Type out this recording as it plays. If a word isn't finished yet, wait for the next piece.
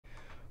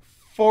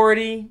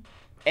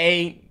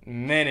48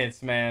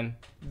 minutes, man.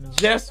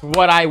 Just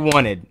what I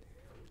wanted.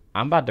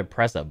 I'm about to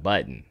press a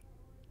button.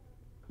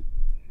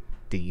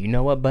 Do you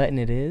know what button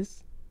it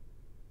is?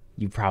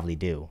 You probably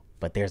do,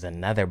 but there's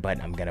another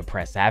button I'm gonna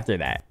press after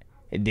that.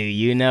 Do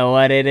you know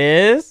what it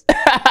is?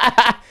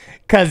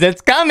 Cause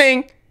it's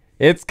coming.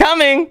 It's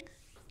coming.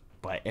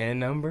 Button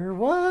number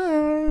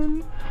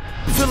 1.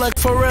 Feel like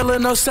Pharrell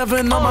in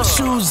 07 on my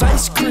shoes,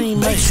 ice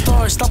cream, make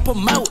stars, stop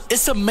them out,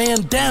 it's a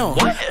man down.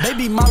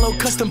 Baby Milo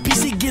custom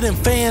PC getting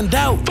fanned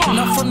out.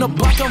 Not from the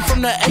block, I'm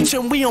from the H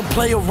and we don't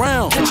play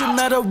around. Catch him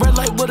at a red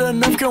light with a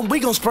Nerf gun, we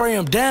gon' spray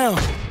him down.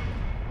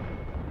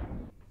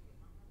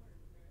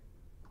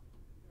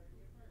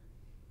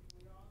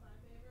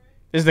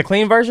 This is the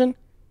clean version?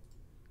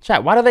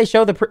 Chat, why do they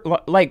show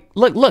the, like,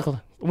 look,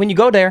 when you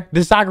go there,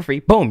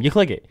 discography, boom, you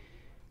click it.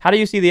 How do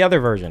you see the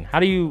other version? How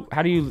do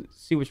you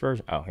see which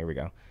version? Oh, here we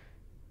go.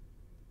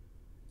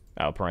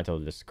 Oh, parental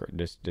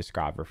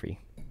discography.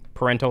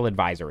 Parental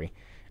advisory.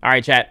 All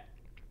right, chat.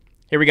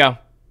 Here we go.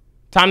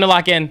 Time to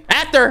lock in.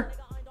 After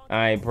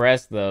I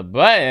press the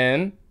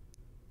button.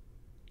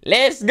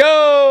 Let's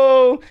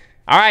go.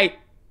 All right.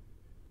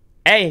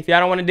 Hey, if y'all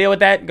don't want to deal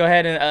with that, go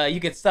ahead and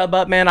you could sub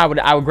up, man. I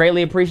would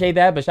greatly appreciate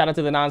that. But shout out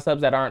to the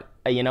non-subs that aren't,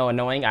 you know,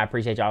 annoying. I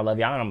appreciate y'all. Love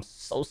y'all. And I'm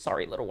so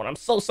sorry, little one. I'm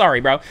so sorry,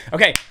 bro.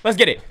 Okay, let's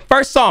get it.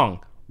 First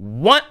song,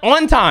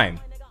 On Time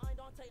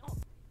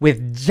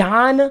with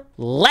John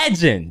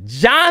Legend.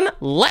 John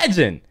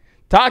Legend.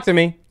 Talk to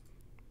me.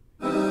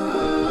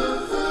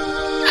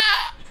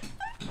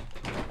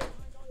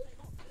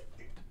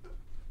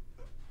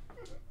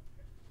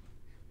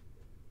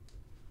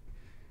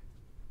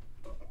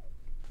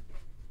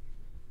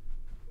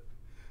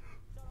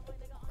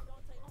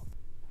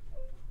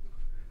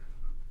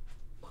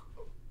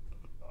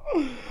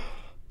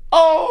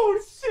 Oh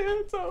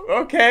shit.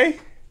 Okay.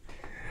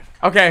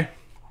 Okay,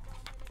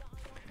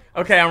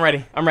 I'm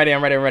ready. I'm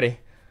ready.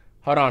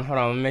 Hold on.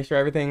 Let me make sure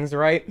everything's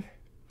right.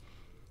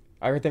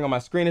 Everything on my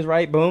screen is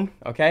right. Boom.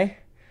 Okay.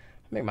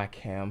 Make my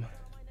cam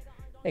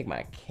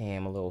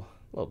a little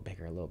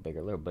bigger.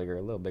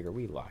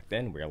 We locked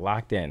in. We're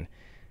locked in.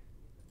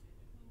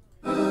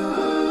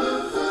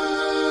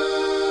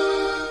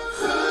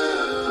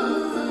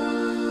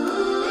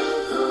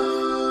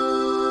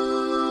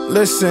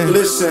 Listen.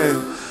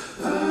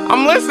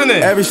 I'm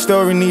listening. Every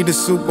story need a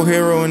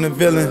superhero and a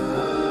villain.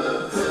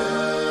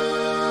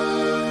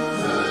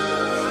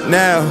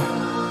 Now,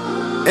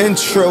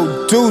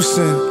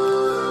 introducing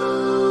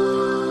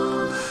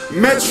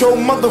Metro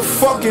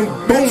motherfucking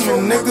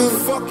Boomin, nigga.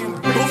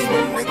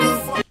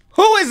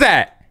 Who is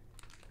that?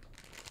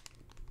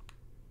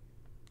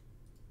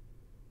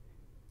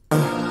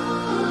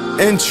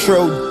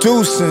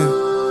 Introducing.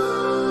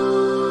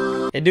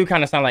 It do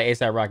kind of sound like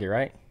A$AP Rocky,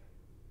 right?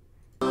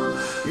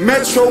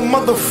 Metro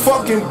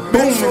motherfucking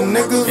Boomin,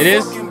 nigga. It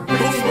is?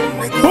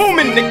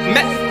 Boomin,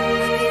 nigga.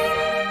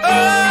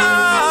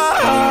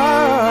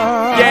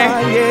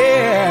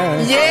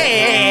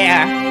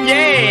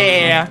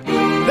 Yeah.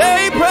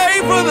 They pray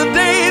for the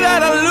day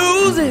that I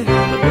lose it.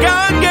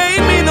 God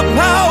gave me the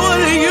power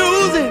to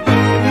use it.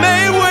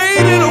 May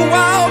waited a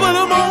while, but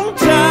I'm on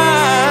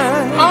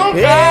time.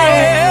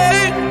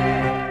 Yeah.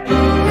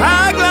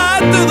 I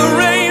glide through the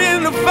rain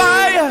and the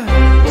fire.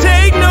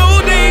 Take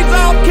no days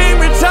off, can't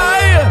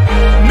retire.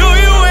 Know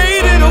you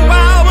waited a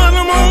while, but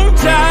I'm on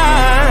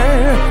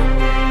time.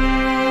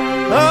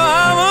 Oh,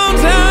 I'm on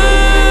time.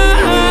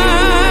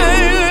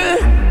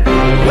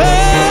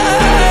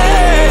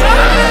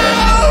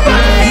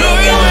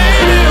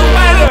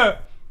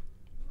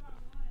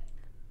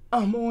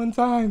 I'm on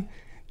time.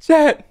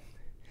 Chat.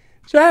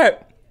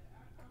 God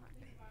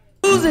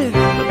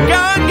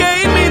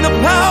gave me the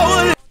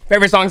power.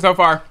 Favorite song so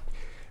far.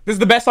 This is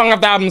the best song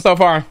off the album so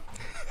far.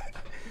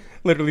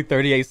 Literally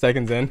 38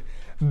 seconds in.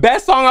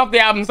 Best song off the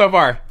album so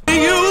far.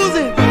 Use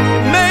it.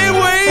 May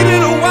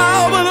waited a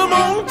while, but I'm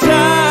on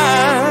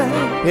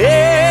time.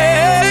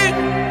 Yeah.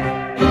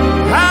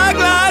 I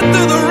glide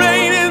through the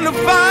rain and the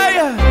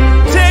fire.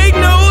 Take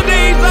no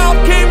days off,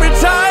 can't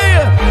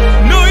retire.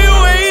 Know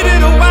you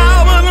waited a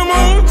while, but I'm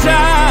on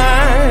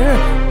time.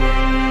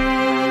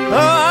 Oh,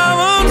 I'm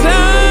on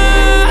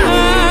time.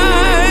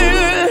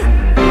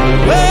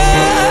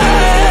 Hey.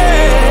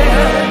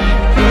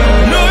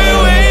 Know you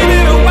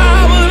waited a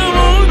while, but I'm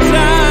on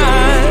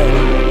time.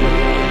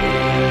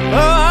 Oh,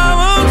 I'm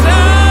on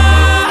time.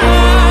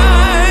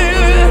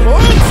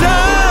 On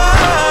time.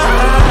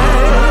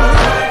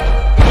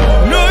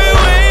 Know you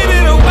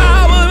waited a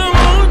while, but I'm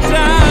on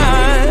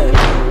time.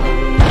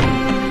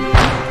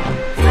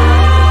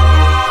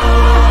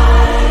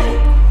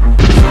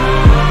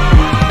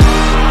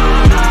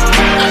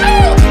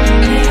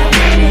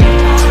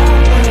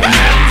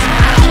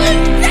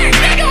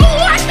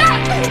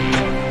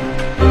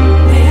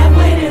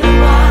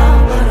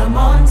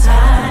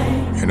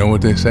 You know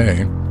what they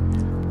say?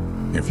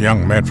 If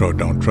young Metro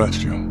don't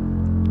trust you,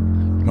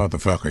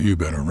 motherfucker, you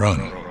better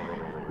run.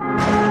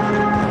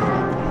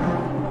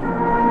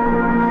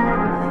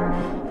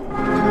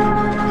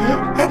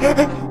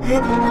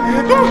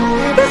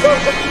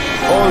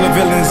 All the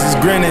villains is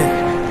grinning.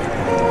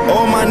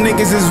 All my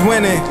niggas is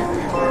winning.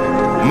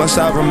 Must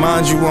I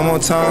remind you one more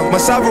time?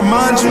 Must I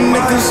remind you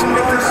niggas?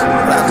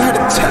 I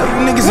gotta tell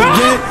you niggas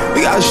again.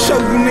 We gotta show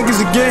you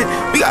niggas again.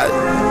 We gotta,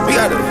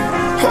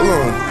 hold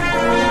on.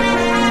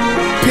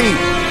 Pete.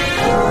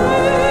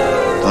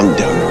 I'm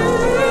done.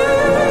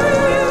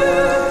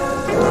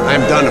 I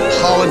am done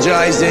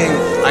apologizing.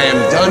 I am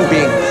done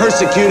being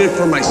persecuted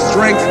for my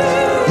strength.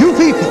 You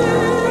people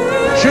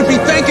should be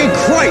thanking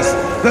Christ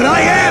that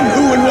I am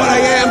who and what I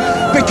am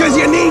because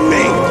you need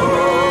me.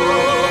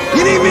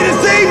 You need me to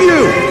save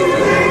you.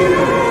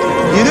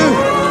 You do.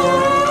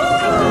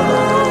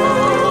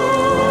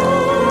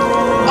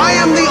 I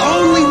am the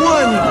only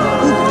one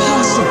who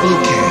possibly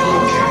can.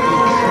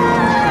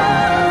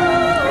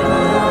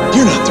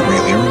 You're not the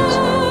real heroes.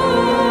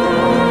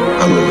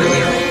 I'm the real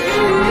hero.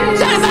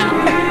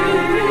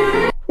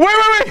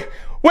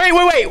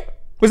 Wait.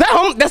 Was that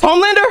that's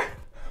Homelander?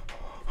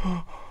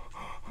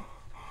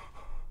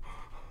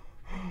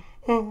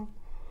 Oh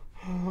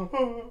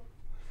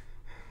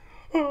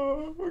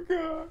my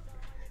god.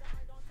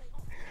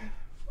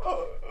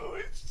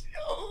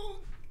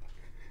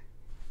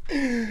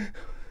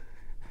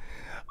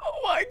 Oh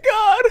my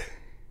god.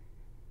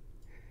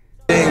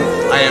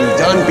 I am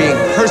done being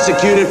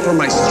persecuted for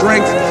my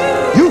strength.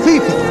 You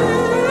people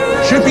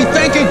should be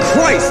thanking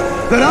Christ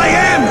that I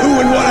am who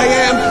and what I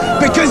am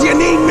because you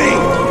need me.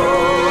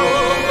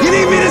 You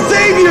need me to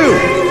save you.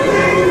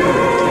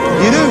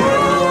 You do.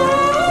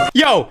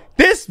 Yo,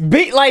 this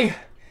beat, like,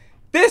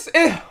 this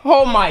is,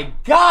 oh my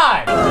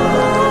god.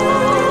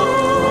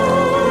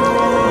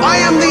 I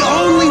am the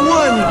only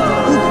one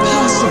who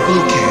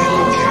possibly can.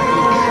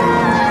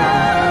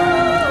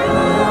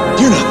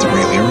 You're not the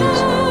real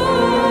heroes.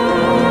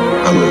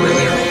 I'm the real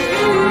hero.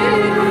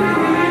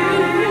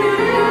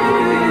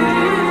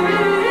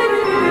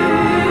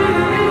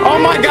 Oh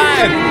my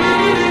god.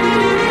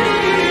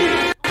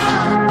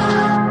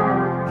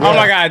 Oh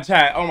my god,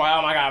 chat. Oh my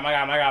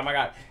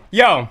god.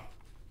 Yo,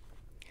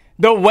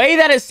 the way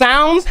that it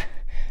sounds,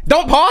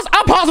 don't pause.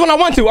 I'll pause when I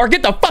want to, or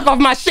get the fuck off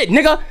my shit,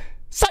 nigga.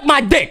 Suck my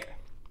dick.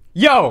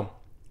 Yo,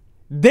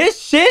 this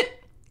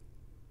shit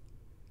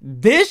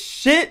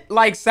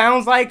like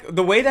sounds like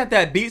the way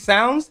that beat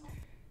sounds.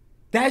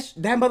 That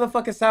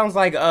motherfucker sounds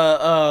like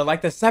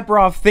the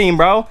Sephiroth theme,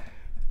 bro.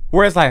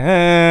 Where it's like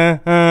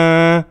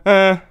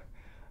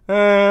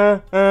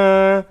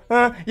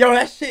yo,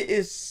 that shit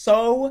is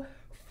so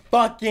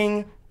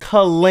fucking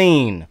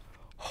clean.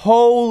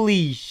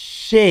 Holy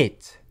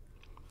shit.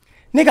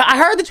 Nigga, I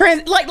heard the nigga,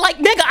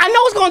 I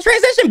know it's gonna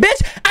transition,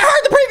 bitch. I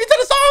heard the preview to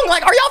the song.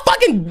 Like, are y'all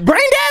fucking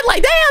brain dead?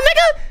 Like, damn,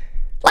 nigga.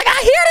 Like,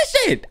 I hear this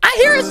shit. I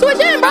hear it switch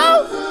in,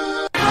 bro.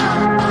 Oh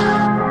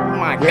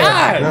my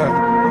god.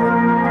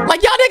 Yeah.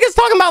 Like, y'all niggas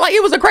talking about like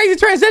it was a crazy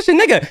transition,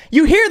 nigga.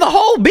 You hear the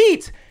whole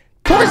beat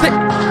towards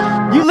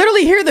you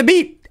literally hear the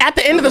beat at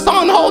the end of the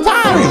song the whole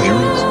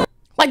time.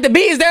 Like, the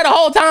beat is there the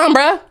whole time,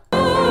 bruh.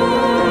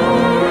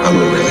 I'm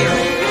the real hero.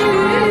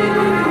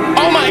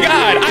 Oh my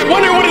god, I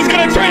wonder what it's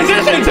gonna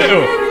transition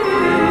to.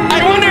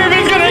 I wonder if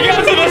it's gonna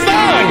go to the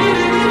song.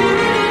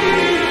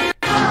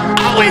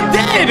 Oh, it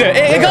did.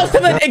 It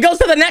goes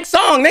to the next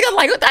song. Nigga,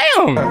 like,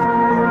 damn.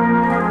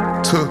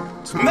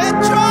 To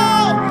Metro.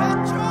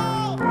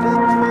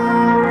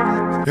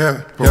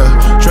 Yeah.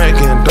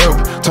 Drinking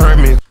dope,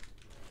 turn me.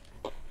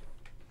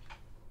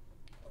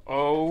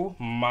 Oh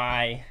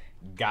my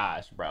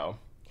gosh, bro.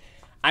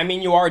 I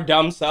mean, you are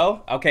dumb,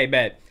 so okay,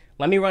 bet.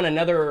 Let me run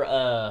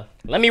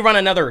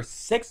another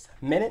 6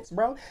 minutes,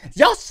 bro.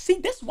 Y'all see,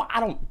 this is why I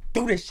don't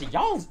do this shit.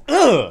 Y'all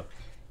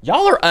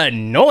are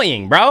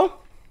annoying, bro.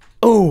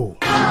 Ooh.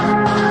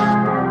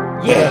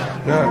 Yeah.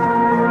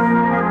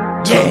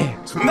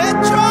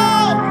 Metro.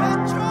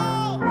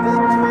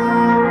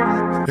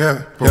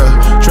 Yeah.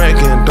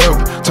 Drinking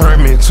dope,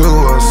 turn me to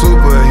a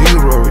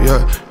superhero.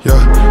 Yeah.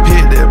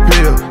 Hit that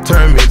pill,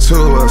 turn me to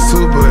a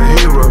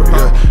superhero.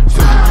 Yeah.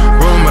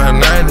 Roll my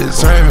 90s,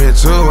 turn me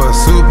to a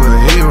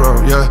superhero.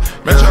 Yeah.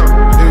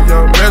 If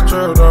your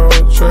Metro don't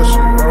trust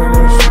you, I'm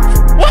gonna shoot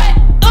you. What?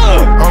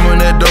 I'm on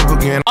that dope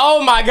again.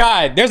 Oh my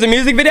god, there's a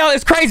music video.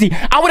 It's crazy.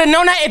 I would have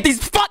known that if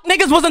these fuck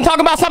niggas wasn't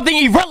talking about something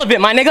irrelevant,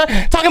 my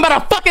nigga. Talking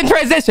about a fucking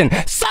transition.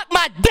 Suck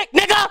my dick,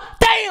 nigga.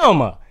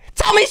 Damn.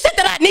 Tell me shit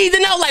that I need to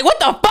know. Like, what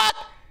the fuck?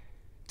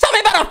 Tell me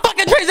about a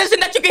fucking transition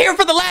that you can hear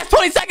for the last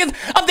 20 seconds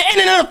of the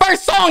ending of the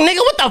first song, nigga.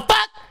 What the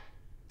fuck?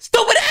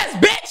 Stupid ass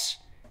bitch.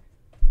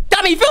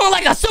 Got me feeling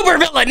like a super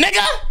villain,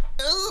 nigga.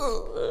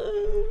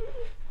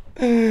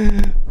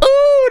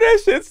 Ooh,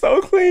 that shit's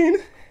so clean.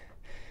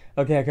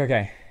 Okay.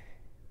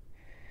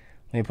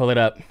 Let me pull it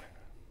up.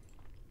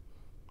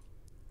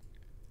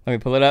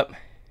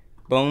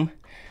 Boom.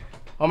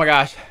 Oh my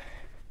gosh.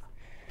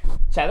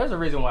 Chat, there's a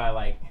reason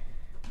why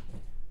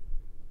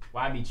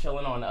I be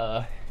chilling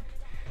on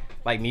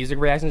like music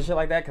reactions and shit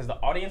like that, because the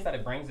audience that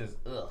it brings is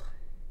ugh.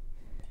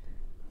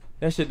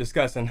 That shit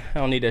disgusting. I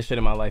don't need that shit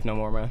in my life no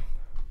more, man.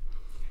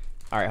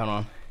 Alright, hold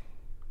on.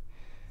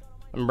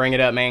 Let me bring it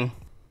up, man.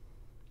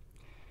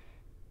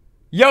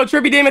 Yo,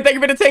 Trippy Demon, thank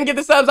you for the 10. Get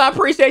the subs. I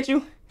appreciate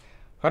you.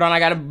 Hold on, I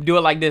gotta do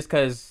it like this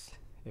because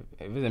if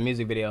it's a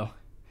music video,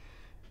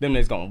 them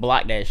niggas gonna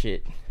block that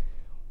shit.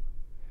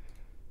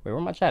 Wait, where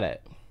my chat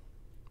at?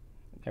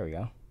 There we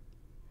go.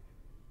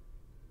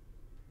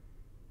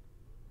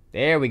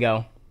 There we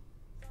go.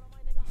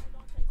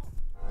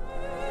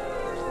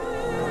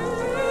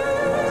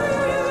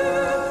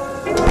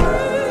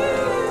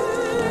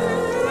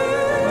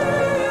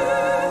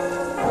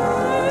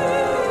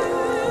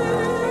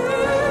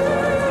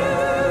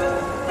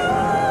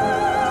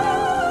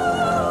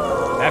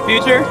 That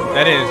Future?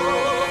 That is.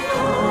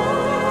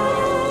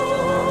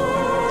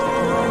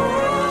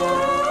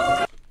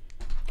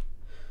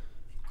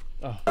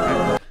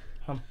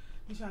 Oh.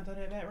 You trying to throw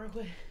that back real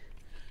quick?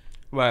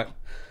 What?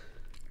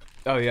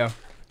 Oh, yeah.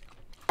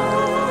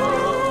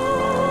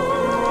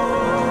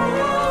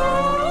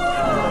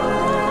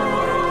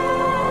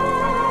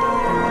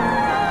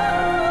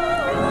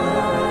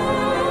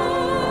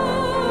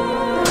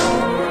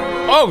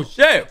 Oh,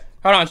 shit.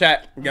 Hold on,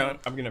 chat. I'm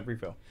getting a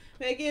refill.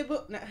 Make it boom.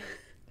 Nah.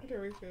 Okay,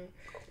 refill.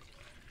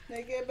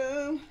 Make it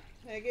boom.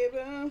 Make it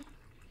boom.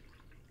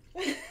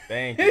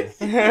 Thank you.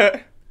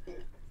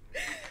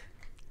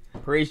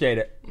 Appreciate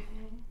it.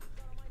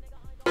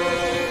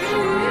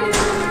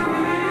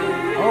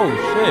 Oh,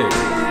 shit.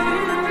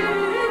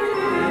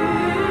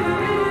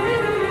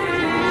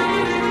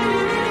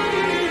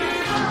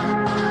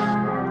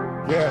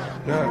 Yeah.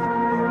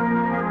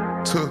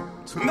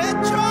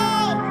 Metro.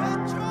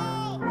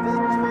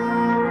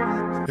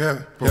 Yeah.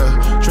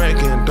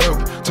 Drinking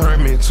dope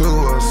turned me to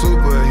a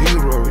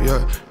superhero.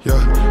 Yeah.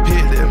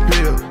 Hit that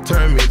pill,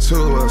 turned me to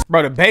a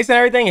Bro, the bass and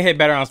everything, it hit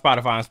better on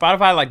Spotify. On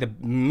Spotify, like, the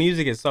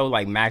music is so,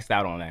 like, maxed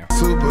out on there.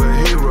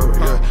 superhero.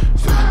 Yeah.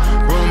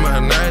 Boom, my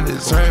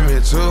 90s turned me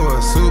to a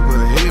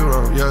superhero.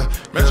 Yeah.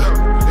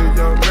 If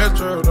your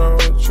Metro don't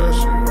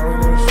trust you, I'm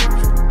gonna shoot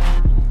you.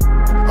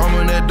 I'm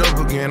on that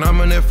dope again, I'm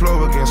on that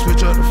flow again,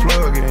 switch up the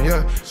flow again,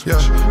 yeah.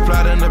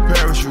 Fly in the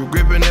parachute,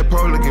 gripping that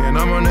pole again,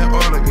 I'm on that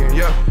all again,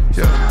 yeah.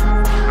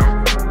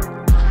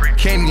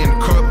 Candy in the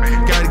cup,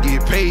 gotta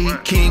get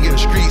paid, king in the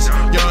streets,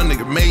 young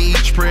nigga made,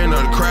 spraying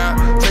on the crowd,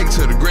 take it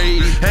to the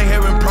grave. Ain't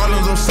having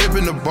problems, I'm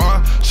sipping the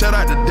bar. Shout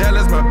out to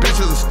Dallas, my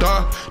bitch is a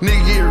star.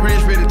 Nigga get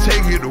rich, better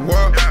take you to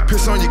war.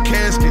 Piss on your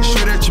casket,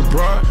 shoot at your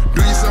bra. Do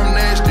you something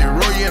nasty,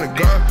 roll you in a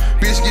car.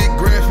 Bitch get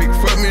graphic,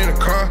 fuck me in a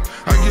car.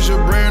 I get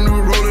your brand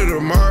new roller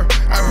tomorrow.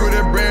 I put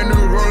that brand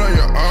new roll on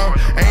your arm.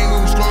 Ain't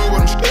moving slow,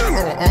 but I'm still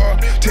on R.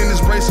 Tennis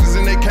bracelets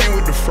and they came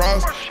with the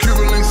frost.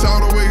 Cuban links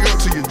all the way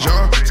up to your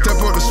jaw. Step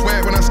up the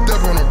swag when I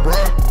step on a bra.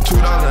 $2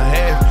 and a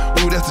half.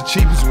 Ooh, that's the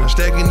cheapest one.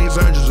 Stacking these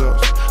oranges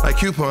up like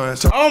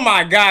coupons. Oh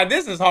my god,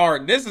 this is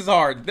hard. This is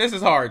hard. This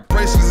is hard.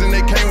 Bracelets and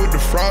they came with the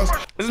frost.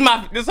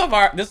 This so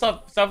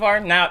far.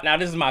 Now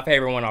this is my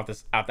favorite one off the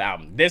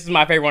album. This is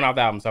my favorite one off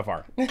the album so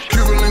far.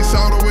 Cuban links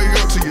all the way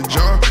up to your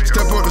jaw.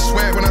 Step up the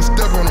swag when I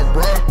step on a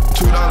bra.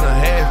 $2 and a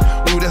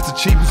half. Ooh, that's the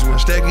cheapest one.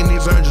 Stacking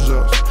these oranges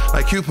up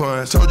like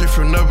coupons. Told you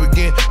from up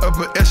again,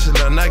 upper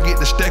echelon. I get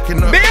the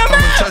stacking up. I'm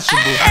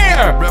untouchable.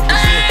 I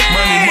represent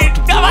money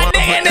multiple. Got my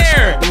nigga in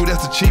there. Ooh,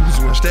 that's the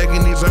cheapest one.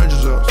 Stacking these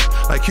oranges up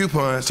like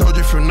coupons. Told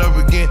you from up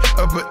again,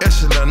 upper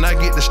echelon. I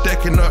get the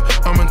stacking up.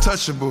 I'm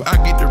untouchable. I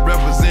get to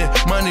represent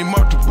money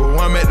multiple.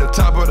 I'm at the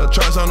top of the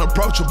charts,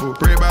 unapproachable.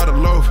 Bread by the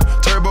loaf,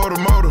 turbo the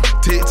motor,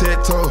 tic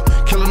tac toe,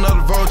 kill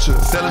another vulture,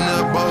 selling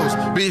the bowls.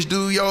 Bitch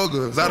do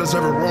yoga, I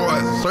deserve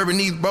rewards, serving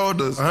these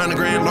boulders. 100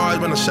 grand large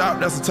when I shop,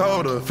 that's a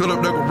total. Fill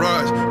up the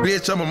garage,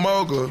 bitch I'm a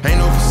mogul. Ain't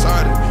no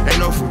facade, ain't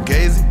no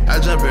fugazi. I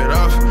jump it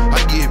off,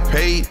 I get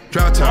paid.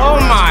 Drop time. Oh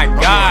my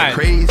god. I'm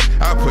crazy.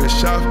 I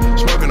push off,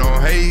 smoking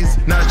on haze.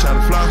 Not trying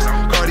to floss,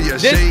 Cartier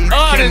shades.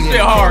 Oh, this shit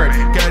hard.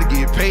 Gotta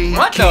get paid.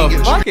 What the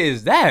fuck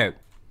is that?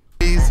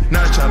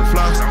 Not trying to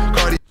floss,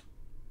 Cartier.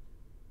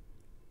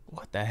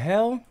 What the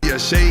hell? Yeah,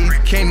 shades,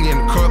 candy in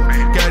the cup,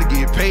 gotta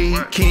get paid.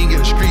 King in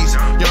the streets,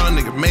 young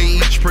nigga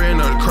made,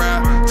 spraying on the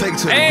crowd, take it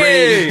to the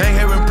grave. Ain't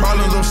having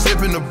problems, I'm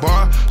sipping the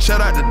bar.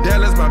 Shout out to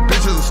Dallas, my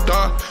bitch is a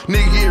star.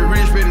 Nigga get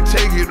rich, better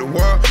take you to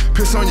war.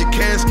 Piss on your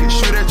casket,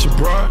 shoot at your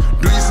bra.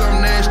 Do you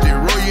something nasty,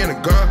 roll you in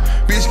a car.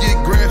 Bitch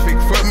get graphic,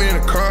 fuck me in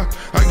a car.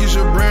 I get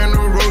your brand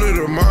new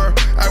roller tomorrow.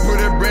 I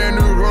put that brand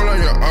new roll on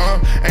your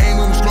arm. Ain't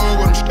moving slow,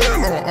 but I'm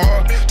still on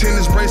R.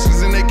 Tennis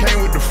bracelets and they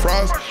came with the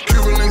frost.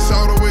 Cuban links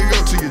all the way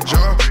up to your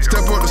jaw.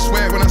 Step up the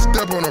swag when I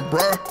step on a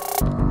bra.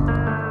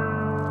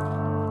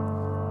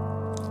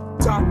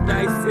 Top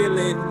night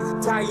feeling,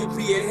 time you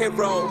be a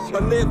hero,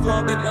 but live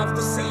long enough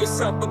to see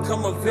yourself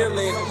become a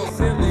villain.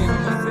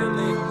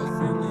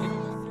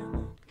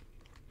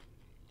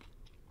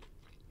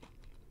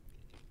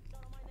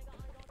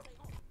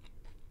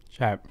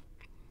 Chat.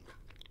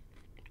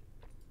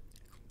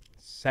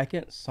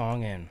 Second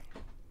song in.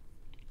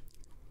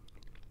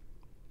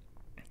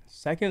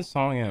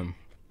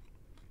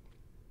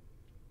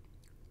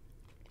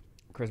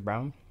 Chris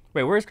Brown?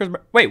 Wait, where is Chris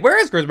Brown? Wait, where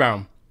is Chris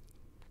Brown?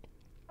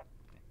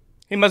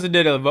 He must have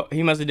did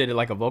it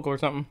like a vocal or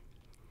something.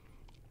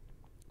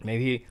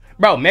 Maybe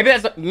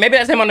that's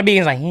him on the beat.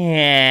 He's like,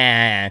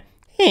 yeah.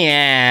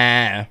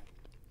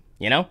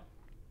 You know?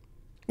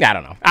 I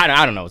don't know.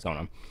 I don't know what's going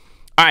on.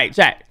 All right,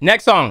 chat.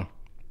 Next song.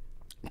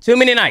 Too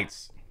Many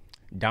Nights.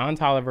 Don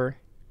Toliver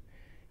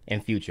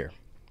and Future.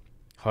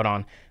 Hold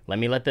on. Let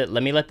me let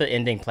the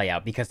ending play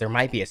out because there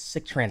might be a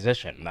sick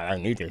transition that I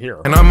need to hear.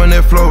 And I'm on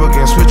that flow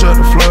again, switch up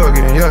the flow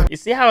again, yeah. You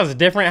see how it's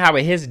different, how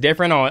it hits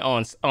different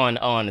on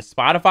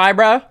Spotify,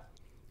 bro?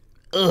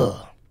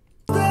 Ugh.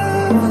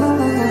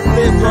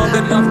 Live long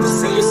enough to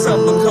see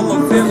yourself become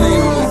a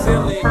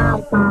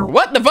villain.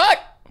 What the fuck?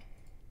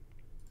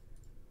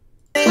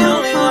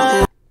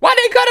 Why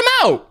they cut him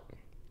out?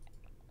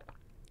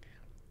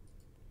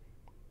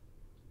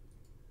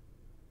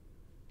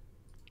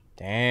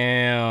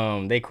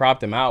 Damn, they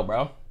cropped him out,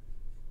 bro.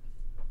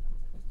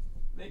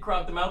 They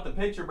cropped him out the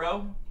picture,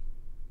 bro.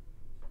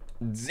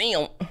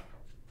 Damn.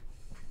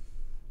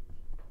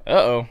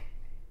 Uh-oh.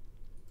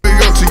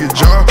 Go to your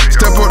jaw,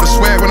 step on the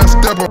swag when I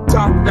step on.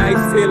 Dark night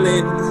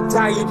feeling,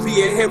 die you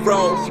be a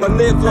hero, but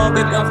live long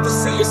enough to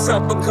see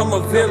yourself become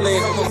a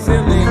villain.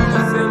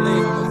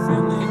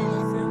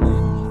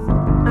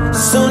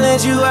 Soon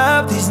as you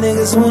up, these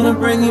niggas wanna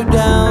bring you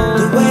down.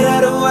 The weight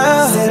of the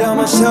world, head on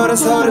my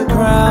shoulders, hold the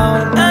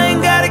ground. I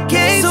ain't got a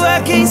case, so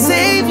I can't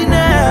save you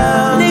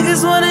now.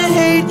 Niggas wanna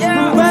hate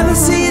you, rather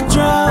see you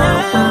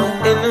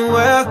drown. And the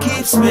world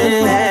keeps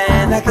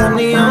spinning, like I'm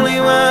the only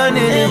one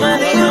in it. Am I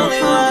the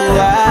only one?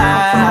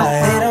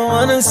 Why? They don't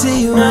wanna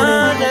see you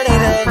win.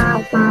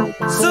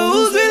 So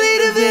who's really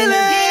the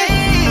villain?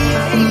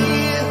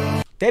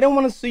 They don't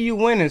want to see you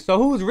winning, so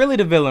who's really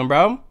the villain,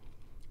 bro?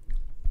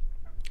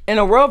 In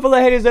a world full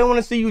of haters, they want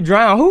to see you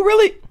drown. Who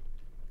really?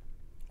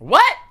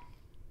 What?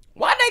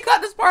 Why'd they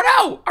cut this part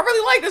out? I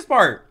really like this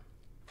part.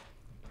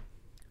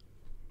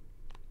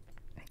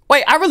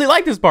 Wait, I really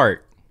like this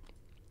part.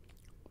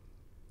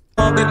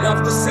 Long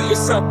enough to see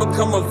yourself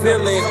become a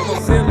villain.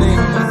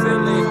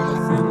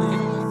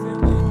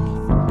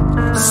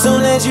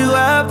 Soon as you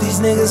up, these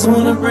niggas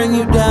wanna bring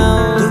you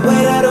down. The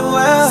weight of the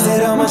world,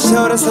 head on my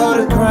shoulders, hold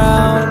the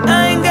ground.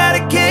 I ain't got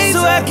a case,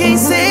 so I can't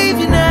save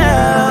you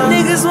now.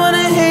 Niggas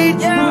wanna hate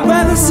you,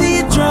 rather see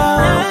you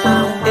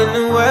drown. And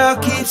the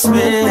world keeps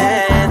spinning,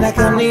 like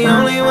I'm the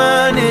only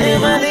one in it.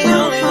 Am I the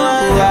only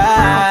one?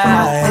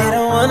 Why? They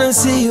don't wanna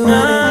see you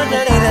win.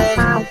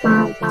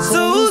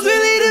 So who's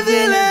really the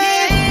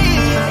villain?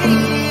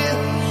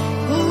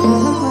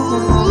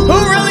 Who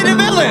really the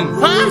villain?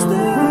 Huh?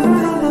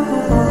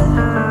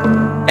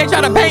 They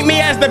try to paint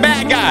me as the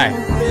bad guy.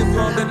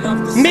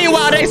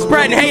 Meanwhile, they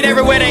spreading hate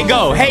everywhere they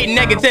go. Hate and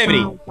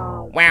negativity.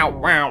 Wow,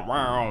 wow,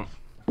 wow.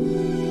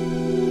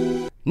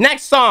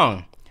 Next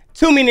song,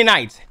 Too Many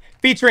Nights,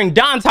 featuring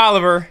Don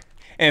Toliver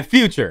and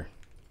Future.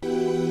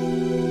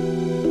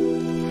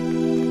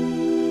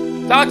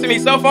 Talk to me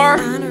so far.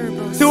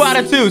 2 out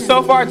of 2.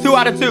 So far, 2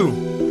 out of 2.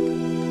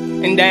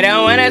 And they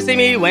don't wanna see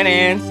me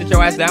winning. Sit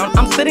your ass down.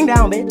 I'm sitting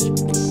down, bitch.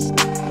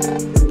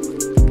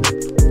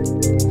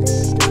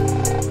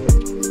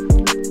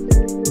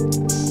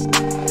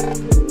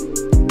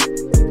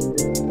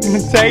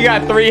 Say you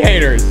got 3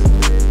 haters.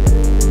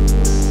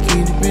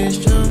 Keep the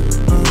bitch jump,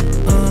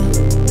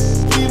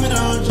 keep it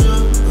on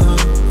jump,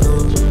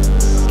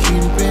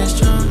 keep the bitch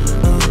jump,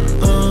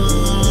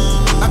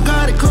 I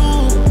got it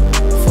cool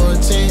for a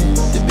 10.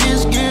 The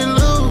bitch get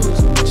loose,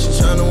 she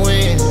tryna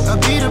win. I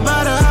beat her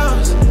by the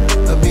house,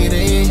 I beat her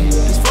in.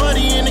 It's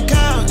 40 in the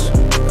couch,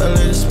 I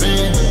let it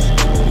spin.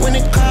 When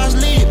the car's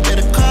lit,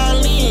 better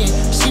call in.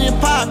 She done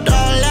popped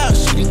all out,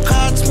 she done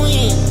called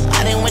twin.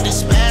 I done went to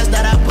spaz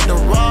that I put the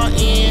raw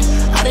in.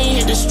 I done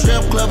hit the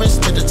strip club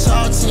instead of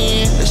talk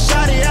 10. The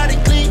shawty out of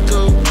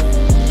Glico,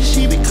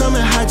 she be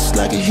coming hot just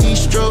like a heat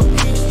stroke.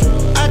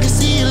 I can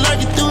see you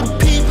lurking through the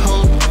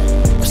peephole.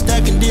 I'm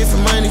stacking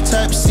different money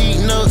type of seat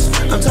notes.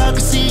 I'm talking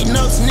seat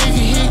notes, nigga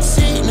hit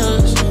seat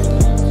notes.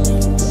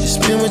 You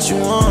spend what you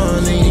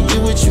want and you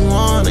get what you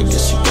want. I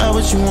guess you got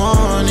what you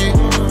wanted.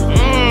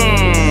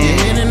 You're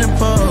hitting the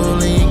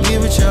pole and you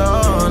give it your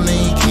all and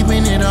you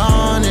keeping it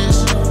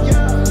honest.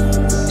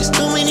 It's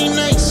too many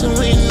nights so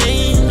we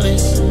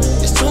nameless.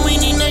 It's too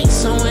many nights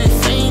so we're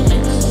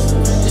famous.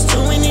 It's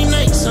too many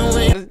nights so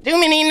we're Too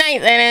many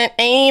nights that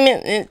I ain't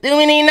in. Too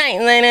many nights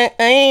that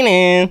I ain't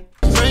in.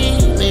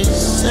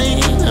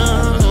 famous.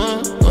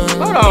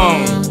 Hold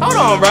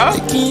on, bro.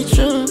 Keep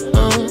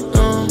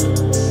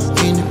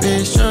the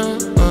bitch jump,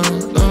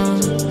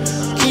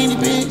 keep the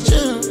bitch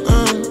jump, I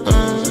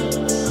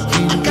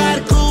got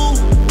it cool,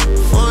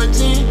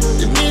 14,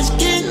 the bitch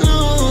get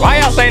loose. Why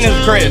y'all saying this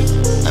is Chris?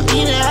 I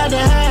beat it out the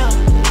house,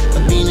 I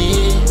beat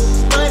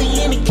it,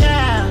 buddy in the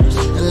couch,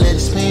 and let it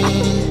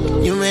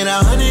spin. You made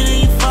 100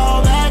 and you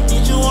fall back,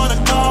 did you wanna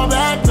call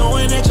back,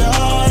 knowing that you're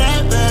all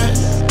that bad?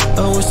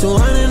 Oh, it's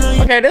 200 on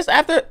you. Okay, this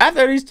after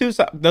these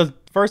those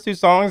first 2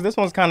 songs, this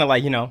one's kind of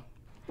like, you know,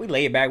 we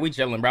laid back, we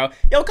chilling, bro.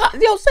 Yo,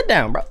 sit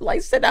down, bro.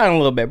 Like, sit down a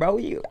little bit, bro.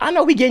 I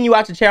know we getting you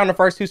out your chair on the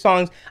first 2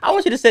 songs. I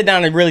want you to sit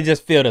down and really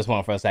just feel this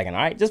one for a second,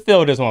 all right? Just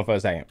feel this one for a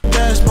second.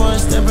 Okay.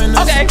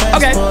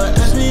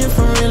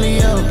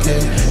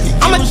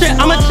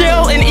 I'ma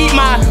chill and eat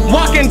my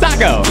walking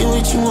taco. Get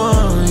what you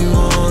want, you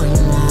want,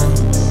 you want.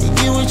 You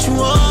get what you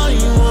want,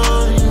 you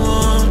want, you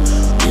want.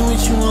 Get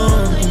what you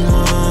want, you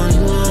want,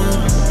 you want.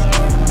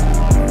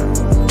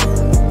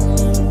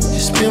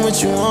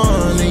 what you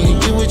want, and you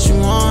get what you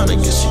want. I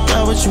guess you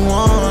got what you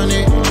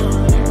wanted.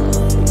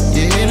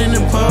 You're hitting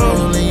the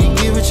pole, and you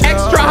give it your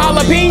Extra all,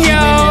 and you keeping it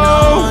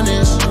jalapeno.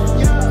 honest.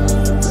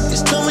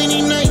 It's too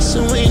many nights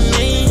and we're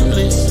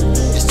nameless.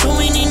 It's too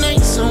many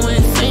nights and we're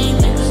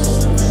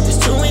famous. It's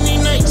too many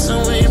nights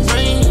and we're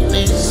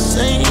brainless.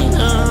 Say,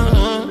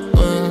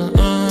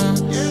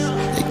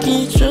 they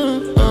keep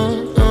jump,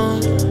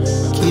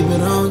 keep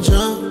it on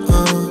jump,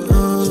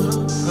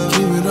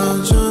 keep it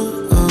on jump.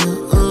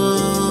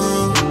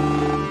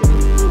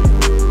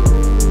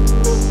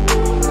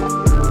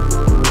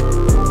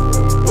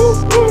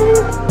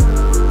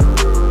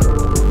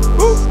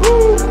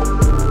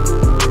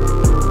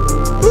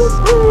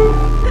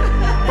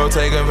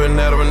 Take up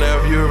another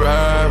whenever you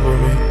ride with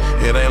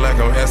me. It ain't like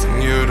I'm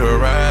asking you to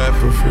ride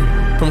for free.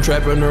 From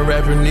trapping to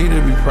rapping, need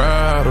to be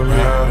proud of me.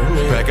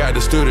 Back out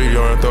the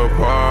studio and throw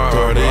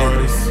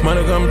parties.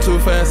 Money coming too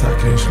fast, I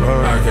can't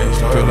slow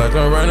down. Feel like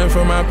I'm running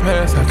from my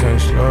past, I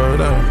can't slow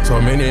down. So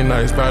many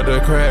nights about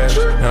to crash.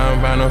 Now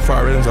I'm buying them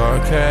foreigns all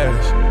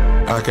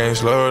cash. I can't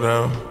slow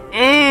down.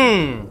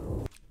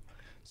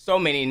 So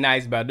many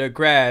nights about to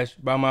crash.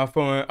 By my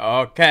phone,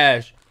 all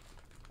cash.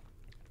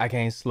 I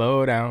can't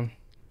slow down.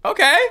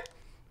 Okay.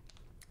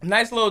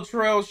 Nice little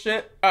trill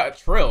shit.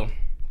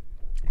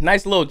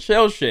 Nice little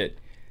chill shit.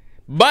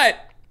 But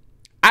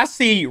I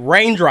see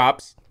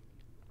raindrops,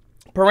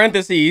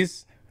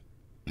 parentheses,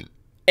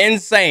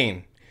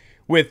 insane,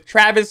 with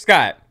Travis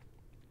Scott.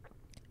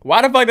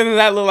 Why the fuck does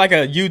that look like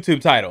a YouTube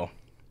title?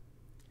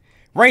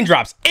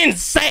 Raindrops,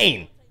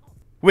 insane,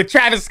 with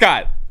Travis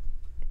Scott.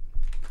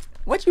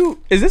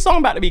 Is this song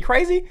about to be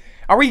crazy?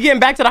 Are we getting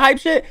back to the hype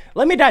shit?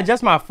 Let me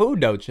digest my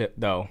food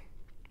though,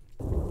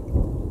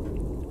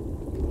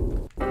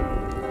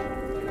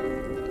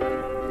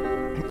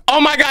 Oh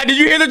my God, did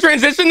you hear the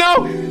transition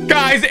though?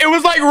 Guys, it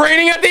was like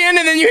raining at the end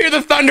and then you hear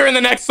the thunder in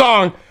the next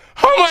song.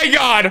 Oh my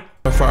God.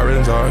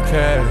 Foreigns all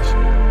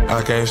cash.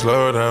 I can't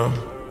slow down.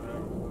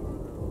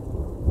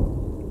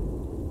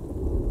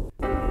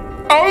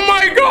 Oh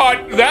my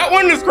God, that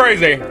one is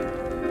crazy.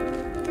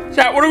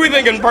 Chat, what are we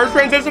thinking? First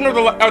transition or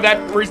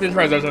that recent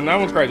transition? That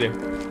one's crazy.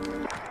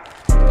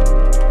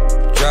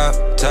 Drop,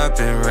 top,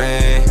 and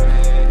rain.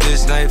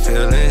 This night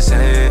feel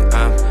insane.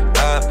 I'm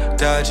out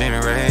dodging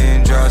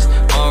raindrops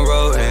on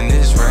road in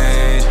this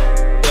range.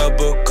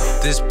 Double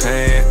cup this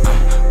pain.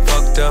 I'm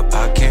fucked up,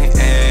 I can't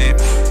aim.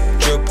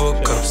 Triple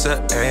cups of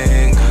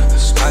anger.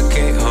 I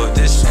can't hold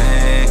this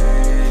pain.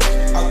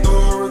 I throw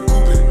a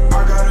recoup it.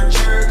 I got a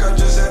trick, I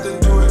just had to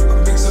do it. I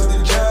mix up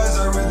the jazz,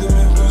 I rhythm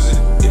and blues it.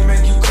 It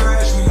make you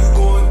crash when you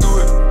going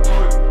through it.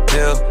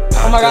 Pill,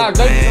 Oh my God,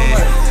 thank you so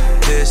much.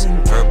 This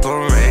purple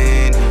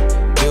rain.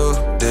 Do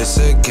this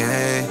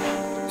again.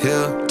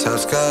 Hilltop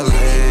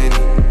skyline.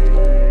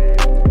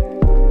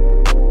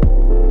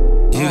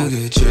 You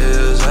get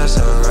chills, that's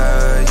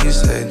alright. You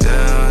stay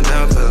down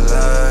for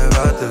life.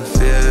 Out the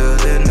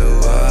field, in the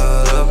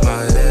wall of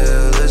my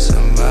hill. It's a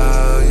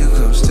mile, you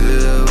come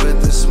still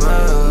with the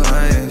smile.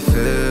 I ain't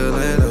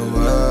feeling a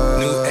while.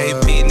 New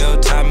AP, no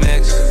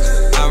Timex.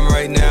 I'm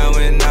right now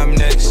and I'm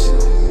next.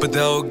 Put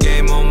the whole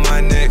game on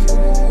my neck.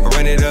 I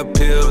run it up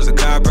pills, the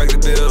car break the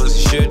bills.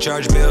 Should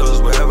charge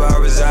bills, wherever I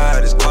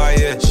reside. It's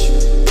quiet,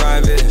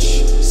 private,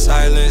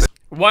 silence.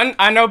 One,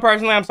 I know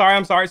personally, I'm sorry.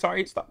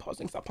 Stop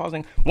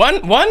pausing.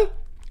 One,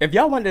 if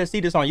y'all wanted to see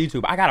this on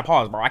YouTube, I gotta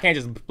pause, bro. I can't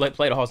just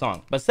play the whole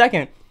song. But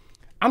second,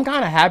 I'm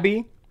kind of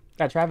happy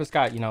that Travis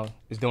Scott,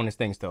 is doing his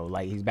thing still.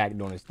 Like, he's back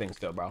doing his thing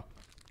still, bro.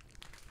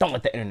 Don't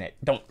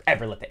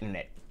ever let the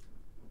internet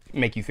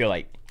make you feel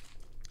like,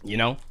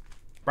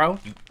 bro.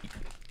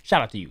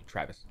 Shout out to you,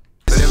 Travis.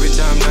 But every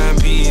time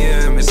 9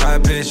 p.m. it's high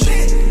pitch.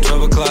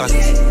 12 o'clock,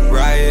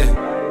 riot.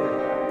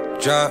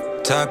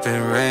 Drop, top,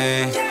 and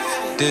rain.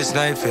 This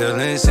night feel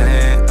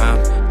insane. I'm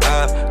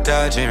out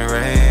dodging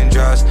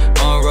raindrops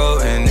on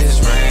road in this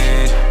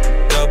range.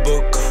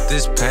 Double cup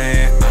this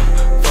pain.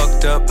 I'm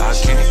fucked up, I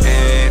can't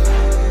aim.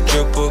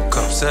 Triple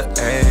cups of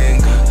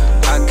anger.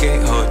 I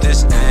can't hold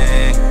this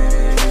aim.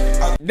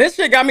 This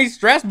shit got me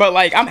stressed, but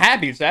like I'm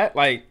happy, chat.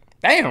 Like,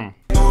 damn.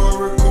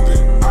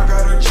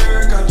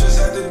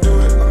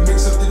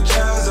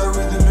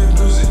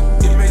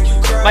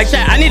 Like,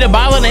 chat, I need a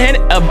bottle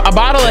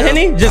of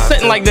Henny just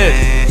sitting like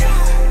this.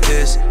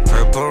 This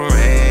purple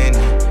rain,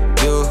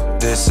 do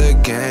this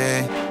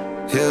again.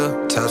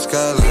 Hilltop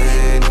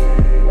skyline.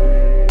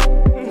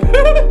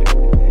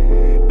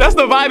 That's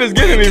the vibe it's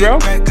giving me, bro.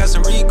 Got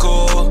some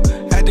recall.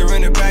 Had to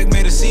run it back,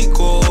 made a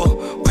sequel.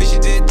 When she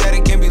did that,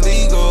 it can't be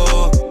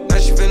legal. Now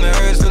she feeling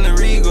hers, feeling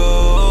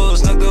regal.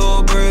 Snuck the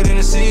old bird in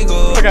a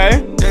seagull.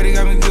 Okay. Daddy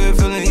got me good,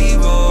 feeling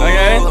evil.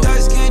 Okay.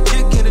 Light skin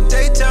chick in the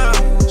daytime.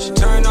 She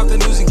turned off the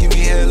news and give me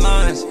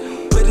headlines.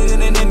 Put it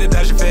in and in the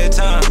dash of fair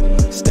time.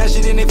 Stash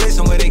it in their face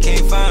somewhere they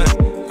can't find.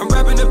 I'm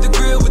wrapping up the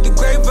grill with the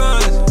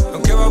grapevines.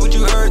 Don't care about what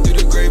you heard through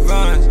the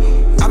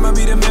grapevines. I might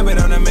be the man,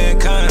 but I'm not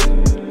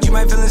mankind. You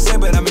might feel insane,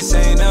 but I'm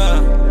insane,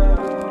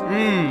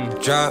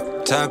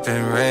 Drop, top,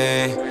 and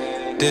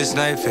rain. This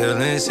night feel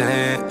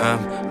insane. I'm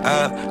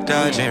out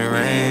dodging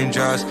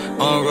raindrops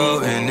on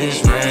road in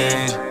this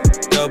range.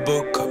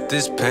 Double cup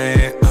this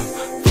pain.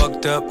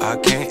 Fucked up, I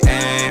can't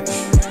aim.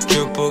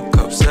 Triple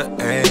cups of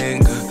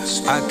anger.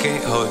 I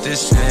can't hold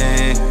this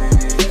thing.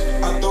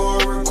 I throw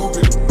a recoup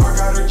it. I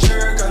got a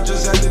jerk, I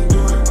just had to do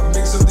it. I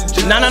mix up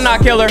the No,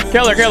 killer.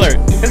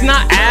 It's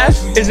not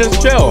ass, it's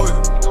just chill.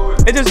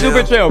 It's just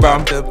super chill, bro.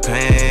 I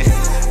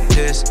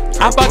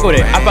fuck with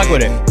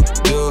it.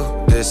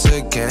 Do this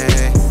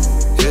again.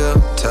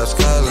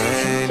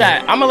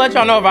 Chat, I'm gonna let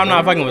y'all know if I'm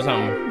not fucking with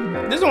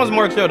something. This one's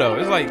more chill though.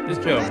 It's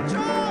chill.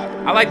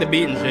 I like the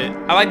beat and shit.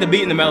 I like the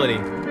beat and the melody.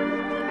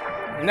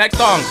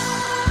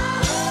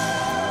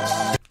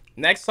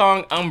 Next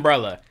song,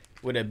 Umbrella.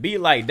 With a beat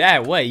like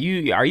that, what?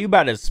 Are you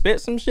about to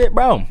spit some shit,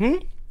 bro?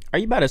 Are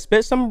you about to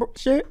spit some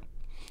shit?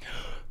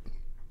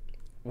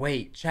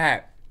 Wait,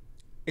 chat.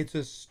 It's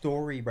a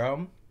story,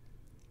 bro.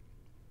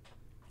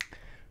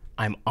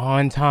 I'm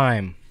on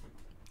time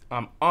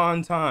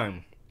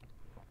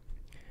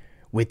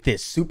with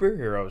this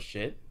superhero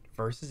shit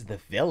versus the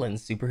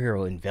villains,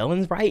 superhero and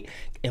villains, right?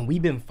 And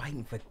we've been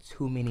fighting for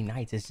too many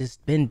nights. It's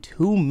just been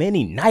too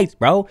many nights,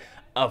 bro,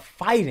 of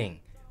fighting,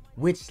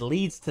 which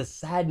leads to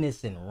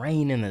sadness and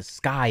rain in the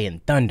sky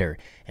and thunder.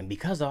 And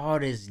because of all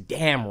this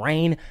damn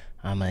rain,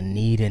 I'ma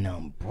need an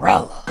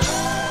umbrella.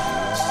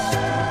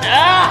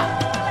 Ah!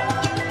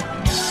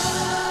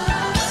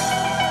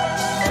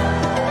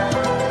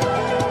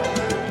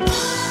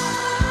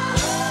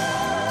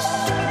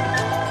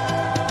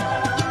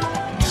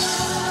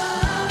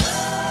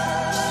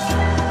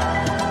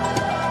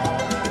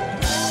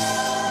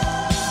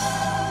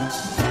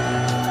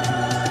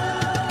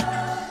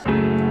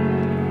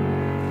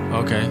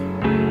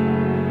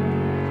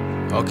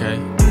 Okay.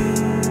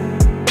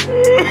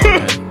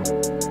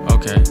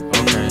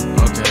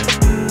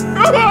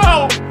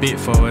 Big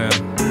 4L,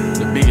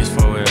 the biggest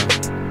 4L.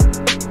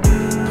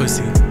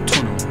 Pussy,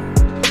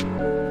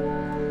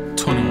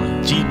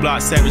 21.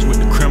 G-Block savage with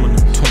the criminal,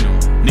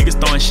 21. Niggas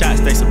throwing shots,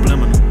 they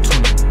subliminal,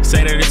 21.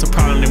 Say that it's a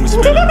problem, then we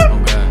spin it.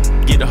 Oh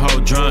God. Get the whole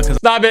drunk, cause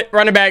stop it,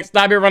 run it back,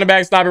 stop it, run it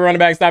back, stop it, run it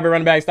back, stop it,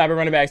 run it back, stop it,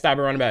 run it back, stop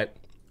it, run it back.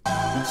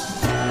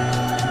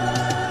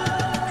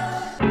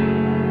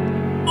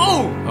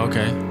 Oh!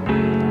 Okay.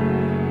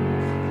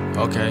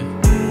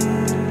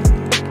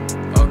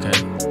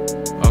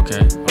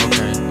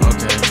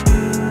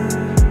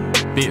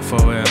 Big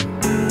 4L,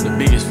 the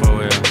biggest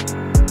 4L.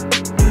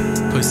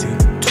 Pussy,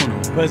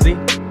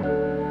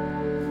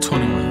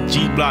 21.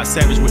 G-Block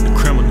savage with the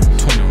criminal,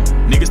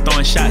 21. Niggas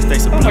throwing shots, they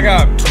subliminal. Oh my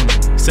God.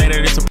 20. Say that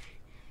it's a...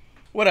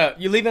 What up?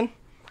 You leaving?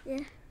 Yeah.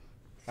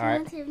 All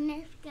right. She wants a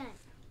Nerf gun.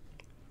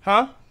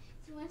 Huh?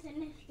 She wants a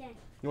Nerf gun.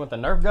 You want the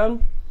Nerf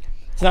gun?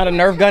 It's not a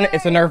Nerf gun.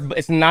 It's a Nerf.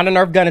 It's not a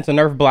Nerf gun. It's a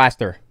Nerf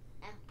blaster.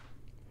 Oh.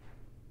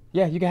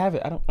 Yeah, you can have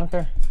it. I don't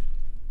care.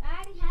 I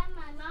already have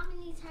mine. Mommy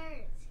needs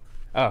hers.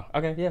 Oh,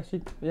 okay. Yeah,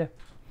 yeah.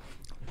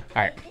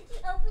 All right. Did you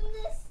open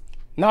this?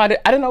 No, I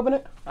didn't open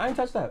it. I didn't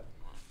touch that.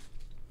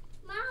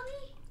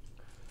 Mommy?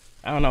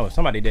 I don't know.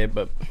 Somebody did,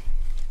 but.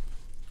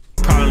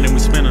 Problem, then we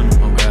spinning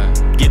them. Oh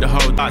God. Get the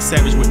whole dot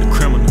savage with the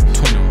criminal.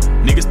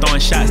 21. Niggas throwing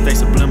shots, they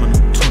subliminal.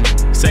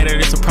 20. Say that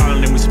it's a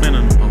problem, then we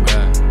spinning them. Oh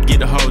God. Get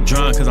the whole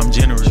drunk, cause I'm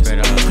generous.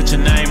 Put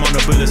your name on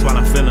the bullets while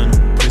I'm feeling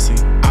them. Pussy.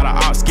 All the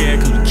ops scared,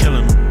 cause we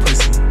killing them.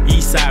 Pussy.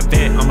 Eastside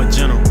vet, I'm a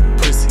general.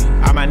 Pussy.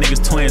 All my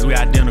niggas twins, we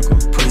identical.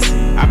 Pussy.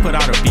 I put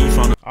all the beef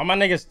on them. All my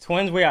niggas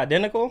twins, we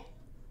identical?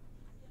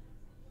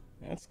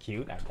 That's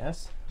cute, I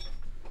guess.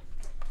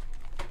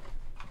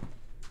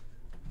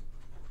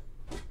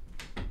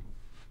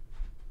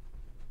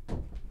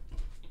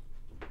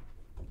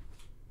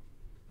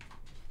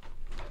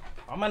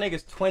 All my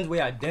niggas twins, we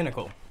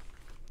identical.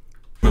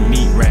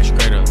 Meat rat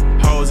straight up.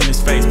 Holes in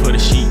his face, put a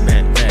sheet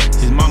back.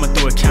 His mama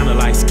threw a counter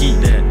like skeet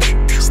that.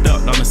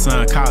 Stuck on the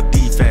sun, called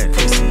D-Fat.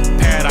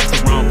 Paradise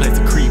the wrong place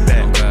to creep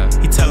back.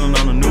 He tellin'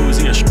 on the news,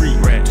 he a street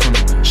rat.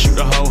 Shoot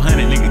the whole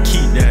 100, nigga,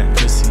 keep that.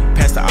 Pussy.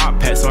 Pass the op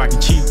pack so I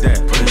can cheat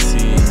that.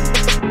 Pussy.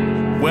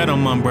 Wear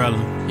them umbrella.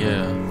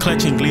 Yeah.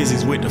 Clutching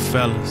glizzies with the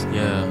fellas.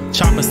 Yeah.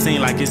 Chopper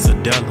scene like it's a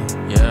Della.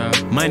 Yeah.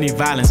 Money,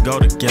 violence go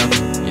together.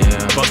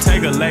 Yeah.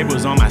 Bottega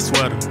labels on my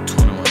sweater.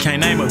 21.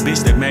 Can't name a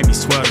bitch that made me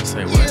sweater.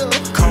 Say what? Yeah.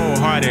 Cold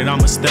hearted, I'm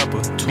a stepper.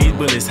 These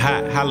bullets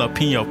hot,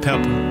 jalapeno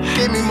pepper.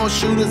 Give me more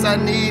shooters, I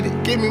need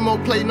it. Give me more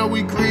play, no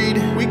we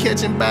greedy. We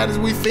catching bodies,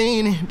 we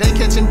fiending. They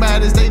catching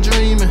bodies, they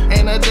dreaming.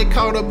 And I just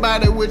caught a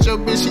body with your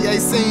bitch, she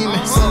ain't seen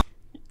me. So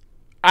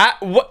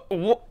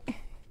What?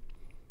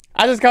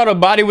 I just caught a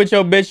body with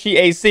your bitch, she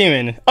ain't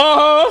semen.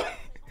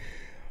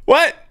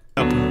 What?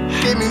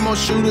 Give me more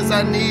shooters,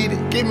 I need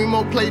it. Give me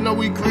more play, no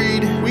we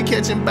greedy. We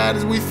catching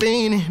bodies, we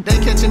fiending. They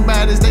catching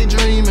bodies, they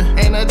dreaming.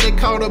 And I just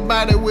caught a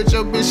body with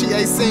your bitch, she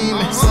ain't seen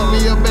me. Sent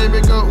me a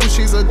baby girl, ooh,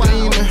 she's a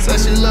demon. Said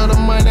she love the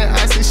money,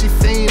 I see she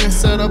fiending.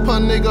 Set up her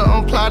nigga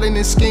on plotting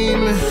and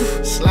scheming.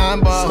 Slime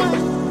ball,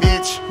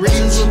 bitch. Rich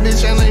as a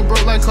bitch and ain't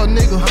broke like her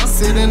nigga.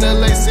 Sit in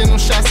LA, send them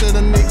shots at a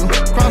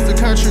nigga. Cross the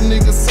country,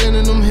 niggas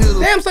sending them hitters.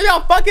 Damn, so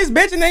y'all fuck his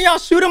bitch and then y'all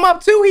shoot him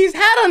up too? He's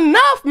had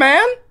enough,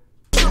 man.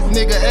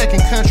 Nigga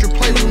acting country,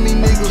 play with me,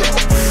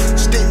 nigga.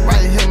 Stick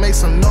right here, make make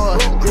some noise.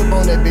 Grip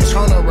on that bitch,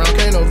 Honor around,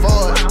 can't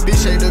avoid.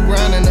 Bitch hate the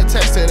grind and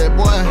attached to that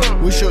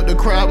boy. We shook the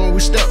crowd when we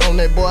stepped on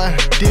that boy.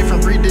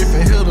 Different breed,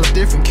 different hitters,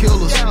 different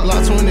killers.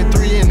 Block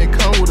 23 and it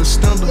come with a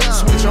stunner.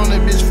 Switch on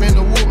that bitch,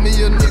 finna whoop me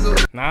a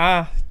nigga.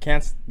 Nah,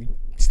 can't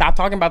stop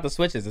talking about the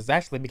switches. It's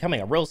actually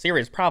becoming a real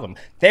serious problem.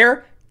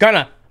 They're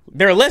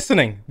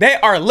listening. They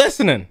are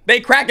listening. They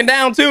cracking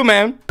down too,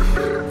 man.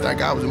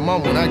 Like I was a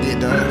mom when I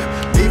get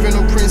done. Leaving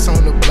no prints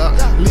on the block.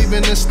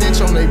 Leaving a stench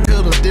on they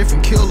pillars,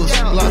 different killers.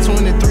 Block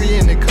 23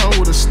 and it come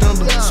with a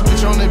stumble.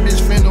 Switch on that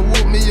bitch, finna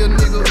whoop me a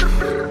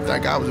nigga.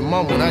 Like I was a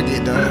mom when I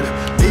get done.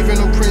 Leaving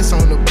no prints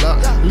on the block.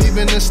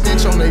 Leaving a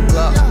stench on they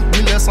block.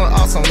 We left some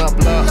outs on our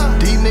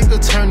block. These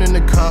niggas turning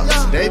the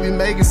cops. They be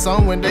making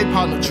some when they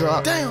partner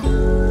drop.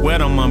 Damn. Wear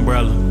them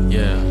umbrella,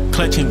 yeah.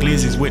 Clutching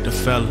glizzies with the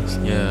fellas,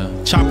 yeah.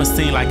 Chopper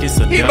scene like it's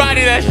a He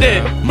body that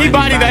shit. He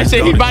body that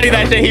shit. He body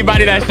that shit. He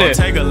body that shit.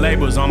 Bottega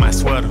labels on my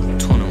sweater.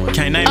 21.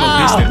 Can't name a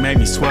bitch that made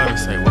me sweater.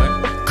 Say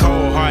what?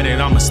 Cold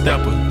hearted, I'm a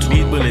stepper.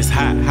 These bullets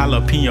hot,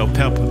 jalapeno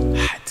pepper.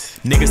 Hot.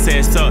 Niggas say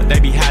it suck, they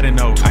be hot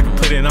though. I can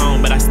put it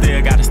on, but I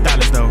still got a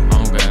stylist though.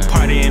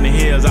 Party in the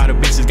hills, all the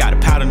bitches got a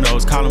powder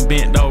nose. Call them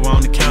bent over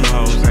on the counter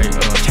hose.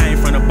 Came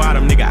from the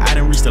bottom, nigga, I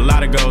done reached a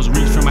lot of goals.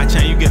 Reach from my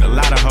chain, you get a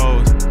lot of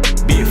hoes.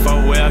 Big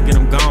 4 well, get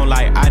them gone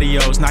like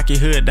adios. Knock your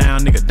hood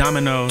down, nigga,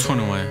 dominoes.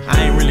 21.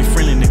 I ain't really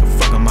friendly, nigga,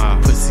 fuck 'em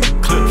all. Pussy.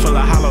 Clip full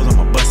of hollows,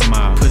 I'ma bust 'em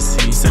all.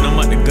 Pussy. Send 'em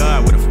up to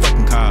God with a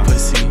fucking car.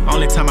 Pussy.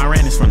 Only time I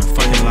ran is from the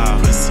fucking law.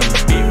 Pussy.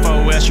 Big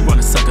 4 well, she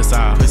wanna suck us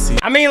all. Pussy.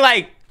 I mean,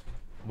 like,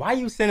 why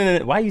you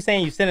saying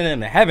you sending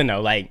him to heaven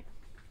though? Like,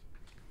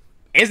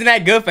 isn't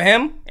that good for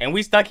him? And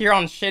we stuck here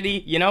on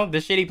shitty, you know, the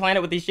shitty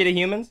planet with these shitty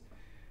humans?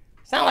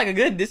 Sound like a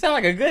good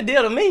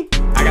deal to me.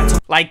 I got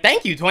like,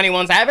 thank you,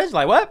 21 Savage.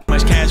 Like, what?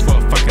 Much cash for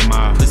a fucking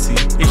mob. Pussy.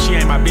 If she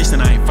ain't my bitch, then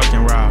I ain't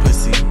fucking raw.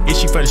 Pussy. If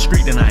she for the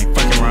street, then I ain't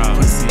fucking raw.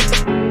 Pussy.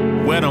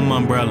 Wear them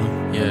umbrella,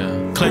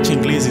 yeah.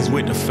 Clutching glizzies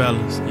with the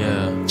fellas,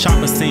 yeah.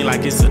 Chopper scene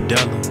like it's a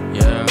Della,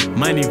 yeah.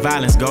 Money,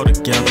 violence go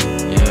together,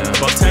 yeah.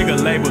 Bottega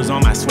labels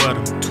on my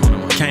sweater.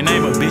 21. Can't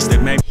name a bitch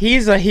that made.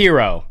 He's a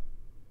hero.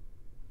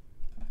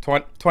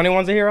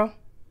 21's a hero?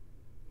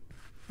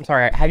 I'm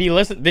sorry,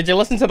 did you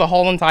listen to the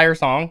whole entire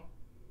song?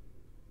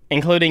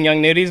 Including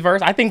Young Nudi's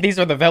verse? I think these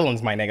are the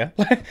villains, my nigga.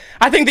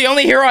 I think the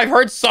only hero I've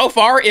heard so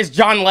far is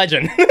John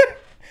Legend.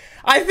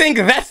 I think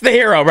that's the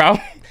hero, bro.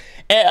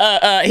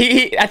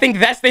 I think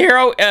that's the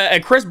hero.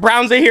 Chris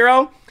Brown's a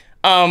hero.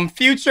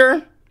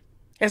 Future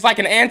is like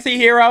an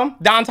anti-hero.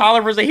 Don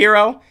Toliver's a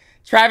hero.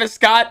 Travis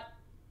Scott,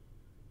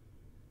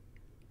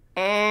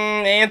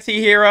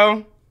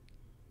 anti-hero.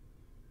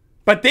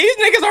 But these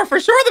niggas are for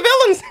sure the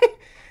villains.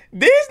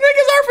 These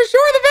niggas are for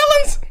sure the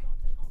villains.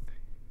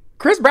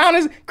 Chris Brown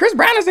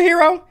is a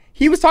hero.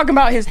 He was talking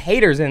about his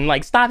haters and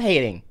like, stop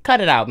hating. Cut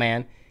it out,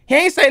 man. He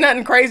ain't say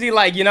nothing crazy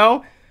like, you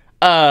know,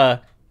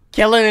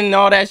 killing and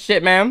all that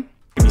shit, man.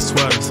 Give me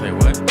sweater, say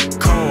what?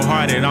 Cold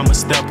hearted, I'm a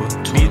stepper.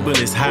 These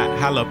bullets hot,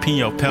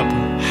 jalapeno pepper.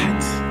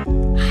 Hot.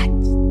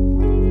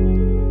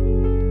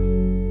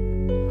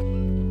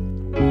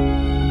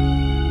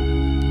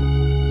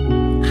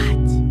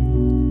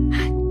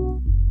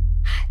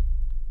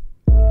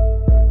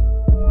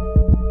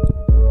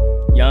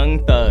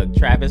 Young Thug,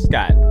 Travis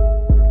Scott.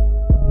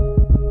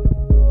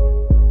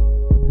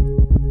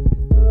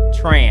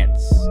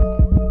 Trance.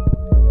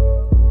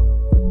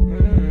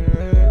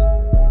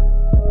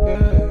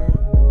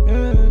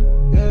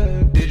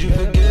 Did you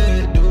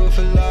forget? Do it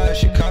for life.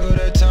 Chicago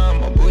that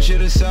time. I'll push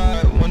it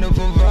aside.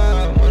 Wonderful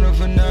vibe,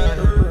 wonderful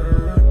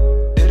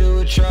night. Did it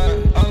with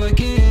try. All I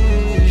get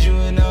is you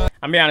and I.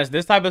 I'm be honest,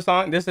 this type of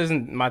song, this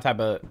isn't my type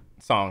of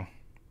song.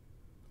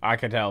 I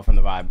could tell from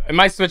the vibe. It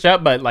might switch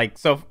up, but like,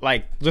 so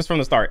like, just from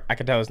the start, I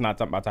could tell it's not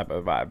my type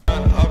of vibe.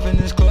 Off in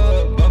this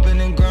club,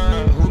 bumping and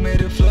grind. Who made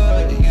it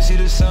flood? You see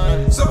the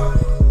signs.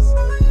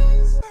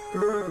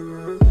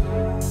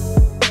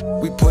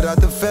 We put out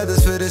the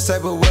feathers for this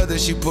type of weather.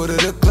 She put her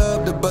the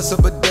club to bust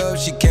up a dub.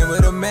 She came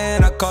with a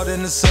man, I called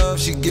in the sub.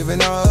 She giving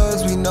her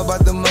hugs, we know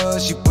about the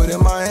mud. She put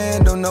in my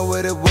hand, don't know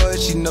what it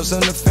was. She knows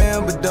something to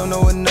fam, but don't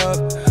know enough.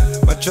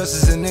 My trust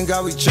is in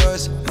God we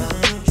trust.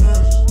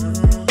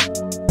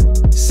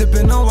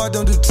 Sipping on, I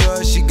don't do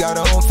touch. She got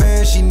her own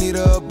fan, she need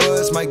her a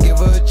buzz. Might give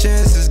her a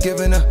chance, it's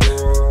giving her.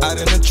 Out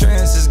in the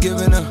trance, it's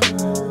giving her.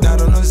 Not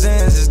on those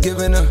ends, it's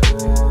giving her.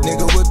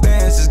 Nigga with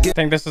bands, it's giving her. I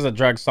think this is a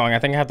drug song. I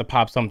think I have to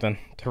pop something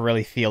to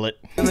really feel it.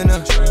 Giving her.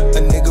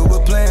 A nigga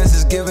with plans,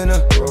 is giving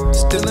her.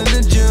 Still in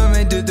the gym,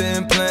 ain't did the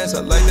implants.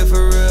 I like that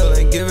for real,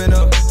 ain't giving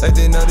up. Like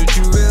they know that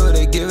you real,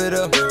 they give it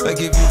up.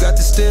 Like if you got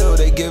the steal,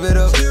 they give it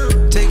up.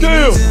 Taking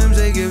the Timbs,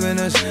 they giving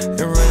us.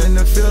 And running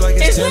the field like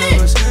it's 10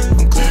 of us.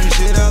 I'm cleaning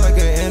shit out like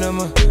an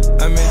enema.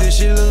 I made this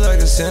shit look like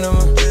a cinema.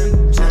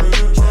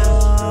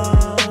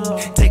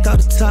 Take out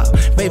the top,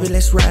 baby,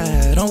 let's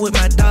ride. I'm with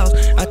my dogs,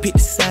 I pick the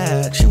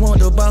side. She want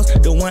the boss,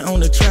 the one on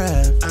the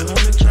trap. I on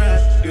the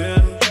trap, yeah.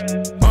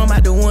 I'm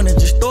out the one and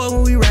just throw it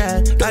when we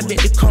ride. I bet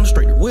the corner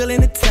straight, the wheel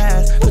in the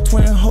ties. Put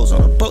 20 hoes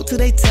on a boat till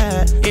they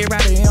tired.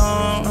 Everybody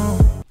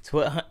on.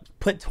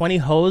 Put 20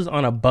 hoes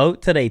on a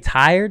boat till they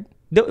tired?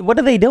 What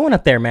are they doing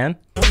up there, man?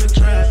 I'm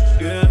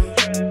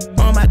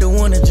out the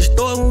one and just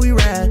throw it when we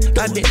ride.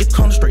 I bet the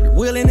corner straight, the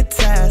wheel in the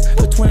ties.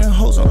 Put 20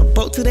 hoes on a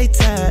boat till they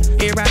tied.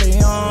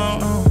 Everybody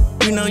on.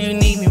 You know you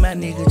need me, my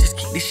nigga. Just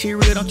keep this shit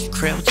real, don't you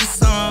crap with your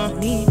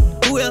song.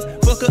 Who else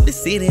fuck up the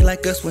city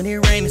like us when it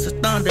rain? It's a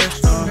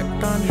thunderstorm.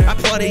 I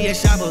party at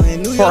Shaba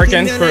in New York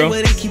and LA,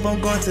 where they keep on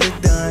going to the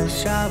dun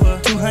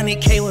Shaba.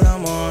 200K what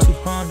I'm on.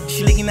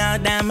 She licking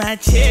out down my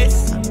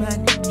chest.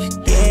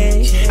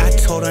 Yeah, I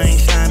told her I ain't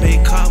shine,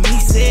 but call me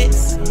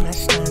sex.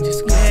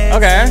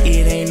 Okay.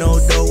 It ain't no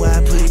dough, I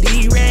put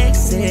the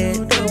racks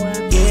in.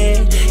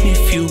 Yeah,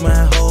 if you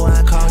my hoe,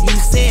 I call you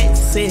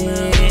sexy.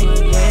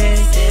 Yeah,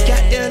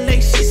 got LA,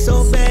 she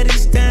so bad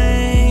it's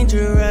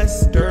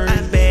dangerous. I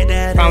bet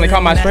that finally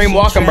caught my stream.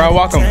 Welcome, bro.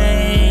 Welcome.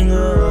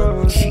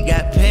 She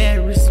got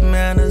Paris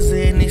manners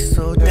and it's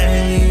so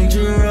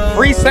dangerous.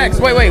 Free sex.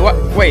 Wait, what?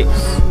 Wait.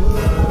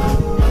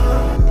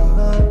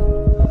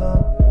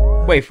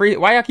 Wait, free.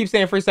 Why y'all keep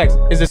saying free sex?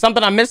 Is there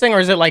something I'm missing, or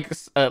is it like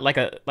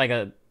a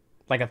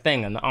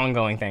thing, an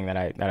ongoing thing that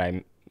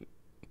I?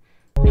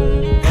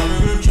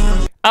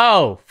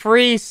 Oh,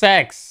 free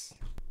sex.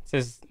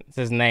 It's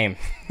his name.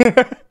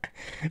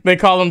 They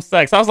call him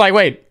sex. I was like,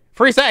 wait,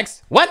 free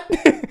sex? What?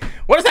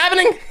 What is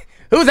happening?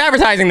 Who's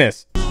advertising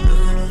this?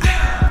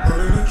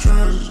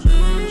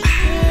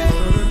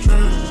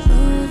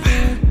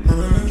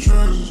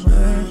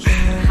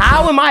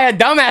 How am I a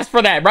dumbass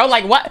for that, bro?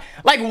 Like what?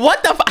 Like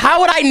what the?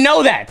 How would I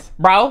know that,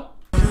 bro?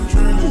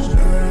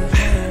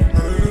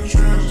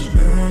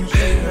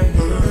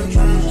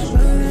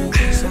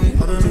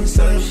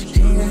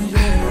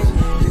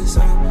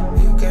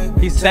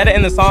 He said it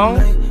in the song.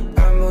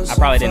 I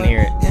probably didn't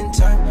hear it.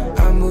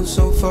 I move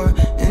so far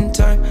in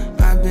time.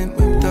 I've been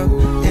whipped up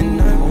in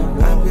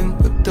night. I've been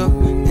whipped up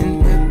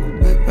in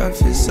whip my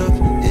fists up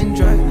in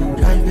drive.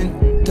 I've been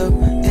whipped up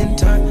in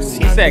time.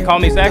 He said, "Call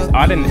me sex." Oh,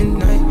 I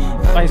didn't.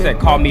 I thought he said,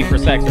 "Call me for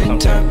sex" or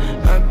something.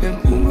 I've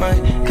been my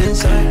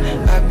inside.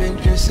 I've been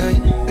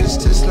inside. It's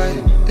this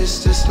life.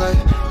 It's this life.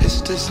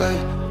 It's this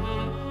life.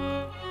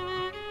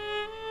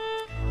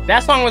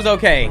 That song was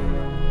okay.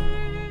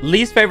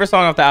 Least favorite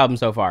song off the album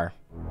so far,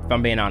 if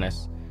I'm being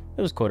honest.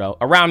 It was cool though.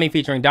 Around Me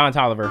featuring Don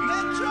Toliver.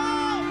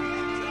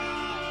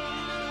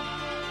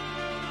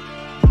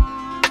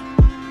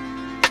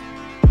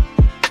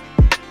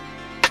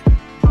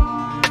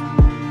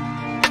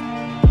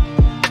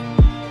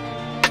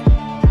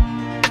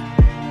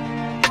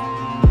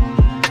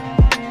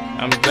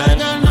 I'm done.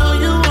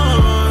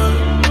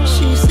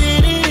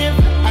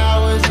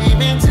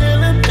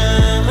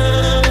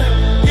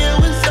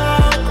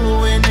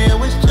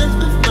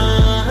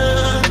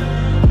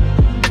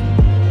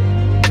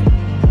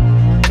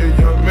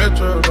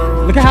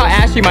 Look at how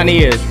ashy my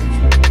knee is.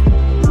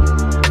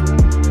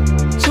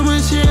 Too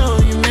much shit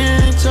on you,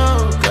 man.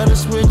 Gotta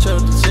switch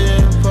up the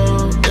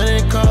tempo.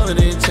 They call it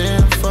a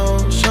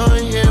tenfold.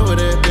 Showing here what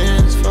that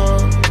band's for.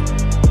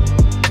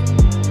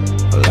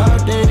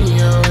 Locked in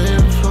your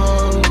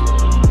info.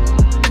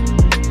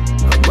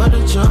 I'm about to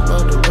jump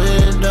out the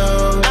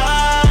window. I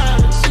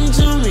see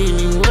too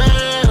many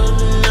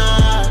worlds and I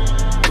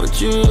want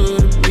you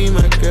to be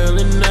my girl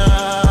and I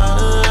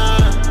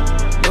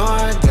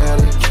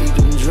gotta keep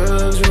them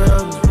drugs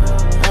around.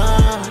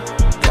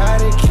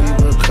 Gotta keep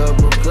a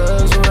couple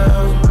plugs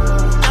around.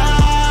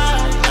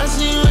 I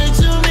see way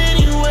too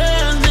many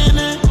worlds in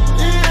it.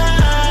 And I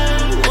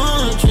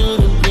want you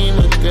to be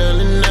my girl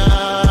and I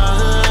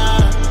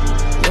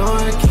know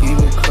I keep a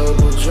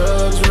couple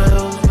drugs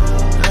around.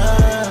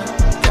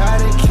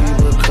 Gotta keep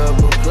a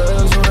couple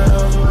plugs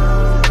around.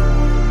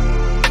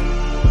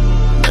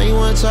 Now you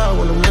wanna talk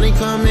when the money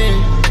come in.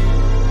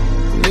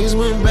 Niggas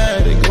went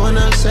bad, they going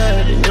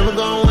outside, they never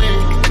gon' win.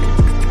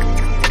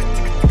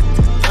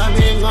 I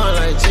been going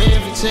like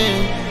 10 for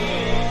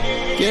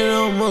 10. Get it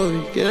on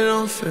movie, get it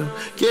on film.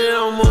 Get it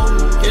on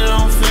movie, get it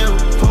on film.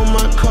 Pull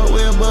my coat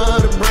way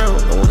above the brim.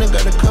 I wanna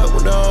got a cup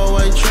with the all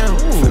white trim.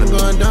 Finna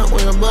go and dunk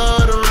way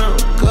above the rim.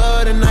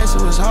 God and nice,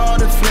 it was hard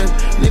to flip.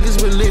 Niggas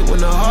been lit when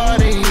the heart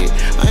they hit.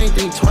 I ain't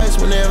think twice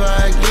whenever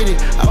I get it.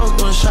 I was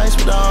going shice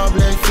with the all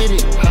black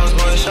fitted. I was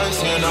going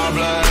shice in all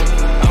black.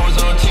 I was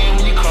on team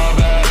when you call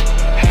back.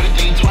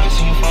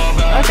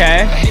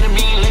 Okay.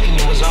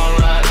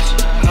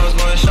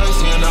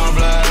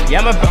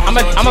 Yeah,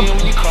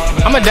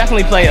 I'm a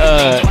definitely play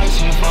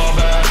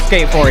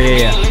Skate 4.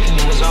 Yeah.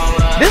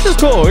 This is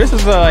cool. This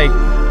is like.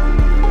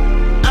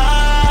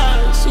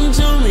 I see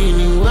too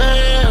many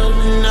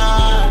worlds and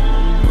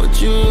I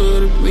want you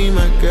to be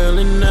my girl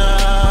and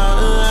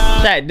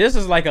I. This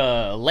is like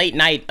a late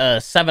night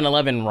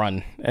 7-Eleven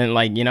run, and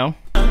like you know.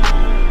 No,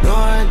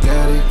 I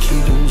gotta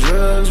keep them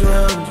drugs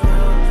around.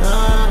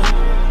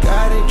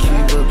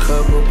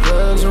 Couple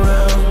plugs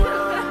around.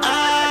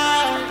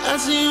 I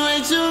see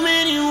way too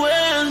many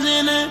worlds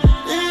in it.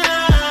 And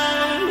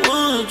I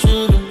want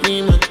you to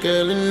be my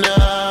girl and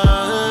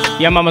I.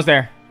 Yeah, I'm almost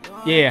there.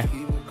 Yeah.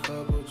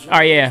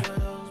 Alright, yeah.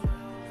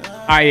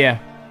 Alright, yeah.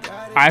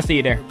 Alright, I see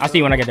you there. I'll see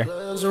you when I get there.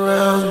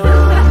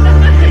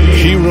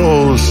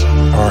 Heroes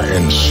are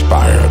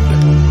inspired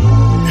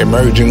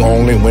emerging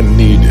only when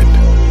needed,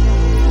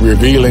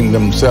 revealing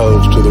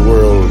themselves to the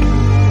world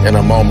in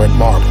a moment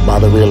marked by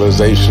the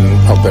realization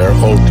of their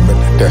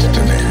ultimate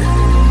destiny.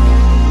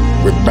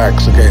 With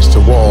backs against the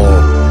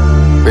wall,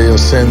 they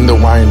ascend the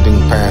winding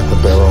path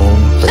of their own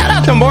fate. Shout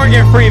out to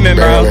Morgan Freeman,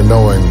 bro. Barely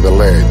knowing the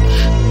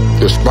ledge,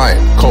 despite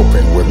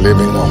coping with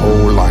living a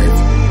whole life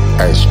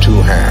as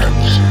two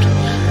halves.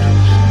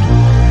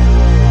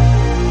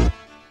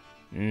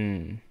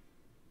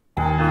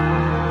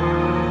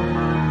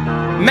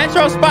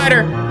 Metro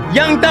Spider,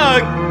 Young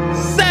Thug,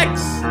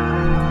 Sex.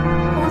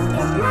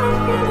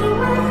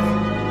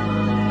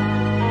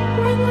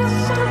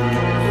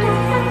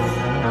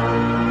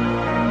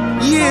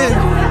 Yeah.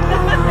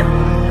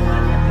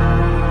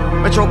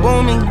 Metro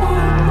Boomin.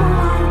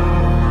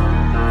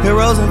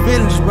 Heroes and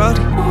villains,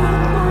 brother.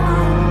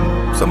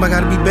 Somebody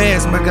gotta be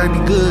bad, somebody gotta be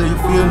good, you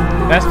feel me?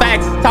 That's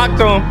facts. Talk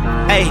to him.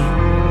 Hey.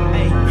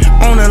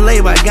 On the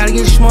label, I gotta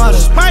get smarter.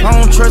 I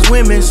don't trust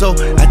women, so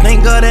I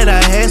thank God that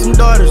I had some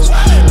daughters.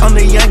 I'm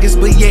the youngest,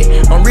 but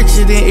yet I'm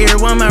richer than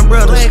every one of my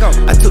brothers. I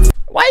took.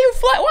 Why you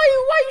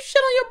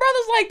shit on your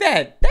brothers like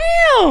that?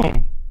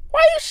 Damn.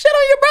 Why you shit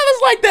on your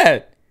brothers like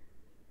that?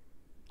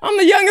 I'm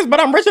the youngest, but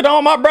I'm richer than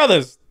all my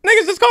brothers.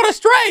 Niggas just caught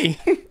astray.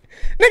 Niggas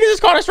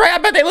just caught astray. I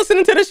bet they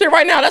listening to this shit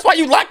right now. That's why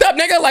you locked up,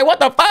 nigga. Like, what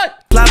the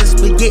fuck? Lot of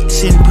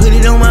spaghetti and put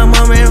it on my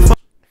mama and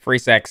free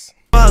sex.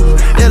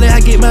 Daily I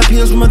get my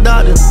pills from a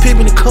doctor.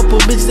 Pimping a couple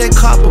bitches that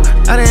copper.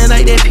 I didn't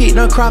like that pit,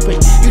 no cropping.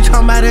 You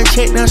talking about that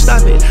check, now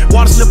stop it.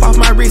 Water slip off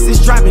my wrist,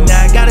 it's dropping.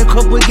 Now I got a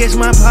couple against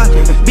my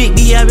pocket. Big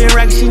B, I been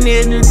rocking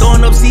Chanel and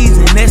throwing up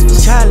season. That's the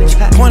challenge.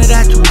 Pointed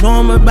out, you know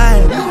I'm a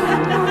buyer.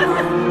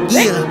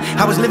 Yeah,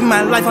 I was living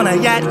my life on a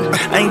yacht.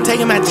 I ain't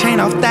taking my chain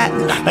off that.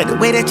 Like the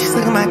way that you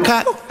suck my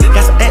cock.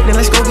 Got some acting,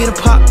 let's go get a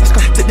pop.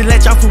 Took the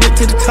latch off and went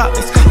to the top.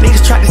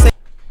 Niggas try to say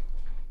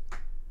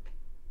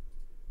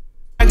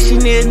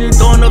Chanel and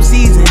throwing up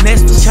season,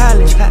 that's the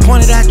challenge.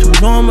 Pointed out, you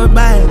know I'm a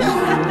buyer.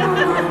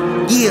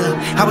 Yeah,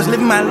 I was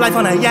living my life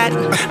on a yacht.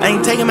 I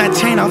ain't taking my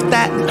chain off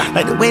that.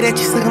 Like the way that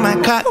you suck my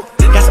cock.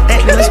 Got some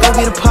acting, let's go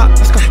get a pop.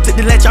 Took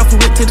the latch off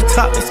and went to the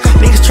top.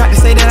 Niggas tried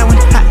to say that I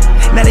went hot.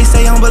 Now they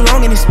say I don't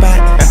belong in this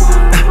spot.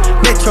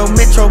 Metro,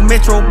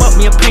 bought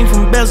me a paint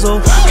from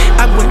bezel.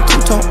 I went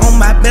two-tone on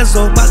my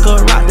bezel,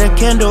 vodka rock the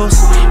candles.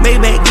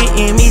 Maybach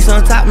getting me some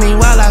top me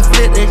while I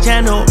flip the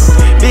channel.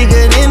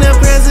 Bigger than the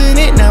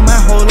president, now my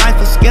whole life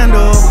a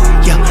scandal.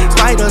 Yeah,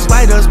 spider,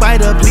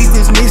 please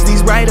dismiss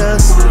these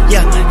writers.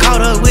 Yeah,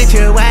 caught up with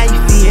your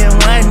wifey and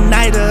one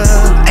nighter.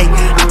 Ay,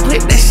 I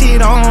put that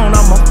shit on,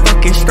 I'm a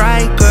fucking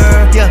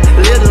striker. Yeah,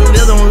 little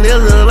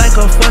like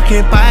a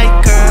fucking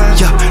biker.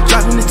 Yeah,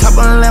 dropping the top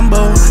of a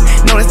Lambo.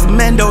 No, that's a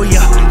Mando,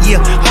 yeah.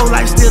 Whole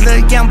life still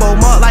a gamble,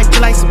 more like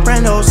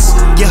Sopranos.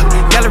 Yeah,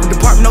 gallery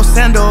department, no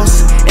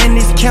sandals, and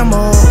this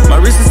camo. My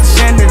wrist is the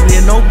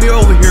chandelier, no beer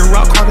over here.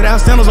 Rock crocodile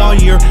sandals all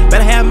year.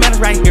 Better have manners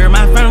right here,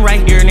 my friend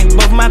right here, nigga.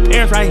 Both of my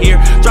parents right here.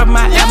 Dropping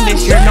my album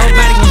this year,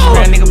 nobody can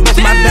swear, nigga. Both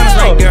of my banners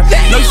right there.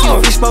 No, you see the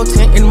fishbowl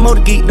tent and the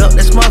motor geeked up.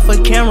 That's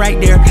motherfucking cam right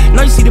there.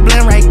 No, you see the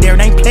blend right there.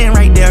 They ain't playing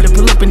right there. They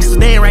pull up and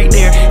stand right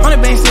there. On the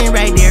band sitting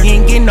right there. You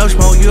ain't getting no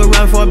smoke. You a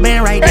run for a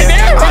band right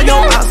there. All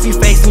your bossy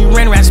face and you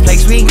run around this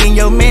place. We ain't getting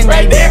your men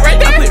right there. I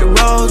put the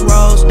rose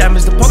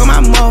diamonds to poke on my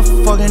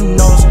motherfucking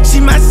nose. She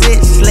my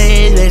sex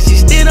slave, and she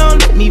still don't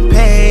let me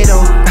pay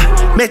though.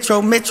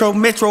 Metro,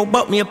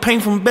 bought me a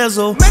paint from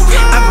bezel.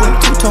 I went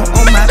two-tone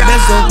on my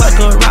bezel,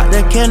 vodka rock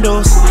the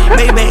candles.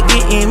 Maybach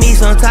getting me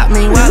some top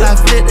me while I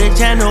flip the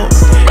channel.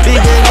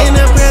 Bigger than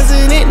the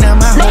president, now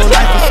my whole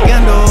life is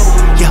scandal.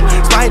 Yeah,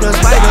 spider,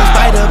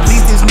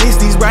 please dismiss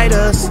these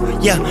writers.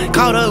 Yeah,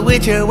 caught up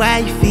with your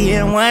wifey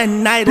and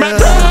one nighter. Ay, I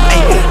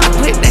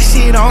put that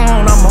shit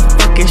on, I'm a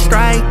fucking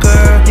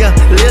striker. Yeah,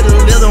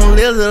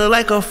 little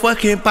like a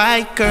fucking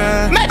biker.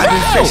 I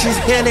been fresh as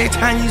hell every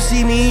time you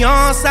see me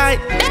on site.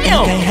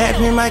 Anything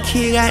happen, my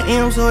kid got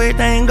M, so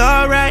everything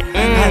alright.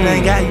 I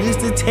done got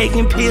used to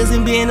taking pills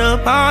and being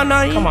up all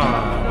night. Come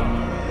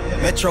on.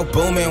 Metro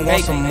Boomin,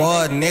 want some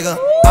more, nigga.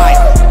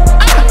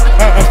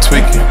 I'm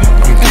tweaking,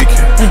 I'm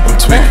geeking, I'm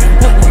tweaking,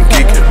 I'm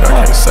geeking. I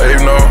can't save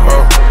no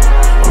hoe.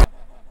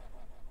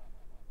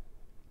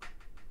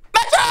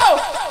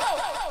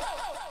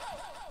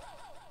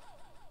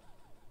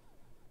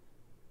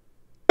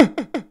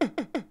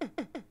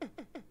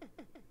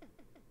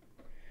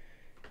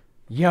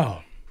 Yo,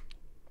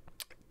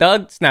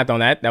 Thug snapped on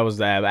that. That was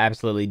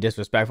absolutely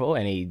disrespectful,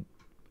 and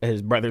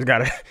his brothers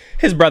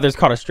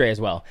caught a stray as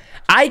well.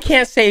 I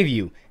Can't Save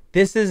You.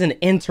 This is an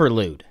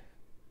interlude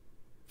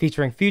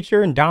featuring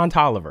Future and Don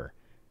Toliver.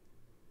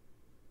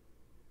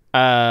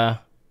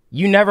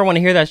 You never want to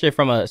hear that shit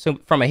from a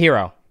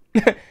hero.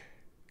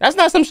 That's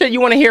not some shit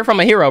you want to hear from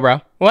a hero,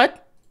 bro.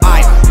 What?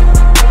 I'm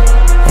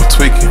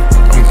tweaking,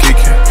 I'm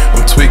geeking,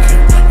 I'm tweaking,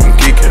 I'm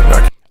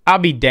geeking. I'll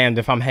be damned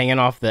if I'm hanging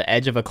off the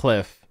edge of a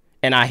cliff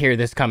and I hear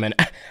this coming.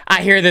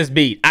 I hear this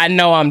beat. I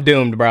know I'm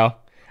doomed, bro.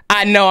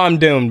 I'm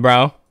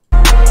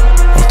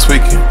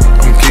tweaking,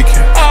 I'm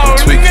geeking, I'm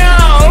tweaking,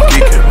 I'm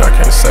geeking. I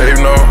can't save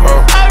no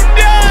hoe. I'm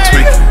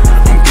tweaking,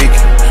 I'm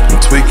geeking, I'm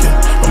tweaking,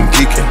 I'm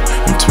geeking,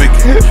 I'm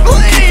tweaking, I'm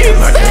geeking.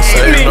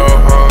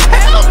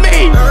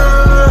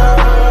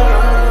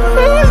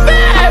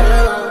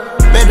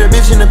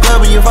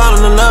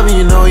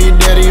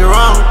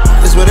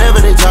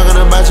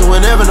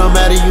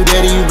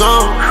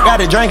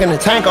 drink in the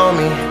tank on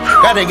me.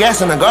 Got the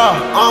gas in the car.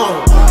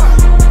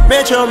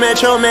 Metro,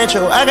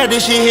 I got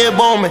this shit here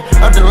booming.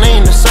 Up the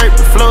lean, the surf,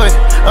 the fluid.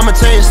 I'ma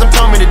tell you, some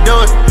told me to do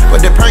it.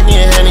 Put the perk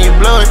in your hand and you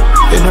blow it.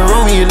 In the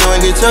room, you know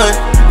it, get to it.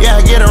 Yeah,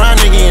 I get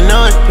around, nigga, you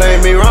know it. Play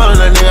me rolling,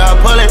 a nigga, I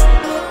pull it.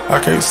 I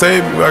can't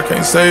save you, I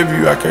can't save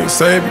you, I can't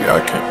save you, I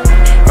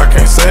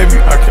can't save you,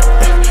 I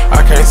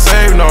can't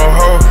save no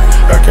hoe.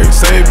 I can't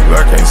save you,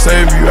 I can't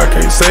save you, I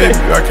can't save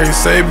you, I can't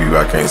save you,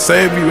 I can't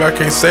save you, I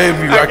can't save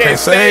you, I can't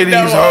save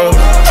these hoes.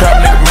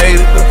 Trap nigga made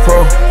it the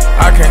pro.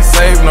 I can't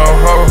save no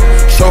hoe.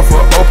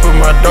 Chauffeur open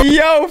my door.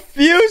 Yo,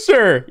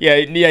 Future. Yeah,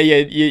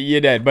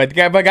 you're dead. But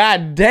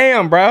god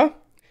damn, bro.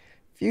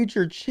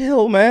 Future,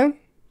 chill, man.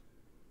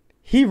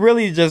 He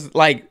really just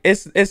like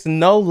it's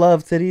no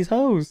love to these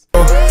hoes.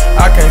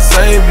 I can't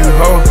save you,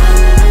 ho.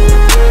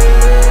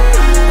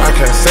 I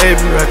can't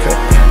save you, I can't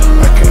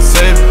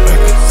save you, I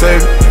can't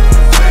save you.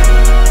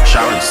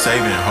 Shawty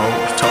saving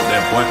hoes, told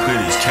that boy put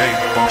his cake.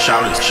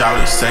 Shawty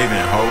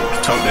saving hoes,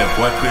 told that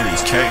boy put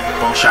his cake.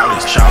 Shawty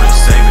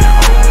saving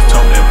hoes,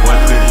 told that boy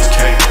put his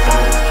cake.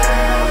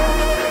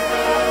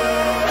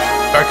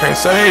 I can't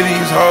save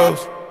these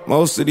hoes.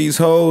 Most of these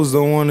hoes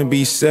don't wanna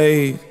be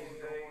saved.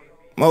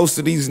 Most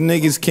of these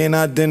niggas can't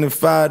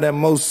identify that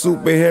most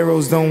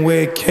superheroes don't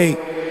wear cake.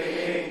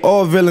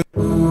 All villains.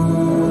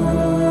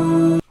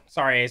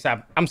 Sorry,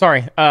 ASAP. I'm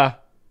sorry.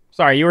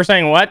 Sorry, you were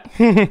saying what?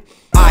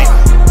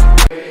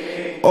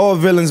 All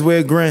villains wear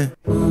a grin.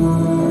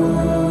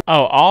 Oh,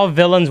 all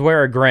villains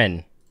wear a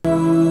grin.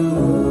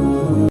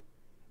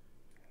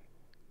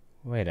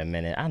 Wait a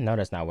minute. I know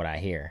that's not what I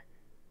hear.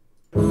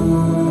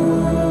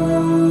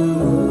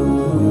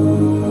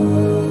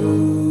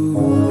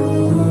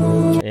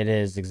 It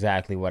is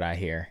exactly what I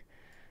hear.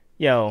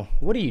 Yo,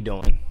 what are you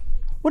doing?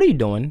 What are you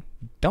doing?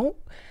 Don't.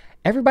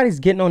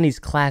 Everybody's getting on these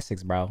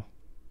classics, bro.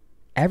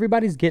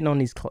 Everybody's getting on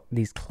these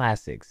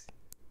classics.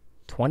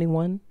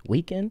 21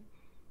 Weekend.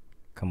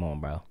 Come on,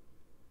 bro.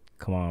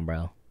 Come on,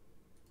 bro.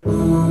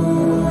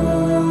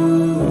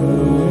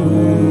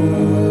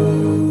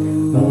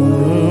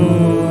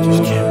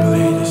 Just can't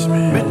believe this,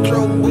 man.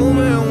 Metro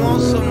Boomin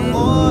want some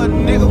more,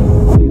 nigga.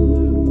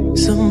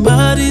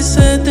 Somebody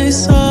said they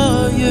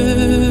saw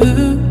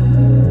you.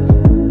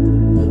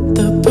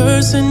 The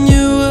person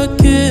you were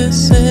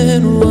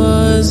kissing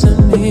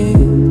wasn't me.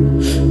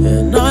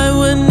 And I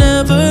would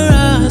never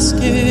ask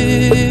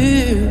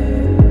you.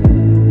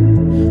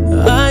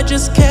 I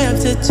just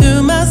kept it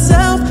to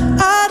myself.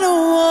 I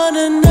don't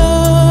wanna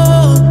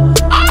know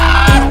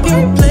if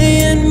you're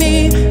playing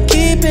me.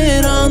 Keep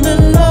it on the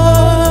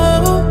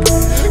low,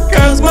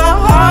 'cause my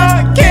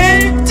heart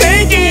can't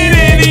take it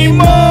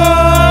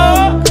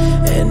anymore.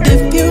 And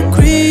if you're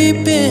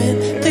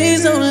creeping,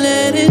 please don't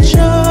let it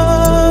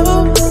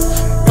show.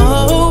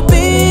 Oh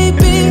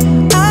baby,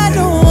 I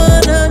don't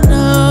wanna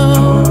know.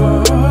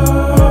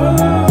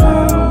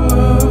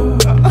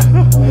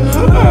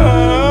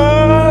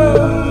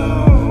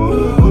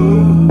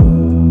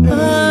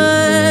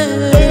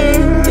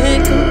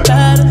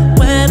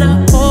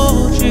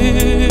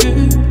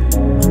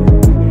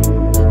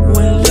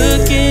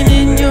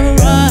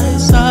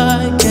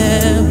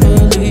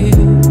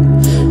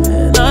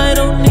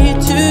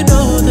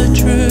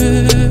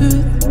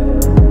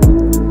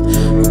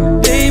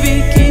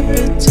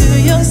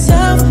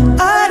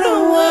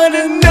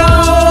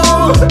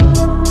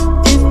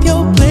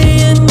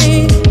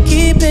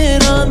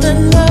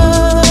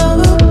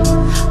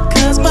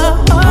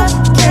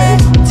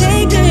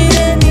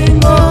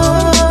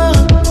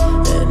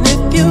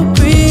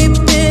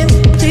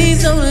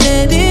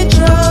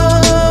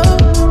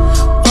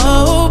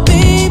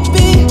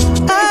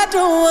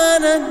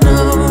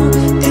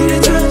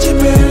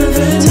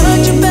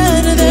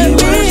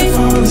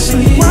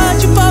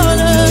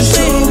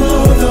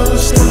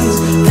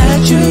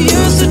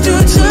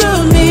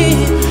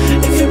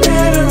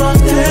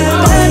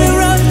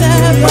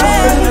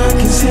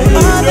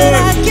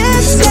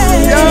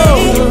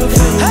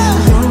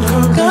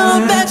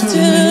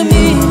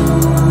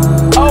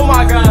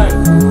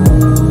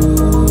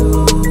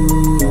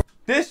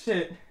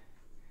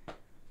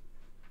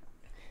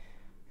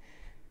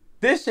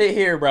 This shit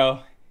here, bro.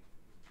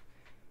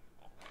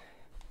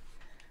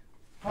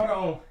 Hold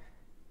on.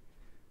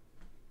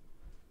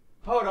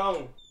 Hold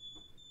on.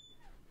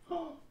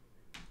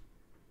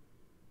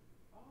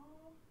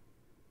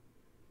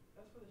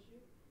 That's for the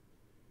shoot?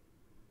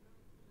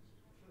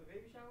 For the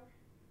baby shower?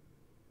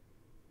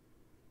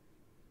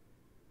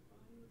 Oh,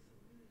 you look so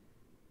good.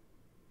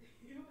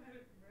 You had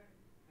it right.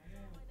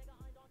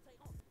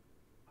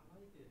 I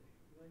liked it.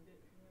 You liked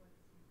it?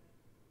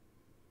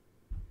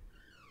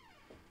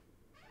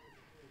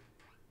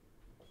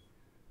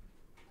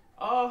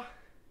 Oh.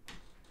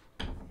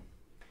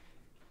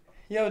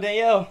 Yo,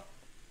 Danielle.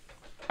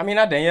 I mean,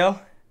 not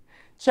Danielle.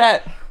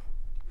 Chat.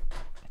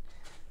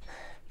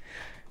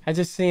 I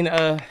just seen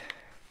Danielle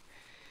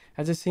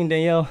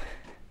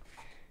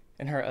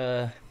in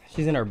her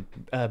she's in her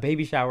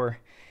baby shower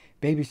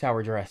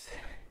dress.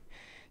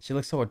 She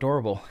looks so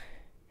adorable.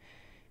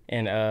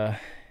 And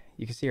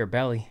you can see her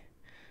belly.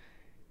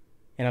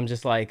 And I'm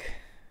just like,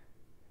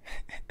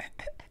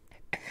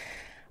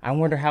 I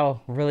wonder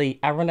how much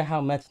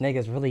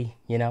niggas really,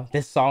 you know,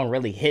 this song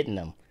really hitting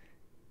them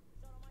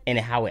and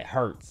how it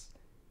hurts.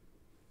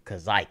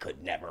 Cause I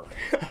could never.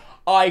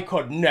 I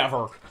could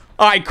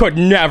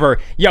never.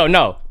 Yo,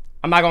 no,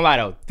 I'm not gonna lie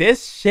though.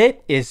 This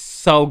shit is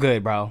so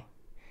good, bro.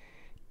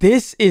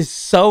 This is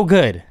so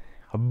good.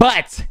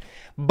 But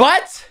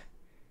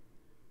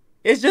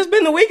it's just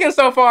been the weekend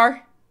so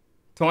far.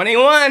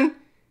 21.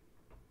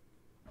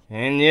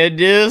 Can you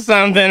do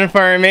something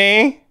for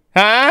me?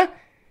 Huh?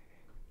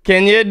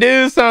 Can you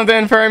do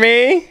something for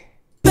me?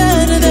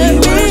 Better than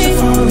me.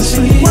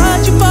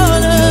 Why'd you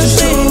fall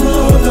asleep?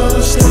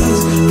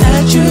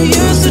 That you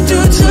used to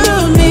do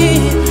to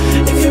me.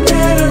 If you're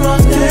better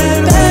off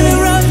that way.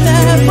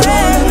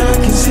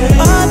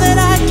 All that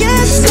I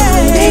can say.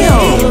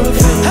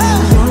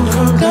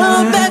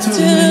 Come back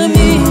to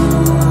me.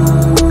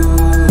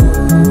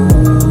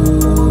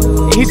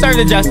 He served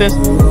it justice.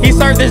 He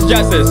served this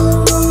justice.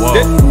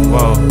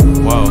 Whoa.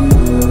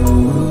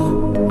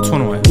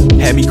 21.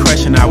 Had me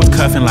crushing, I was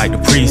cuffing like the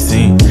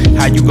precinct.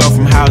 How you go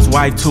from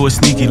housewife to a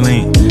sneaky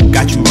link?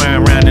 Got you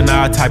round in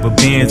all type of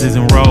Benzes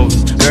and Rolls.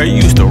 Girl, you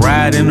used to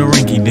ride in the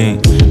rinky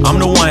dink. I'm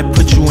the one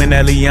put you in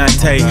that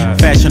Leontay.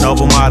 Fashion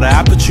over model,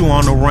 I put you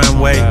on the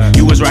runway.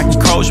 You was rocking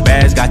Coach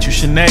bags, got you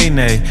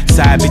Sinead.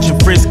 Side bitch in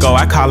Frisco,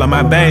 I call her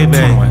my baby.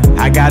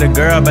 I got a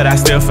girl, but I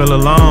still feel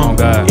alone.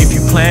 If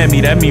you plan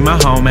me, that mean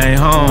my home ain't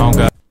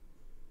home.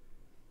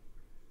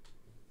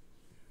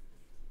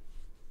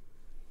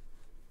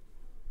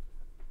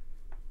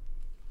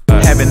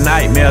 Having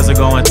nightmares are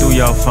going through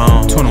your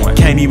phone. 21.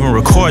 Can't even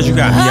record, you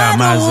got me out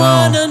my zone.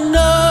 I don't wanna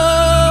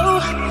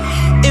know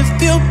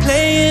if you're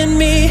playing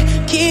me,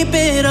 keep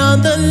it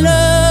on the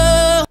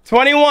low.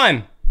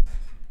 21.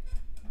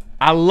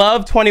 I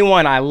love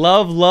 21. I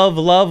love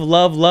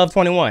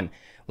 21.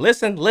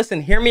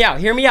 Listen, hear me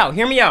out.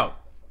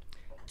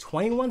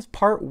 21's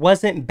part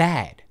wasn't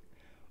bad.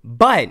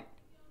 But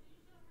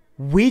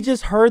we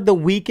just heard The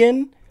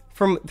Weeknd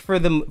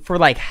for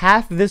like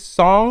half this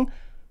song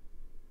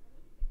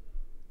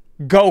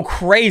go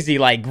crazy,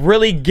 like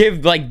really do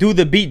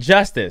the beat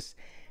justice.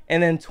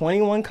 And then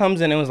 21 comes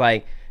in and was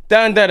like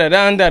dun da da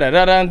dun da da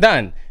da dun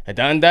dun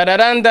dun da da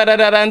dun da da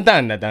da dun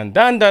dun dun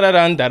dun da da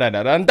dun da da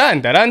da dun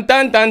dun dun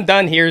dun dun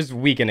dun. Here's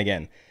Weeknd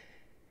again.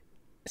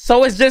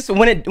 So it's just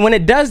when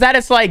it does that,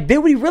 it's like, did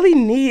we really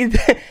need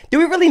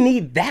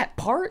that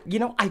part? You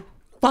know, I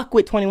fuck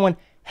with 21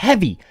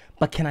 heavy,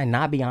 but can I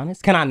not be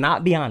honest?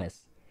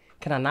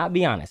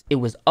 It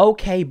was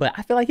okay, but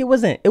I feel like it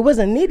wasn't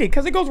needed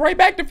because it goes right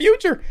back to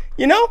Future,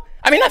 you know?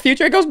 I mean, not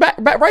Future, it goes back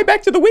right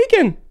back to The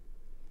Weeknd.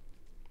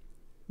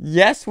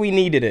 Yes, we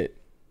needed it.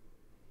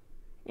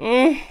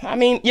 I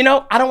mean, you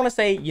know, I don't want to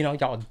say, you know,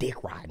 y'all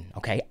dick riding,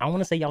 okay? I want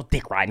to say y'all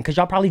dick riding because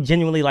y'all probably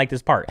genuinely like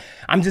this part.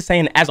 I'm just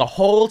saying as a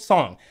whole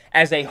song,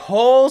 I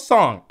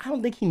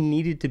don't think he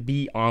needed to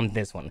be on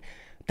this one.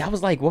 That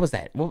was like, what was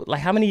that?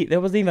 Like how many,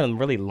 that wasn't even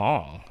really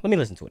long. Let me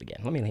listen to it again.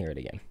 Let me hear it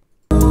again.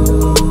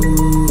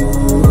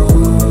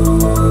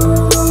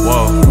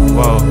 Whoa.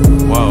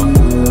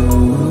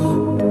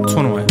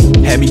 21.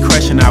 Had me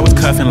crushing, I was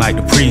cuffing like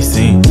the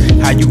precinct.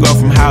 How you go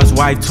from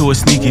housewife to a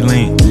sneaky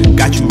link?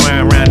 Got you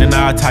round in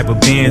all type of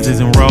Benzes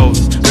and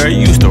Rolls. Girl,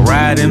 you used to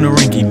ride in the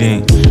rinky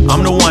dink.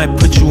 I'm the one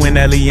put you in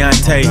that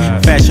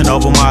Leontay. Fashion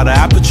over model,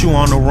 I put you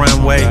on the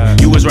runway.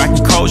 You was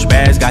rocking Coach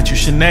bags, got you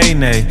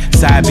Sinead.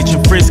 Side bitch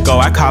in Frisco,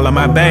 I call her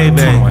my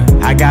baby.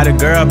 I got a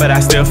girl, but I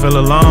still feel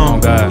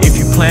alone. If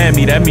you plan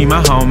me, that mean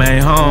my home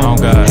ain't home.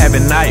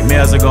 Having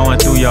nightmares are going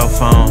through your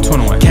phone.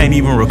 21. Can't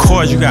even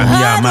record, you got me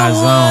out my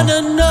zone.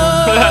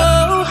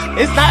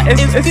 If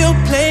you're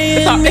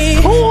playing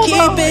me, cool,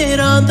 keep it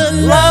on the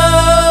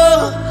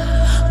low.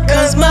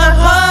 Cause my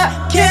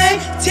heart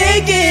can't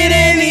take it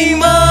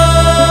anymore.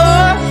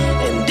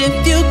 And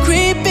if you're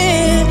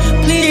creeping,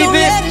 please don't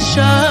let it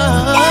show.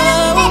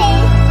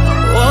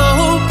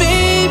 Oh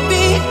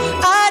baby,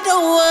 I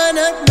don't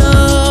wanna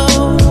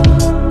know.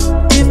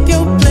 If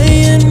you're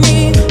playing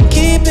me,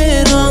 keep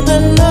it on the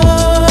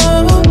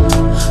low.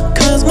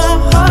 Cause my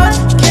heart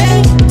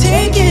can't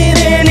take it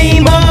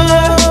anymore.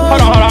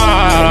 Hold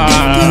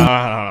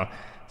on.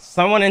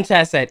 Someone in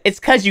chat said,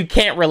 it's cause you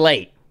can't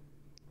relate.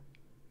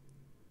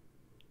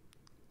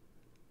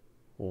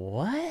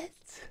 What?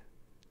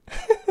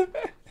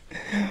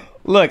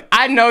 Look,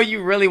 I know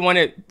you really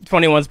wanted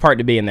 21's part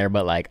to be in there,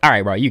 but like, all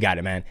right, bro, you got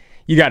it, man.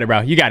 You got it,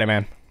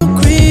 man.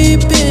 Please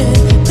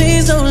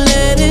don't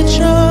let it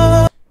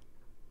show.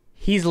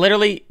 He's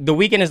literally, The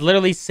Weeknd is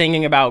literally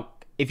singing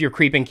about if you're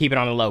creeping, keep it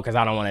on the low, because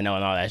I don't want to know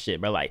and all that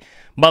shit. But like,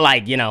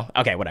 you know,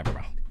 okay, whatever,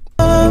 bro.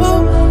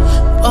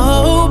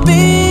 Oh,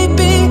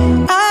 baby,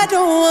 I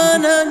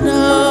don't wanna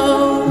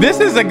know.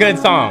 This is a good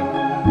song.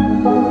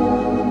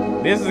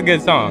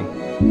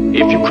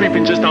 If you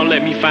creeping, just don't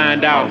let me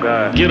find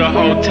out. Get a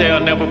hotel,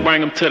 never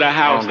bring them to the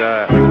house.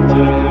 I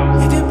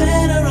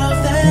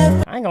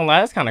ain't gonna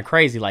lie, that's kind of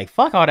crazy. Like,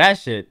 fuck all that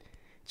shit.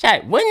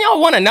 Chat, wouldn't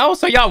y'all want to know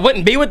so y'all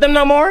wouldn't be with them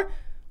no more?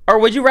 Or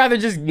would you rather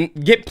just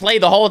play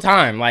the whole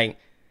time? Like,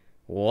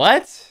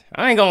 What?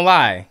 I ain't gonna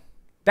lie.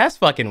 That's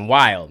fucking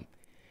wild.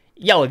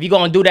 Yo, if you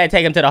gonna do that,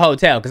 take him to the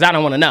hotel, because I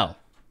don't want to know.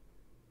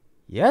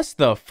 Yes,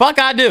 the fuck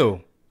I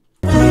do.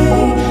 Baby,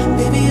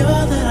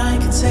 all that I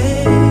can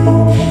say.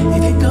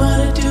 If you're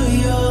gonna do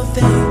your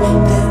thing,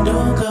 then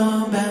don't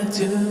come back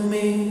to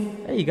me.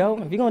 There you go.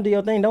 If you're gonna do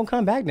your thing, don't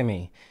come back to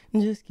me.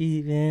 Just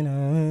keep it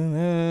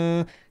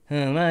on.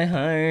 My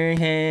heart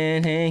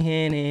can't hang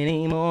it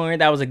anymore.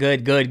 That was a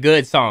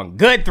good song.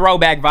 Good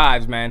throwback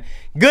vibes, man.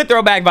 Good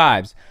throwback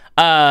vibes.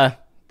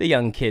 The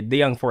young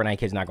Fortnite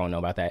kid's not gonna know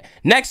about that.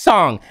 Next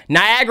song,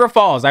 Niagara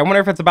Falls. I wonder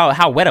if it's about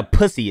how wet a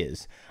pussy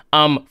is.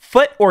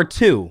 Foot or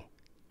two.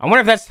 I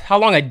wonder if that's how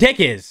long a dick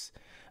is.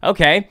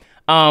 Okay.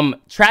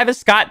 Travis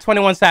Scott,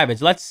 21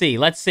 Savage. Let's see.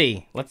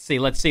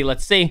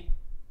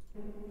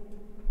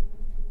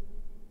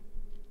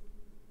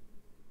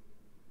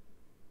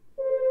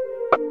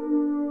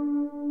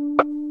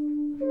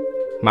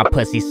 My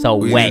pussy's so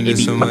We wet. didn't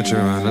do so much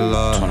around the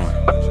law.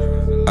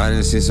 I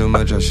didn't see so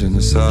much I shouldn't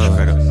have saw.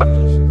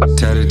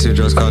 Tatted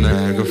teardrops called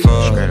Niagara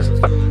Falls.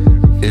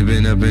 It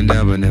been up and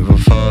down but never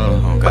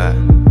fall.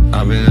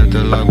 I've been at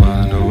the lock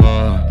behind the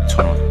wall.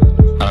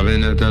 I've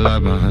been at the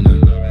lock behind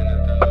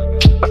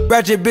the.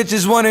 Ratchet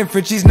bitches wanting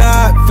Frenchies,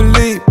 not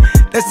Philippe.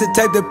 That's the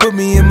type that put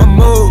me in my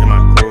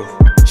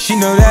mood. She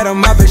know that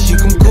I'm out, but she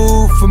come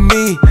cool for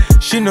me.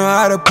 She know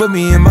how to put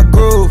me in my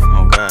groove.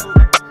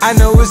 I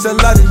know it's a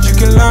lot that you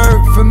can learn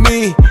from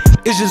me.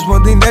 It's just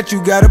one thing that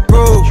you gotta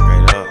prove.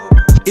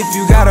 If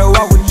you gotta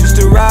walk with just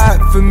to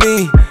ride for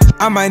me,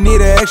 I might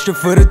need an extra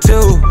foot or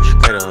two.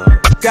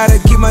 Gotta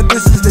keep my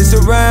distance, they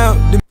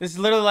surround. This is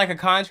literally like a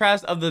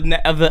contrast of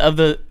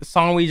the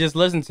song we just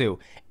listened to.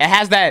 It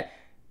has that.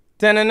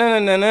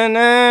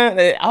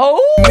 Oh,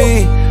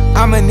 me,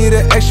 I'ma need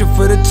an extra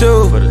foot or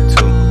two.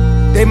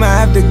 They might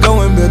have to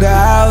go and build a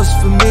house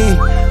for me.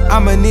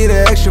 I'ma need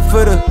an extra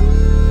foot or.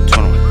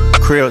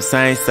 Crib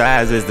same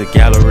size as the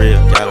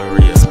Galleria.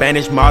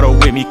 Spanish model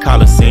with me, call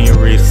her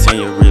Senorita.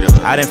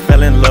 I done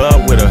fell in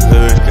love with a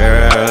hood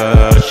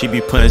girl. She be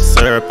putting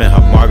syrup in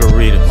her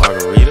margarita.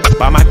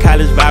 Buy my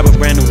college vibe a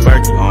brand new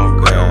Birkin.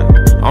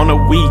 On the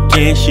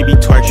weekend, she be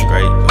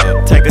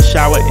twerking. Take a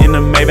shower in the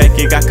Maybach,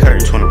 it got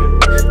curtains.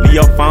 Leave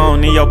your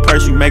phone in your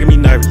purse, you making me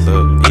nervous.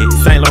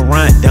 Saint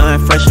Laurent done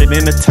fresher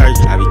than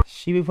detergent.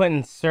 She be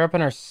putting syrup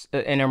in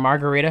her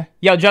margarita.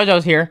 Yo,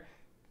 JoJo's here.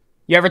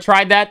 You ever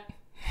tried that?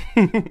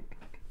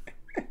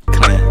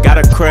 Got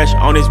a crush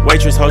on this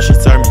waitress, hoe she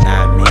serve me.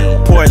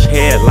 Porsche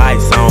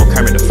headlights on,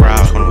 Kermit the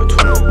Frog.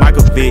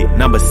 Michael Vick,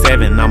 number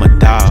 7, I'm a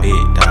dog.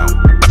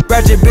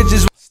 Ratchet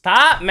bitches.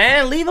 Stop,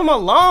 man. Leave him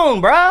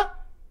alone, bruh.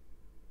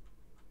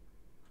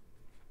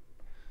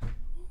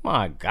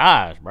 My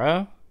gosh,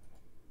 bro.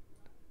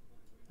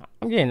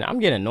 I'm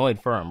getting annoyed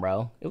for him,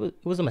 bro. It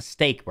was a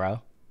mistake,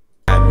 bro.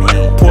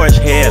 Porsche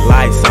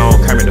headlights on,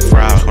 Kermit the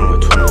Frog.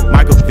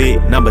 Michael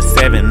Vick, number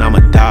 7, I'm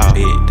a dog.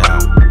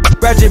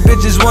 Ratchet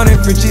bitches wanting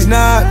Frenchies,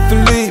 not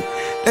Philippe.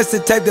 That's the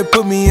type that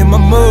put me in my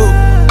mood.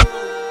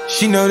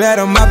 She know that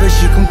I'm out, but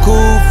she come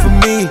cool for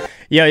me.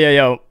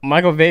 Yo.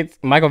 Michael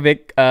Vick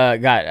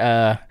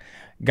got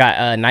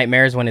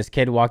nightmares when his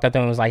kid walked up to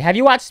him and was like, "Have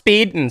you watched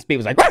Speed?" And Speed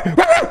was like,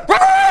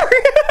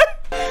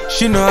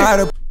 she know how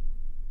to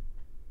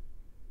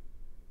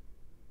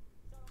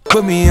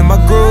put me in my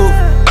groove.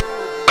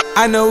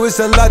 I know it's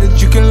a lot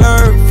that you can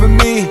learn from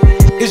me.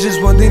 It's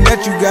just one thing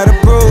that you gotta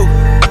prove.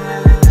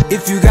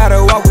 If you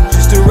gotta walk with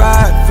just to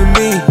ride for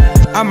me,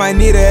 I might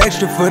need an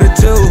extra foot or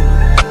two.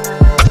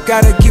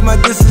 Gotta keep my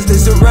distance, they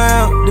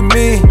surrounding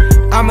me.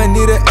 I'ma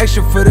need an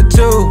extra foot or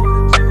two.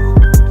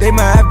 They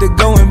might have to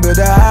go and build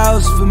a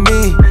house for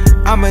me.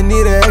 I'ma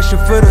need an extra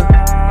foot or.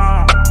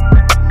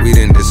 We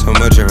done did so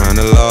much around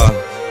the law.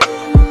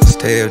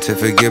 Stay up to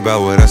forget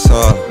about what I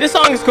saw. This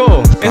song is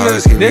cool.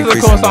 This is a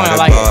cool song. I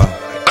like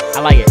it. I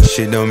like it.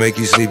 Shit don't make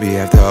you sleepy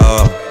after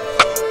all.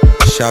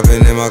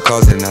 Shopping in my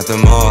closet, not the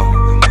mall.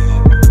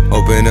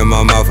 Opening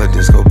my mouth a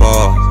disco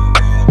ball.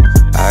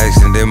 I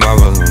extended my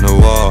roll on the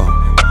wall.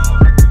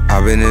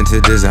 I've been into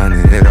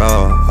designing it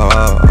all.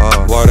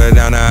 Water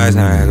down the eyes,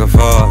 Niagara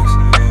Falls.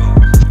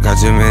 Got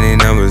too many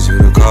numbers for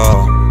to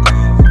call.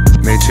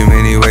 Made too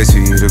many ways for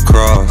you to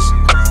cross.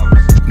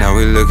 Now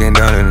we looking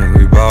down and then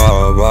we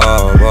ball.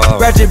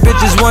 Ratchet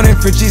bitches wanting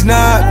Frenchies,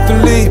 not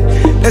Philippe.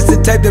 That's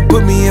the type that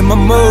put me in my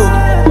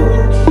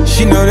mood.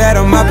 She know that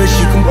I'm out, but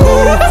she come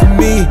cool for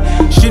me.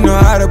 She know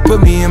how to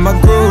put me in my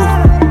groove.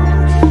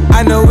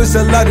 I know it's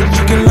a lot that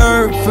you can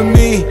learn from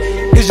me.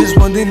 It's just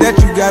one thing that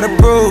you gotta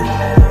prove.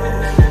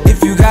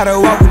 If you gotta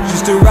walk with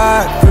just to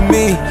ride for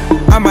me,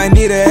 I might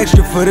need an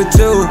extra foot or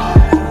two.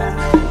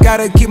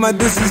 Gotta keep my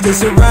distance, they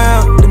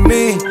surrounding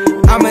me.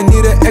 I'ma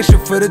need an extra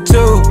foot or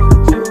two.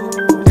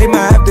 They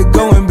might have to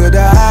go and build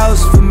a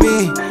house for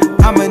me.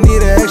 I'ma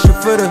need an extra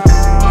foot or.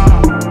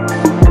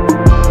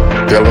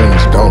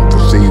 Villains don't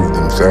perceive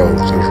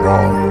themselves as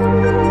wrong,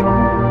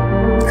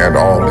 and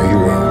all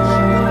heroes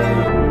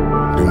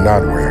do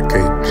not wear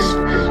capes.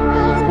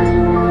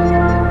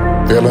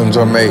 Villains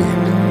are made,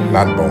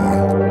 not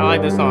born. I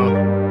like this song.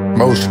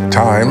 Most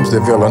times, the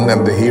villain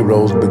and the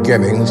hero's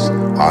beginnings,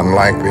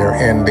 unlike their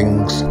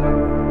endings,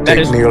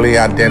 take nearly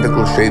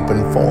identical shape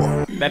and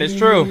form. That is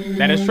true.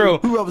 That is true.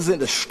 We represent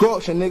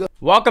destruction, nigga.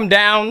 Welcome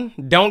down.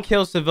 Don't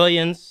Kill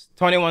Civilians.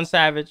 21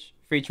 Savage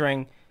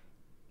featuring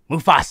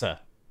Mustafa.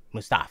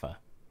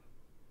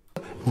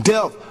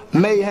 Death,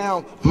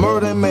 mayhem,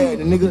 murder, and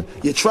murder, nigga.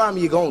 You try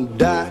me, you're gonna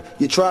die.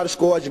 You try to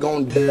score, you're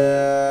gonna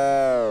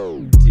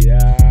die.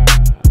 Yeah.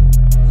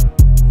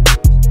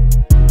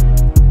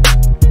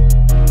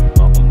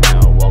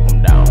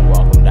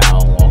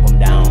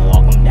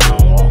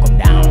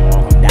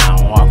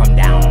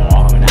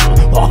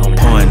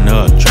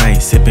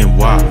 Sipping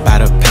walk by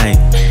the paint.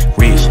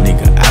 Rich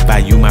nigga, I buy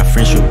you my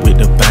friendship with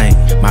the bank.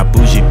 My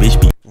bougie bitch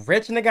be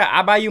rich nigga,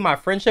 I buy you my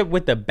friendship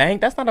with the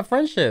bank. That's not a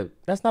friendship.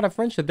 That's not a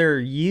friendship. They're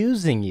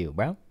using you,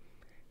 bro.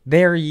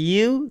 They're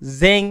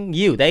using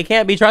you. They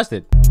can't be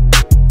trusted.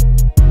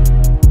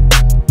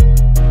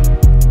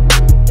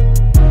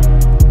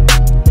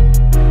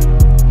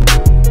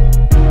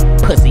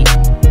 Pussy.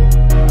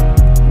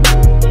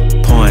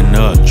 pouring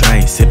up,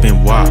 drink,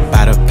 sipping walk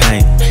by the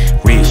paint.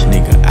 Rich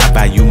nigga, I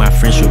buy you my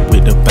friendship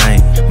with the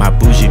bank. My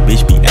bougie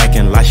bitch be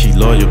acting like she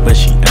loyal, but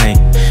she ain't.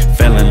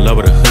 Fell in love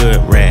with a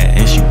hood rat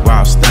and she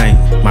wild stank.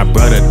 My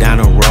brother down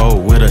the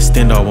road with a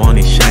stendo on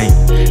his shank.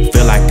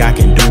 Feel like I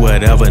can do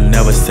whatever,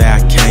 never say I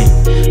can't.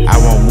 I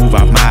won't move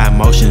out my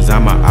emotions,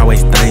 I'ma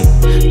always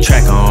think.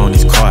 Tracker on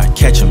this car,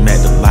 catch him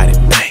at the light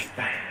and bang.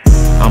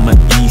 I'm an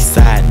east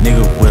side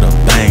nigga with a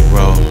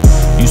bankroll.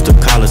 Used to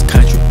call us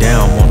country, they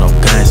don't want no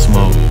gun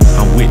smoke.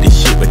 I'm with this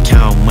shit, but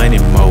count money,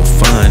 more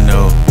fun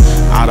though.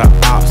 All the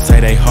ops say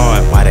they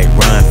hard, why they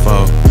run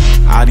for?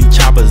 All these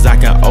choppers, I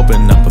can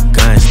open up a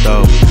gun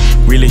store.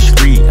 Really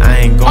street, I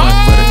ain't going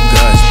for the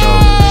gusto.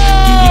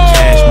 Give you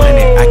cash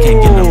money, I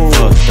can't get no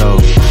fuck though.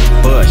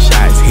 Bud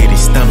shots hit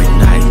his stomach,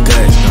 now his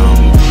guts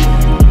gone.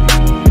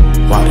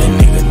 Walk that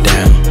nigga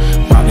down,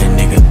 walk that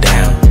nigga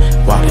down,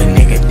 walk that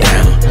nigga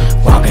down,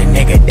 walk that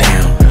nigga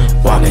down,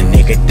 walk that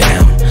nigga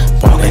down,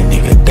 walk that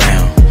nigga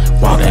down,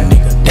 walk that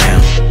nigga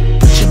down.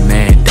 Put your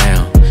man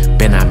down,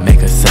 then I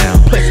make a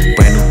sound.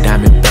 Brand new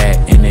diamond bag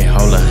and it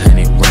hold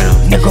 100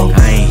 rounds. Nigga,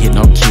 I ain't hit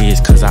no kids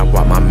cause I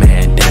walk my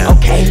man down.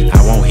 Okay,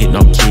 I won't hit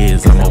no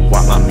kids, I'ma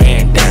walk my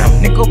man down.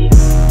 Nigga,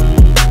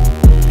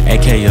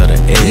 AK or the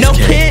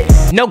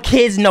SK. No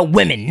kids, no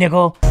women,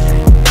 nigga.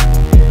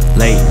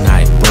 Late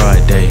night,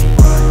 broad day.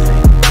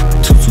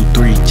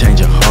 223, change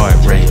your heart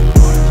rate.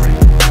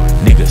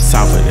 Nigga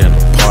softer than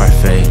a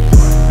parfait.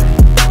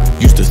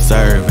 Used to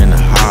serve in the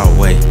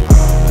hallway.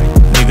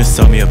 Nigga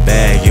sold me a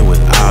bag, it was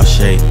all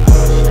shake.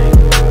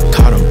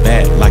 Caught him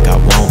back like I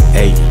won't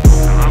eight.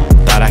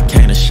 Thought I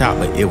came to shop,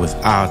 but it was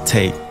all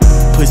take.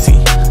 Pussy,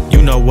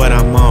 you know what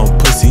I'm on,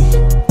 pussy.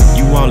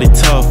 You only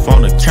tough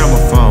on the camera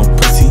phone,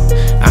 pussy.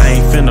 I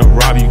ain't finna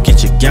rob you,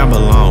 get your gamble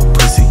on,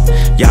 pussy.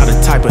 Y'all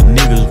the type of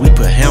niggas we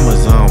put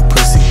hammers on,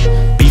 pussy.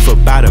 Beef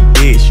about a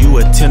bitch, you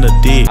a tender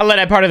dick. I love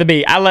that part of the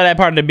beat. I love that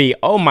part of the beat.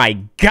 Oh my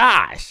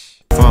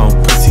gosh. Phone,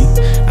 pussy.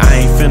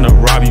 I ain't finna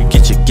rob you,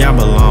 get your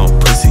gamble on,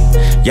 pussy.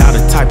 Y'all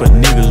the type of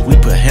niggas we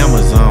put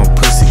hammers on,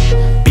 pussy.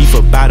 Beef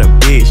about a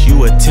bitch,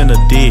 you a tender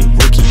dick,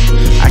 rookie.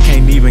 I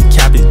can't even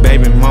cap his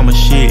baby mama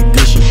shit,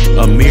 gushy.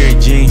 A Mary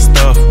Jean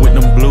stuff with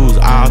them blues,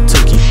 all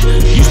tookie.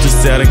 Used to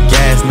sell the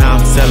gas, now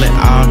I'm selling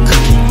all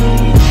cookie.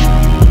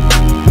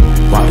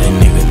 Walk that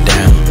nigga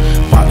down,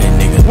 walk that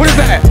nigga down. What is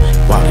that?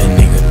 Walk that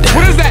nigga down.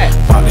 What is that?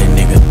 Walk that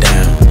nigga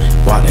down,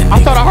 walk that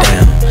nigga down.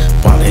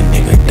 Walk that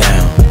nigga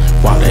down,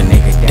 walk that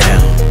nigga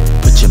down.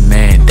 Put your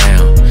man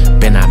down,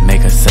 then I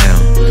make a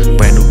sound.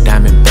 Brand new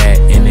diamond bag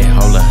and it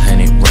hold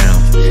 100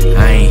 rounds.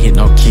 I ain't hit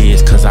no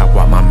kids cause I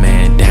walk my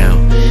man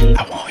down.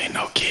 I won't hit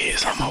no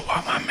kids, I'ma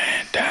walk my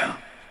man down.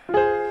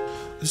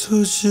 This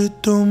whole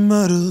shit don't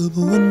matter,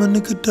 but when my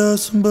nigga died,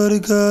 somebody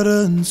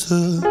gotta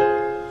answer.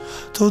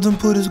 Told him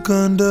put his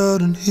gun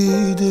down and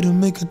he didn't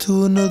make it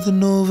to another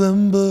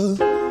November.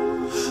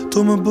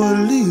 Told my boy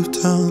to leave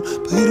town,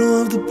 but he don't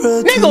have the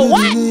bread to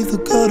leave the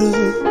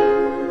gutter.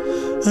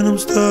 And I'm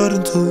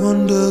starting to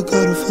wonder,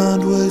 gotta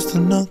find ways to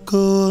not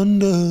go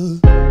under.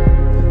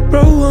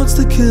 Bro wants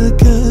to kill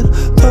again,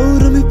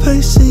 told him be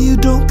patient, you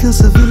don't kill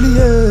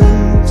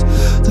civilians.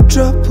 The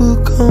drop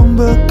will come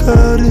back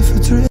out if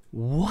it's real.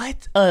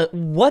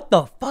 What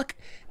the fuck?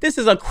 This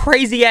is a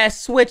crazy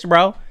ass switch,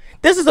 bro.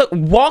 This is a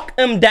walk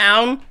him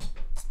down,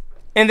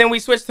 and then we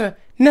switch to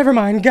never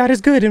mind, God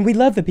is good and we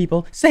love the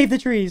people. Save the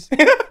trees.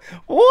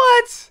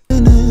 What?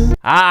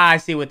 I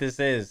see what this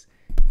is.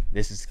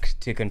 This is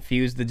to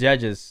confuse the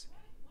judges.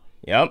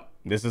 Yep,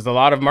 this is a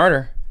lot of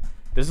murder.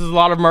 This is a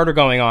lot of murder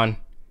going on.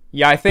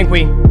 Yeah, I think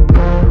we...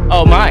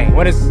 Oh my,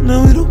 what is...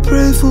 Now we don't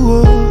pray for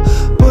war,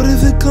 but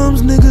if it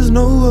comes, niggas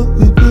know what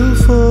we built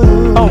for.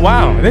 Oh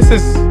wow, this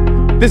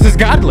is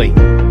godly.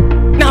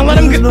 Now let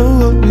him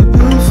go.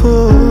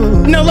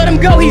 No, let him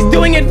go. He's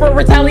doing it for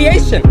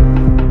retaliation.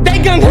 They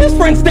gunned his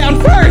friends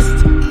down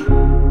first.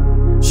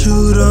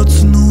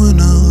 Shootouts in the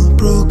winter,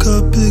 broke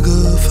up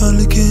bigger.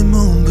 Finally came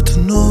home, but to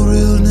no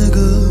real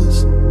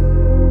niggas.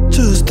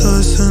 Just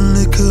ice and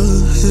liquor,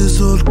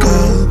 his old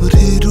girl, but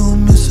he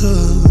don't miss her.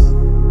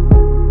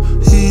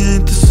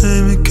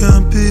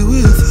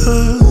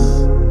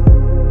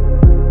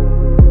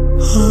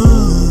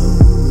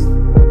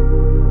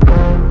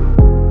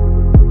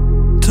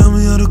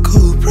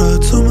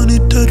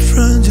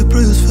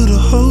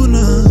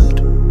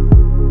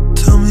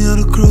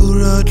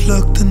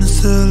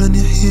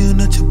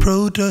 your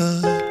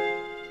product.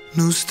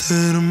 New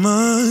state of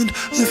mind.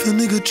 If a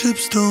nigga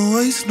trips, don't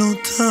waste no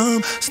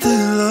time.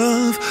 Still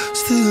love.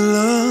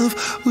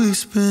 We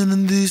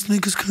spinning, these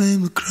niggas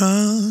claim the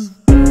crown.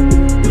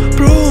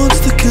 Bro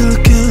wants to kill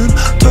again.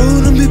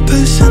 Told him be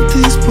patient,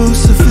 these both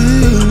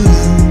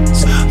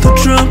civilians. The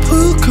trap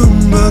will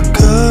come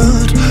back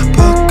out.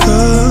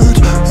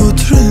 Your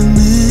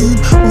training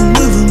will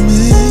never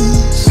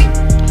miss.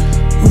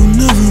 Will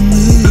never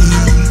miss.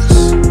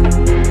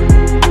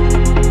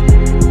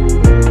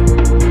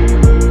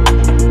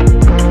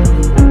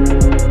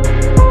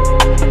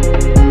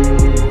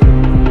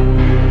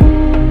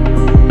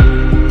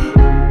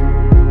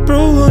 Bro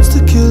wants to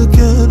kill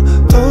again.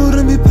 Told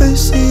him be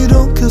patient,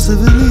 don't kill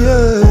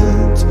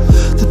civilians.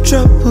 The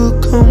trap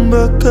will come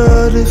back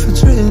out if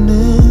it's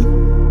raining.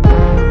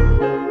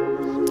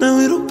 And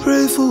we don't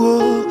pray for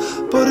war,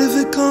 but if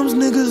it comes,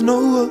 niggas know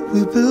what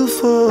we built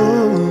for.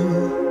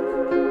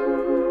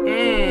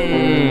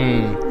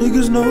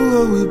 Niggas know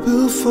what we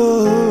built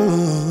for.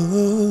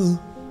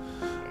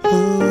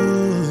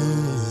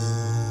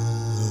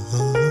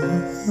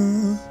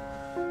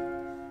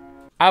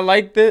 I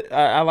like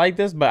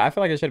this, but I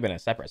feel like it should have been a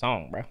separate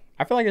song, bro.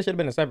 I feel like it should have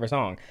been a separate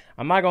song.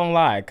 I'm not gonna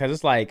lie, cause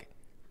it's like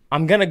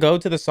I'm gonna go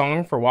to the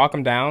song for "Walk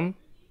 'Em Down,"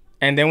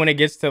 and then when it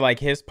gets to like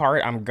his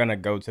part, I'm gonna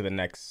go to the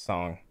next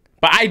song.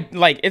 But I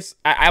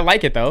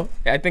like it though.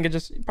 I think it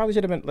just probably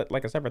should have been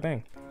like a separate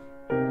thing.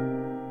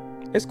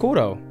 It's cool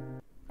though.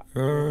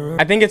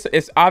 I think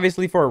it's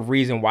obviously for a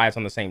reason why it's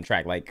on the same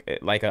track.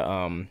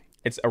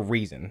 It's a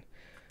reason.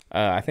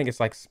 I think it's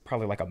like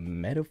probably like a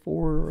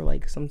metaphor or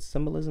like some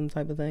symbolism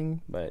type of thing.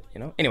 But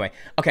you know, anyway.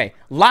 Okay,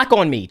 Lock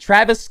on Me,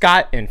 Travis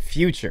Scott and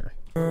Future.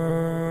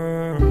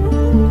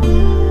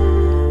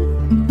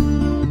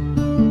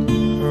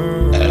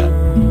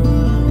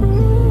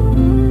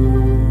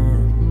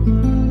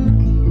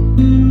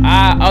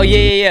 Oh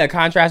yeah.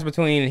 Contrast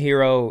between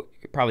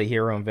probably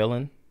hero and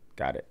villain.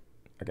 Got it.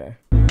 Okay.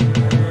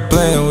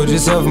 Playing with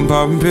yourself and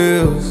popping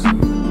pills.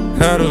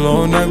 Had a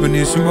long night, but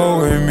need some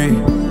more in me.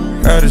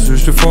 Had to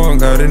switch the phone,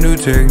 got a new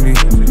technique.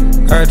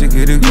 Had to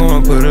get it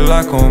going, put a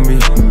lock on me.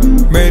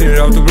 Made it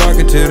off the block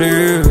into the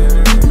hill.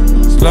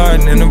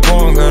 Sliding in the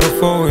pond, got a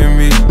foe in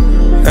me.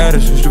 Had to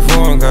switch the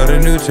phone, got a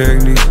new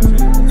technique.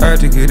 Had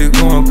to get it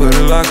going, put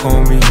a lock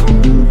on me.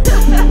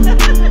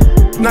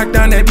 Knock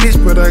down that bitch,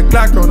 put a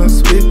Glock on her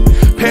spit.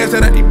 Pass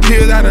out these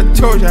pills, I done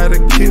told you how to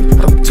kill. I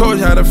done told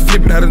you how to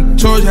flip it, I done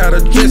told you how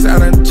to dress, I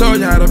done told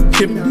you how to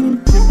pimp it.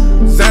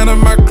 Designer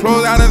my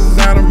clothes, I done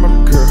designer my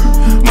girl.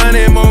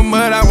 Money and more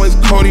mud, I was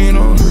codeine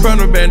on. From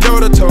the bando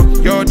to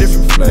Tokyo,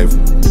 different flavor.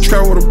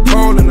 Travel with a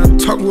pole and I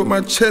talk with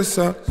my chest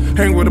out.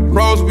 Hang with the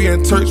bros, we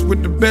in Turks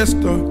with the best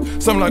of.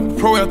 Something like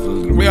pro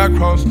athletes, the way I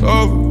crossed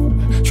over.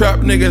 Trap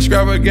nigga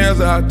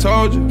extravaganza, I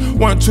told you.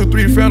 1, 2,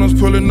 3 phantoms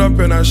pulling up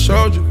and I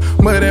showed you.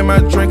 Mud in my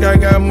drink, I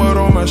got mud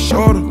on my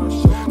shoulder.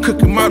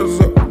 Cooking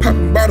models up,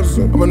 popping bottles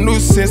up. I'm a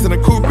nuisance in a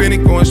coupe and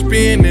it going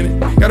spin in it.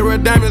 Gotta wear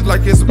diamonds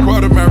like it's a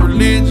part of my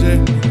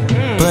religion.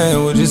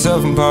 Playing with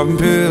yourself and popping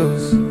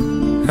pills.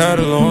 Had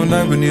a long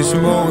night, but need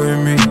some more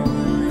in me.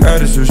 Had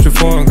to switch the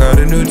phone, got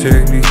a new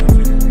technique.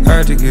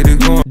 Had to get it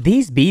going.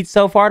 These beats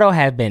so far though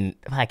have been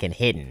fucking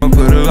hidden.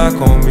 Put a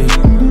lock on me.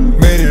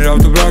 Made it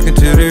off the block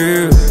into the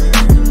hill.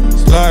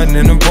 Sliding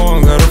in the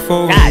pond, got a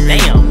foe. God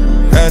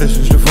damn. Had to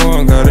switch the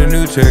phone, got a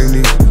new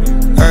technique.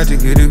 Had to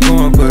get it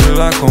going, put a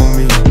lock on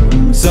me.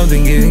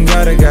 Something getting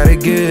gotta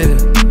get.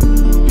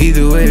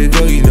 Either way it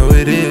go, you know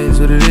it is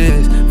what it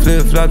is.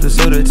 Flip flop the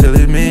soda till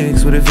it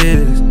mix what it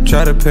is.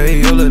 Try to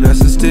pay Yola, that's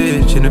a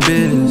stitch in the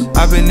biz.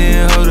 I been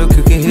in hold up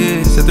cooking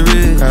hits at the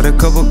wrist. Got a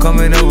couple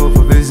coming over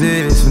for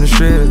visits from the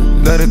strip.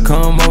 Let her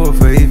come over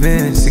for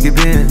events to get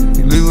bent.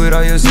 You leave with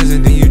all your sins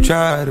and then you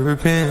try to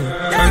repent.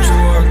 Hurt you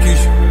more,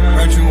 Keisha.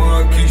 Hurt you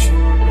more, Keisha.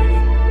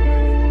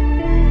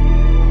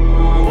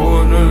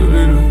 Pour another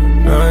liter.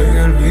 Now I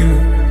gotta beat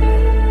her.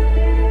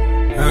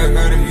 Now I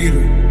gotta eat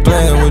her.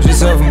 Playing with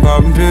yourself and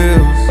popping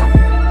pills.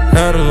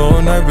 Had a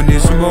long night, but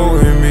need some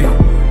more in me.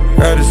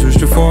 Had to switch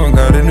the phone,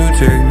 got a new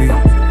technique.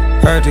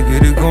 Had to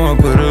get it going,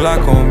 put a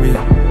lock on me.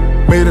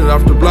 Made it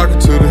off the block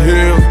into the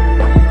hills.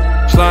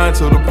 Sliding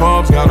to the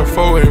palms, got a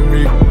foe in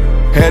me.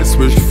 Had to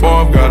switch the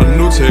form, got a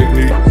new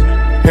technique.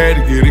 Had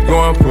to get it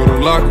going, put a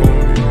lock on me.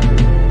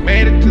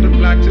 Made it to the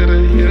block, to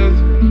the hills.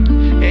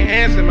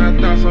 Enhancing my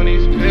thoughts on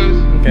these pills.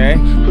 Okay.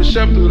 Push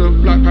up through the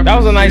block. That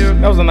was a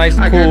nice,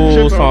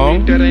 cool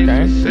song. Okay.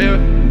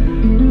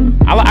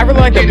 I really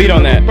like the beat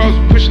on that.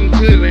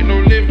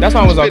 That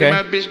song was okay. Yo,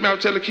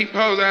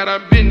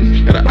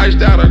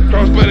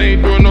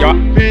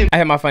 I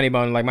hit my funny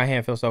bone. Like my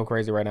hand feels so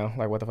crazy right now.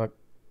 Like what the fuck?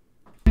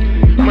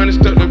 Money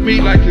stuck to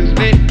me like his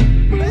neck.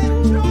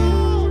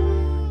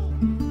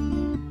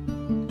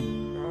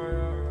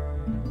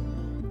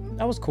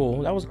 That was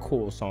cool. That was a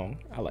cool song.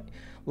 I like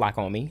Lock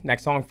on Me.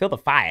 Next song, Feel the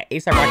Fire.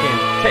 A$AP Rocky and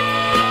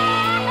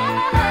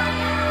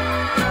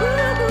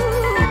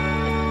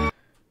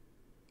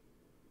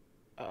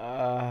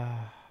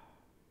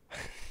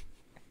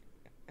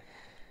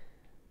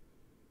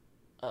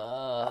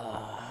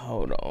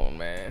hold on,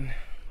 man.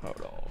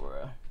 Hold on,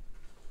 bro.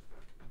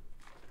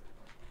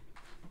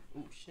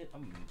 Oh shit,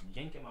 I'm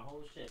yanking my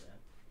whole shit, man.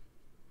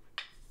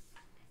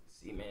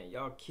 See, man,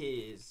 y'all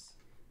kids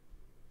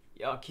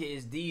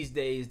these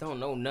days don't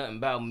know nothing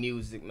about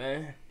music,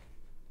 man.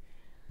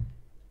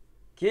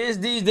 Kids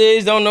these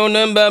days don't know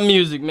nothing about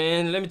music,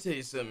 man. Let me tell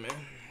you something, man.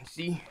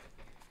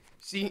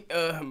 See,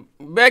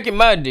 back in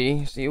my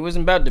day, see, it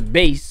wasn't about the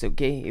bass,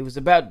 okay? It was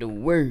about the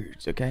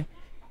words, okay?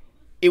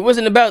 It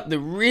wasn't about the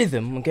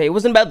rhythm, okay? It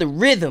wasn't about the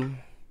rhythm.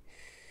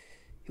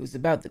 It was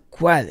about the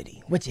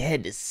quality, what you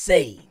had to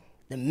say,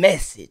 the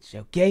message,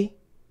 okay?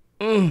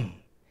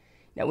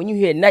 Now, when you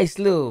hear a nice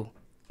little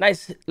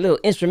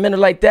instrumental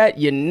like that,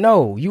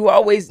 you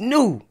always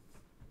knew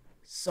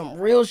some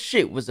real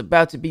shit was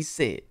about to be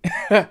said.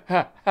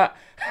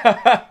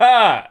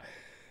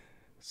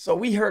 So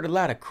we heard a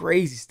lot of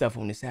crazy stuff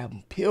on this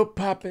album. Pill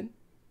popping,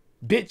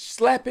 bitch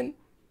slapping,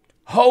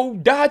 hoe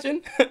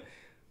dodging.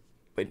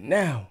 But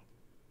now,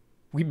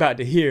 we about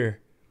to hear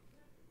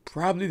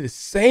probably the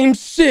same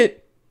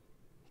shit,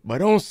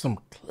 but on some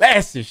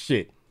classic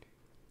shit.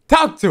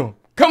 Talk to him.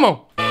 Come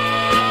on.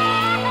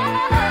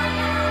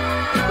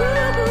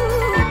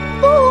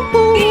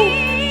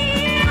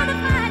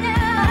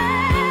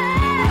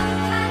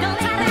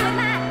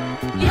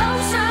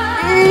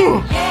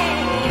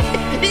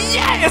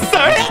 Yes,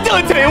 sir. Do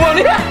it to me, won't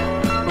it?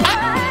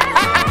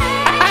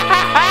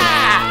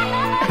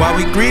 Why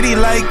we greedy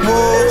like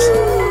wolves?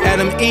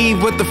 Adam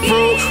Eve with the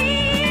fruit.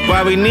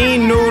 Why we need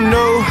new?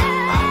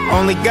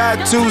 Only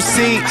got 2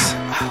 seats.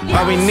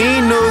 Why we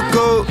need new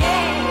coat?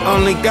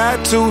 Only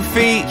got 2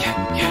 feet.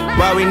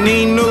 Why we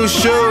need new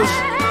shoes?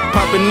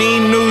 Papa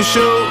need new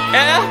shoes.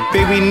 Yeah.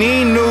 Baby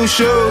need new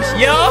shoes.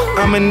 Yo.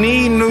 I'ma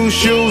need new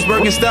shoes.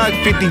 Birkenstock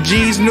 50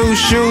 G's new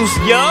shoes.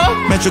 Yo.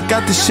 Metro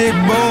got the shit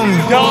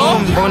booming. Yo.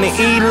 Wanna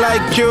eat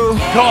like you.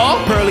 Yo.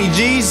 Pearly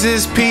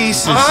Jesus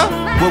pieces.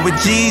 What would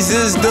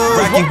Jesus do?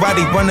 Rocky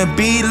Waddy wanna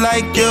be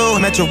like you.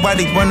 Metro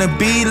Waddy wanna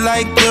be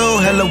like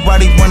you. Hello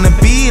Waddy wanna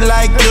be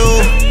like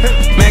you.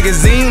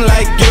 Magazine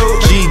like you.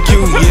 GQ,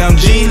 yeah I'm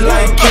G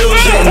like you.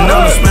 Shitting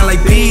on it, smell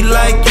like P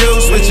like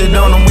you. Switch it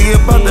on and we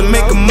about to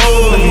make a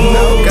move.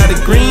 Got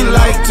a green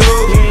light too.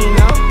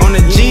 On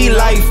the G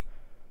life.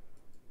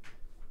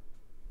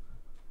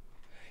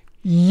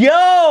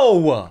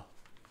 Yo!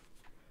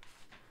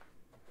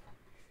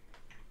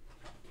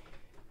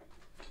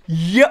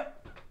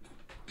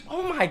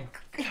 Oh my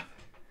God.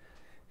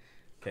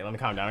 Okay, let me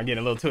calm down. I'm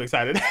getting a little too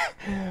excited.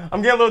 I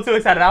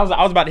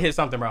was about to hit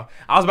something, bro.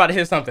 I was about to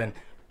hit something.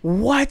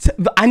 What?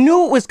 I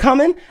knew it was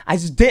coming. I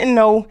just didn't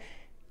know.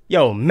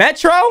 Yo,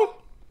 Metro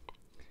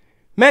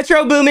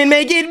Boomin,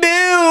 make it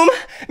boom.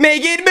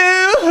 Make it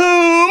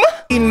boom.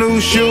 New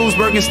shoes,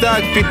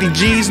 Birkenstock 50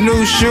 G's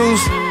new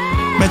shoes.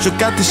 Metro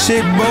got the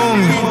shit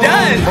booming.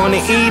 Done. Wanna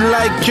eat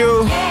like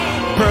you.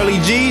 Pearly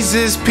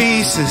Jesus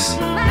pieces.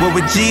 What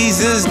would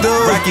Jesus do?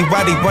 Rocky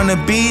Waddy wanna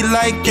be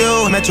like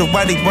you. Metro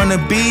Waddy wanna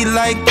be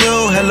like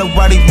you. Hello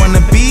Waddy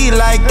wanna be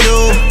like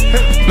you.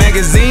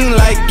 Magazine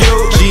like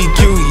you. GQ,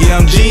 yeah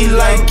I'm G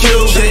like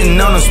you. Shitting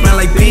on them, smell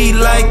like P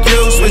like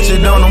you. Switch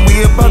it on and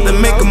we about to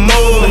make a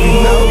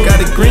move.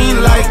 Got a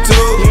green light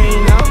too.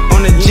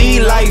 On the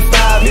G like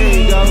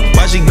 5.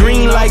 Why she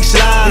green like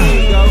slime?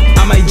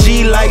 I might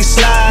G like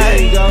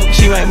slide.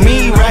 She like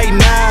me right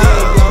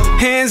now.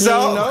 Hands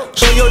off,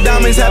 show your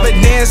diamonds, have a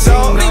dance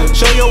off.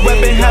 Show your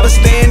weapon, have a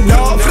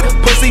standoff.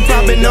 Pussy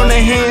popping on the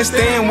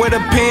handstand with a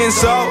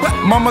pencil.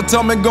 Mama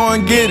told me go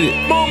and get it.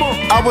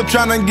 I was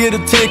tryna get a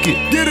ticket.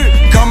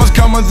 Commas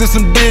and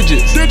some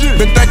digits.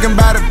 Been thinking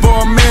about it for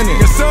a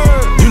minute.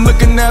 You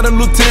looking at a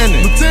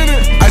lieutenant.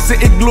 I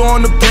said it glue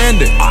on the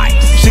pendant.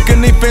 She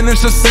couldn't even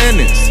finish a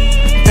sentence.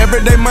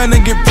 Everyday money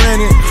get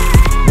printed.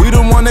 We the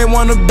one they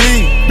wanna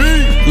be.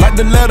 Like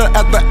the letter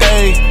at the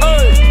A.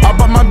 I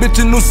bought my bitch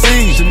a new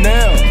C.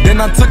 Chanel. Then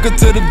I took her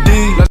to the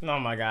D. Oh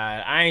my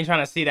God, I ain't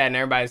trying to see that in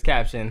everybody's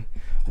caption.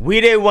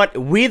 We the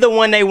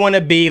one they want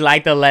to be,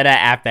 like the letter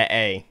after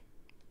A.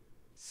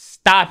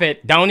 Stop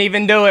it. Don't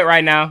even do it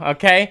right now,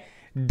 okay?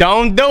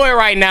 Don't do it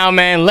right now,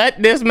 man.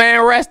 Let this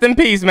man rest in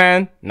peace,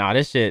 man. Nah,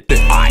 this shit.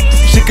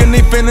 She couldn't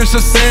even finish a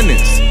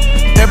sentence.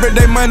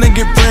 Everyday money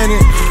get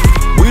printed.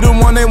 We the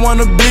one they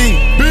wanna be.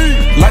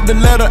 Like the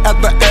letter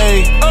at the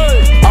A.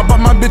 I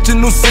bought my bitch a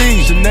new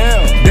C.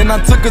 Chanel. Then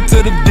I took her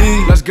to the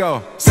D. Let's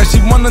go. Said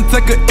she wanna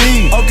take a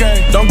E.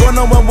 Okay. Don't go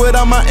nowhere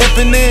without my F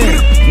and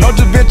N. No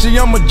Da Vinci,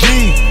 I'm a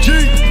G.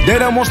 They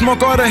don't want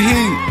smoke or the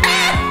heat.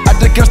 I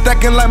just kept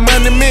stacking like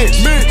money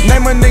Mitch.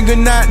 Name a nigga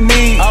not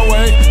me. I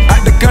wait.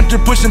 Out the country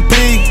pushing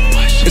P.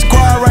 It's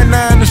quiet right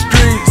now in the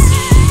streets.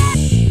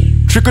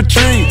 Trick or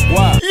treat.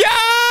 Why? Yo!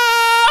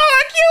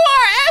 The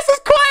QRS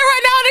is quiet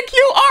right now. The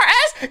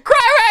QRS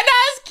cry right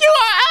now. It's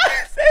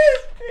QRS.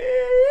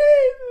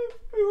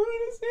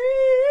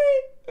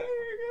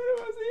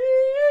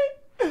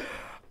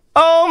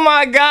 Oh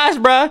my gosh,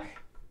 bruh.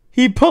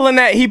 He pulling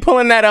that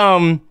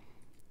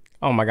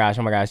oh my gosh,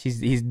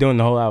 he's doing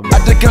the whole album. I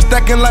just kept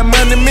stacking like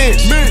money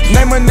Mitch.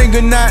 Name a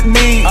nigga not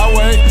me. I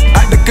wait.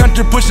 Out the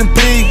country pushing P.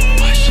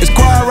 It's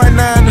quiet right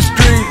now in the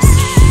streets.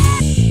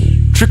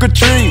 trick or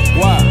treat.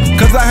 Why?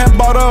 Cause I had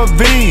bought a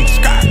V.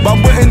 But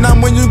waiting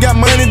on when you got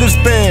money to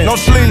spend. No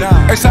sleep,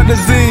 extra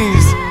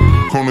disease.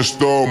 Corner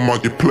store,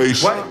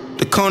 marketplace.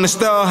 The corner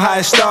store,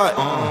 high start.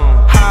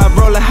 High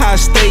roller, high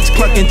stakes.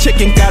 Clucking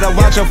chicken, gotta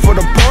watch out for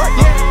the pork.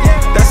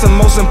 That's the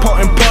most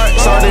important part.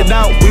 Started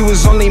out, we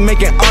was only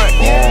making art.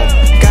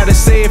 Gotta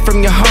say it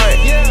from your heart.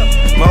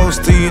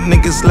 Most of you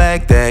niggas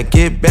like that.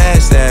 Get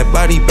bashed that.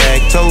 Body bag,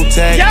 toe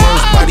tag.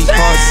 Worst body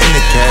parts in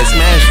the cash.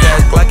 Smash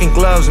that. Black and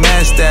gloves,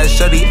 mash that.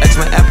 Shutty X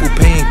my Apple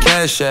paying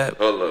cash app.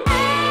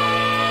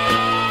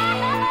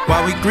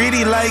 Why we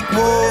greedy like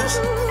wolves?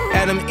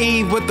 Adam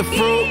Eve with the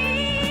fruit.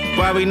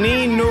 Why we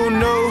need new.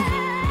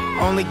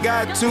 Only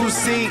got 2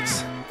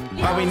 seats.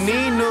 Why we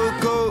need new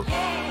coupe?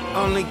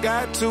 Only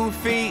got 2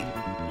 feet.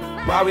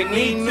 Why we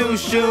need new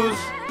shoes?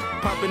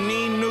 Papa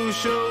need new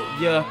shoes.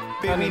 Yeah.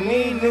 Baby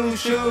need new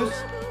shoes.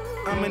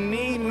 I'ma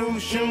need new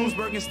shoes.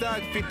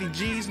 Birkenstock 50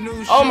 G's new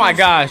shoes. Oh my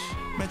gosh.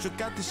 Metro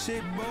got the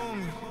shit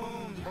booming.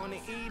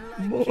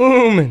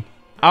 Booming.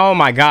 Oh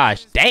my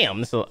gosh. Damn.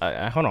 This is,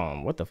 hold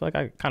on. What the fuck?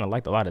 I kind of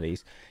liked a lot of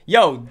these.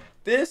 Yo,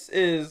 this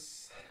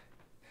is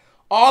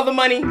All the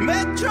Money.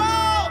 Metro.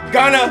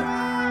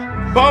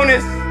 Gunna.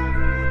 Bonus.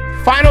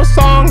 Final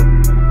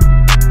song.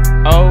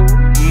 Oh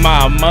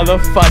my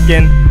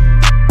motherfucking.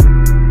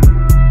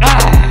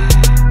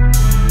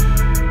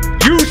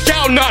 You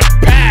shall not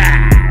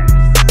pass.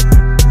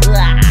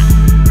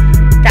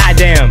 God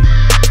damn.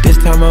 This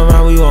time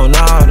around we on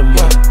all the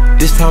money.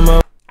 This time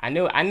around. I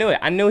knew it.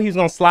 I knew he was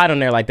gonna slide on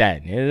there like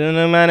that.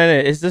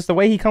 It's just the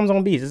way he comes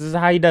on beats. This is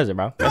how he does it,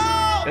 bro.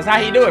 That's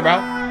how he do it, bro.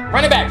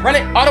 Run it back. Run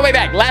it all the way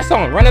back. Last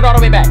song. Run it all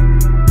the way back.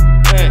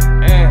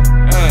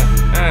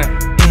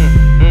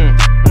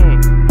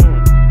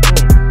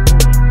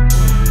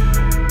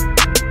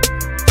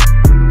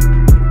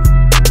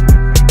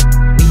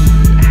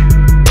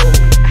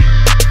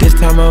 This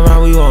time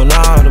around we want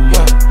all the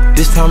money.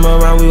 This time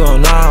around we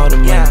want all the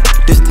money.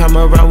 This time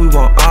around we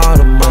want all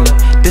the money.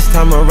 This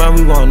time around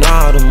we want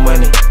all the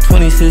money.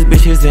 26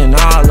 bitches and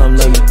all them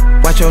love me.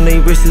 Watch on they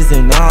wrists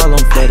and all them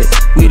flooded.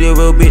 We the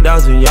real big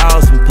dogs and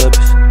y'all some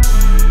puppies.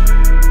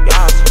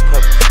 Y'all some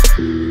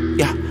puppies.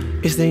 Yeah.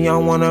 It's the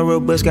young one, a real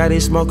butch, got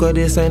his smoker,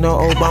 this ain't no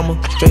Obama.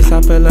 Straight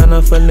South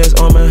Atlanta, finesse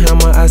on my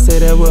hammer. I say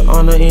that with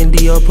honor in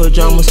Dior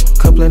pajamas.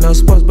 Coupling no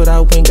sports, but I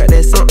went got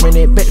that set. Bring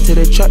it back to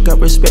the truck, got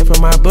respect for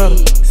my brother.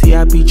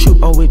 CIP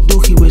troop on with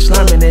Dookie, with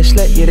slime and that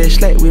slack. Yeah, that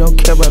slack, we don't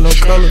care about no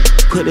color.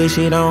 Put that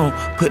shit on,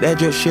 put that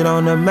drip shit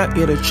on the map.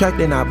 Yeah, the track,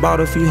 then I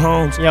bought a few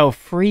homes. Yo,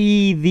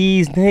 free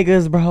these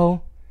niggas,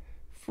 bro.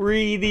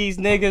 Free these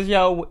niggas,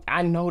 yo.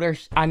 I know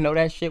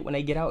that shit when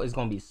they get out is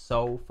gonna be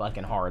so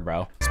fucking hard,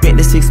 bro. Spent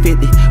the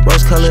 650,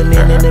 rose colored in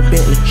the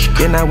Bentley.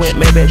 Then I went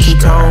Maybach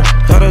two-tone,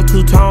 got a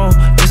two-tone.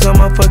 It's a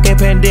motherfucking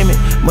pandemic.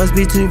 Must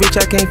be too rich,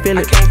 I can't feel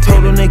it.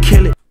 Told them to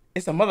kill it.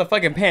 It's a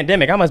motherfucking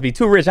pandemic. I must be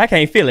too rich. I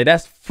can't feel it.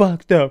 That's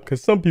fucked up.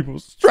 Cause some people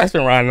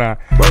stressing right now.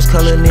 Rose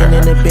colored in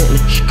the Bentley.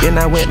 Then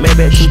I went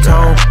Maybach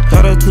two-tone,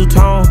 got a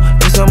two-tone.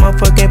 It's a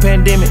motherfucking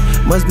pandemic.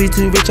 Must be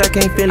too rich, I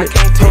can't feel it.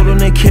 Told them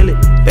to kill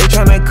it. They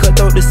tryna cut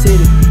through the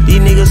city.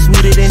 These niggas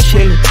sweeter than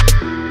chili.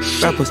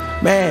 Rappers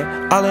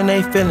mad, all in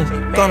they feelings.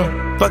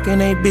 Gonna fucking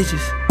they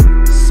bitches.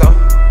 So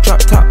drop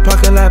top,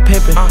 pocket like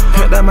pimpin'.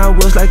 Pimp out my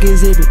wheels like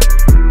exhibit.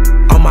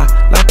 On my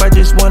life, I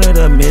just wanted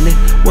a million.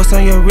 What's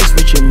on your wrist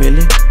with your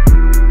million?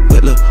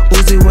 With look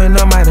Uzi when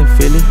I'm out in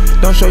Philly.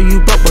 Don't show you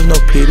buck with no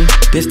pity.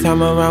 This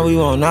time around we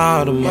want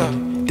all the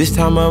money. This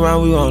time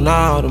around we want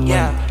all the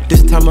money.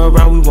 This time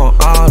around we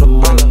want all the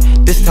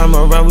money. This time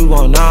around we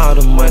want all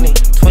the money.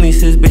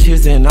 26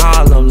 bitches and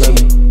all them love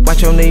me.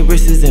 Watch on they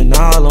wrists and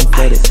all them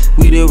flooded.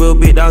 We the real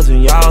big dogs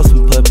and y'all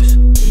some puppies.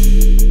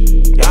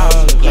 Y'all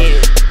some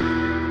puppies.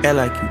 Act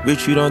like you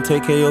rich, you don't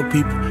take care of your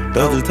people.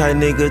 Those the type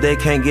niggas that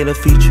can't get a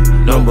feature.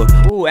 Number.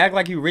 Ooh, act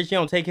like you rich, you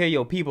don't take care of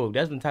your people.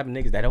 That's the type of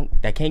niggas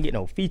that can't get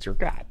no feature.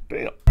 God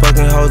damn.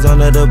 Fucking hoes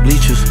under the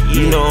bleachers.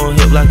 You know I'm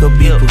hip like a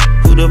beeper.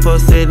 Who the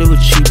fuck said it was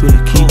cheaper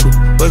to keep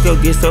her? Wake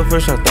up, get so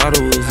fresh, I thought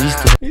it was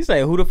Easter. You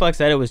say who the fuck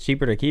said it was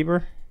cheaper to keep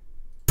her?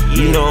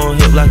 You know I'm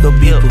hip like a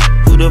beeper.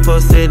 Who the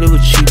fuck said it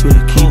was cheaper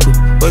to keep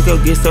her? Wake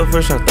up, get so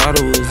fresh, I thought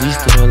it was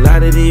Easter. A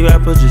lot of these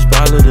rappers just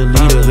follow the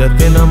leaders. I've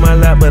been on my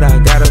lap, but I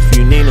got a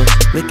few Ninos.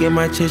 Look at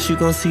my chest, you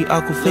gon' see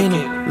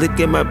Aquafina. Look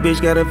at my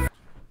bitch, got a...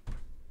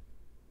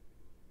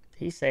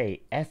 He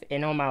say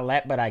FN on my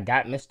lap, but I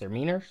got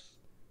misdemeanors.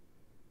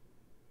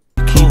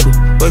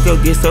 Wake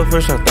up, get so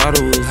fresh, I thought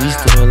it was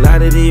Easter. A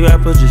lot of these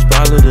rappers just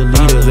follow the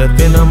leaders. I've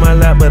been on my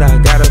lap, but I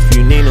got a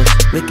few Ninos.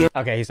 Look at...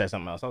 Okay, he said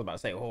something else. I was about to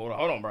say, hold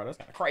on, bro. That's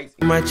kind of crazy.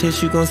 In my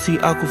chest, you gon' see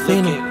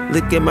Aquafina.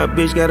 Look at my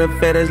bitch, got a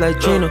fat ass like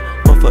Gina.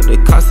 Motherfuck the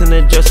cost and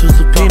the just with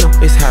subpoena.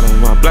 It's hot on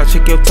my block,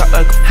 check your top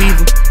like a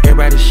fever.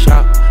 Everybody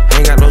shop,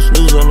 ain't got no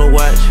snooze on the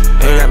watch.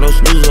 Ain't got no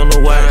snooze on the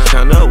watch.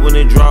 Shine up when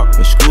it drop.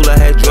 In school, I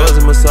had drugs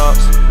in my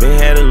socks.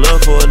 Been had a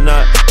love for a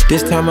knot.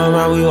 This time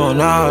around, we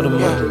want all the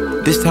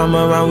money. This time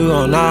around, we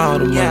want all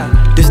the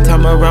money. This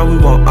time around, we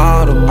want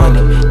all the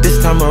money.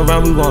 This time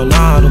around, we want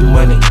all the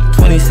money.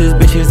 26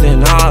 bitches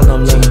and all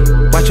them love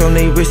me. Watch on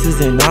they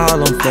wrists and all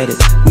them flooded.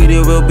 We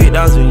the real big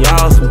dogs and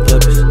y'all some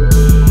puppies.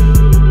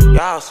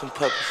 out some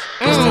puppies.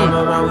 This time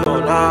around, we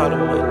want all the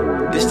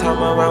money. This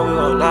time around, we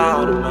want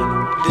all the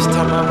money. This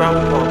time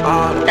around, we want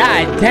all the money.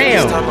 God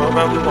damn. This time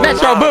around, we want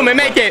Metro all the Boomin,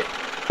 make it.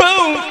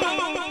 Boom.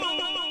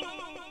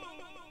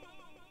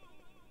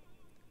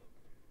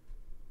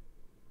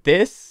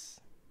 This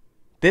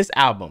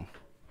album.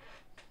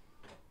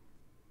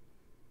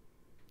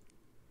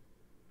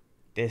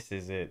 This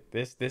is it.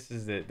 This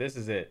is it. This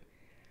is it.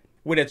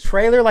 With a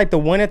trailer like the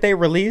one that they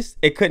released,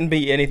 it couldn't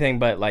be anything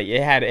but like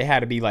it had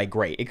to be like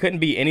great. It couldn't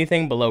be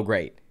anything below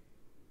great.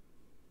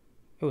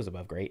 It was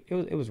above great.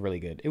 It was really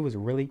good. It was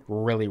really,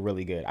 really,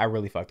 really good. I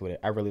really fucked with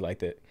it. I really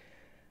liked it.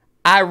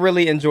 I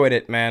really enjoyed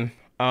it, man.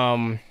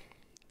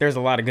 There's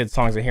a lot of good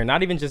songs in here.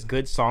 Not even just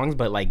good songs,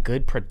 but like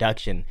good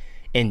production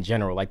in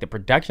general. Like the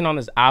production on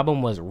this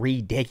album was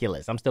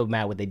ridiculous. I'm still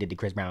mad what they did to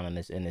Chris Brown in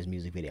this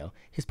music video.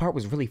 His part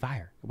was really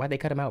fire. Why'd they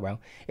cut him out, bro?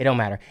 It don't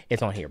matter.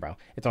 It's on here, bro.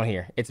 It's on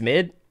here. It's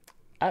mid.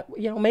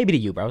 You know, maybe to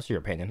you, bro. It's your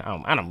opinion.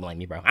 I don't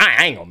blame you, bro.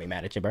 I ain't gonna be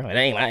mad at you, bro. It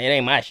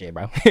ain't my shit,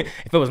 bro.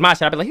 If it was my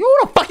shit, I'd be like, who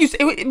the fuck you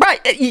say? Bro,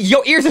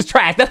 your ears is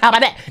trash. How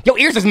about that? Your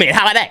ears is mid.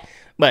 How about that?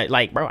 But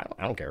like, bro, I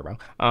don't care, bro.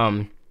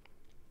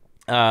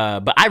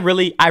 But I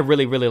really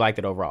liked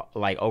it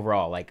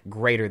overall. Like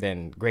greater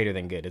than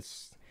good.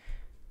 It's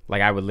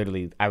like I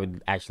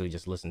would actually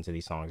just listen to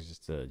these songs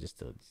just to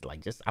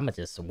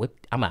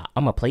I'm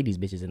gonna play these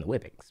bitches in the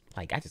whippings.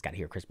 Like I just gotta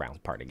hear Chris Brown's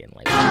part again.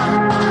 Like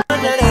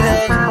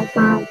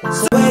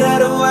Weight of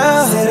the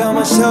world, head on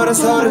my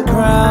shoulders, hold the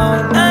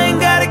ground. I ain't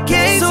got a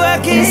case, so I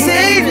can't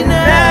save you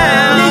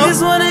now.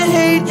 Niggas wanna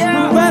hate,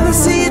 rather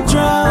see you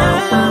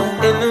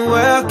drown. And the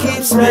world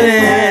keeps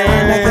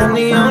spinning, like I'm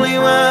the only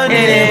one.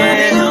 And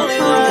I'm the only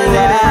one.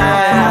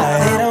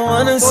 They don't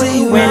wanna see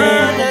you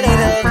winning.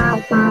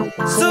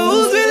 So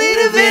who's really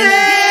the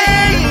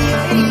villain?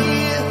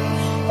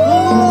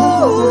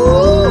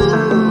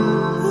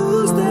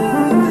 Who's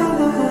that?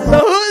 So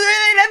who's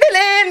really the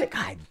villain?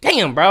 God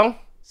damn, bro.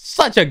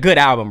 Such a good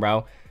album,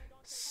 bro.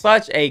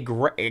 Such a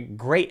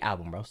great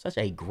album, bro. Such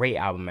a great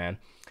album, man.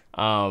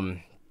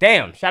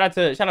 Damn. Shout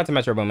out to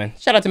Metro Boomin.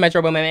 Shout out to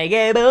Metro Boomin. Make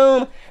it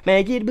boom.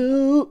 Make it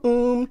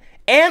boom.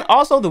 And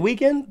also The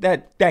Weeknd,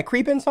 that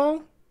Creepin'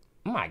 song.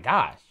 Oh my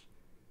gosh.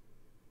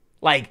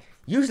 Like,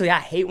 usually I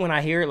hate when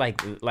I hear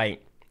like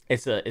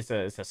it's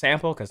a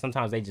sample, because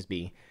sometimes they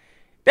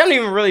don't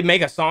even really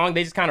make a song.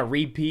 They just kind of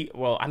repeat.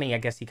 Well, I mean, I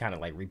guess he kind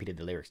of like repeated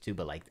the lyrics too,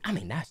 but like, I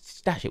mean, that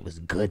shit was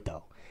good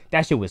though.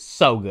 That shit was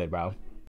so good, bro.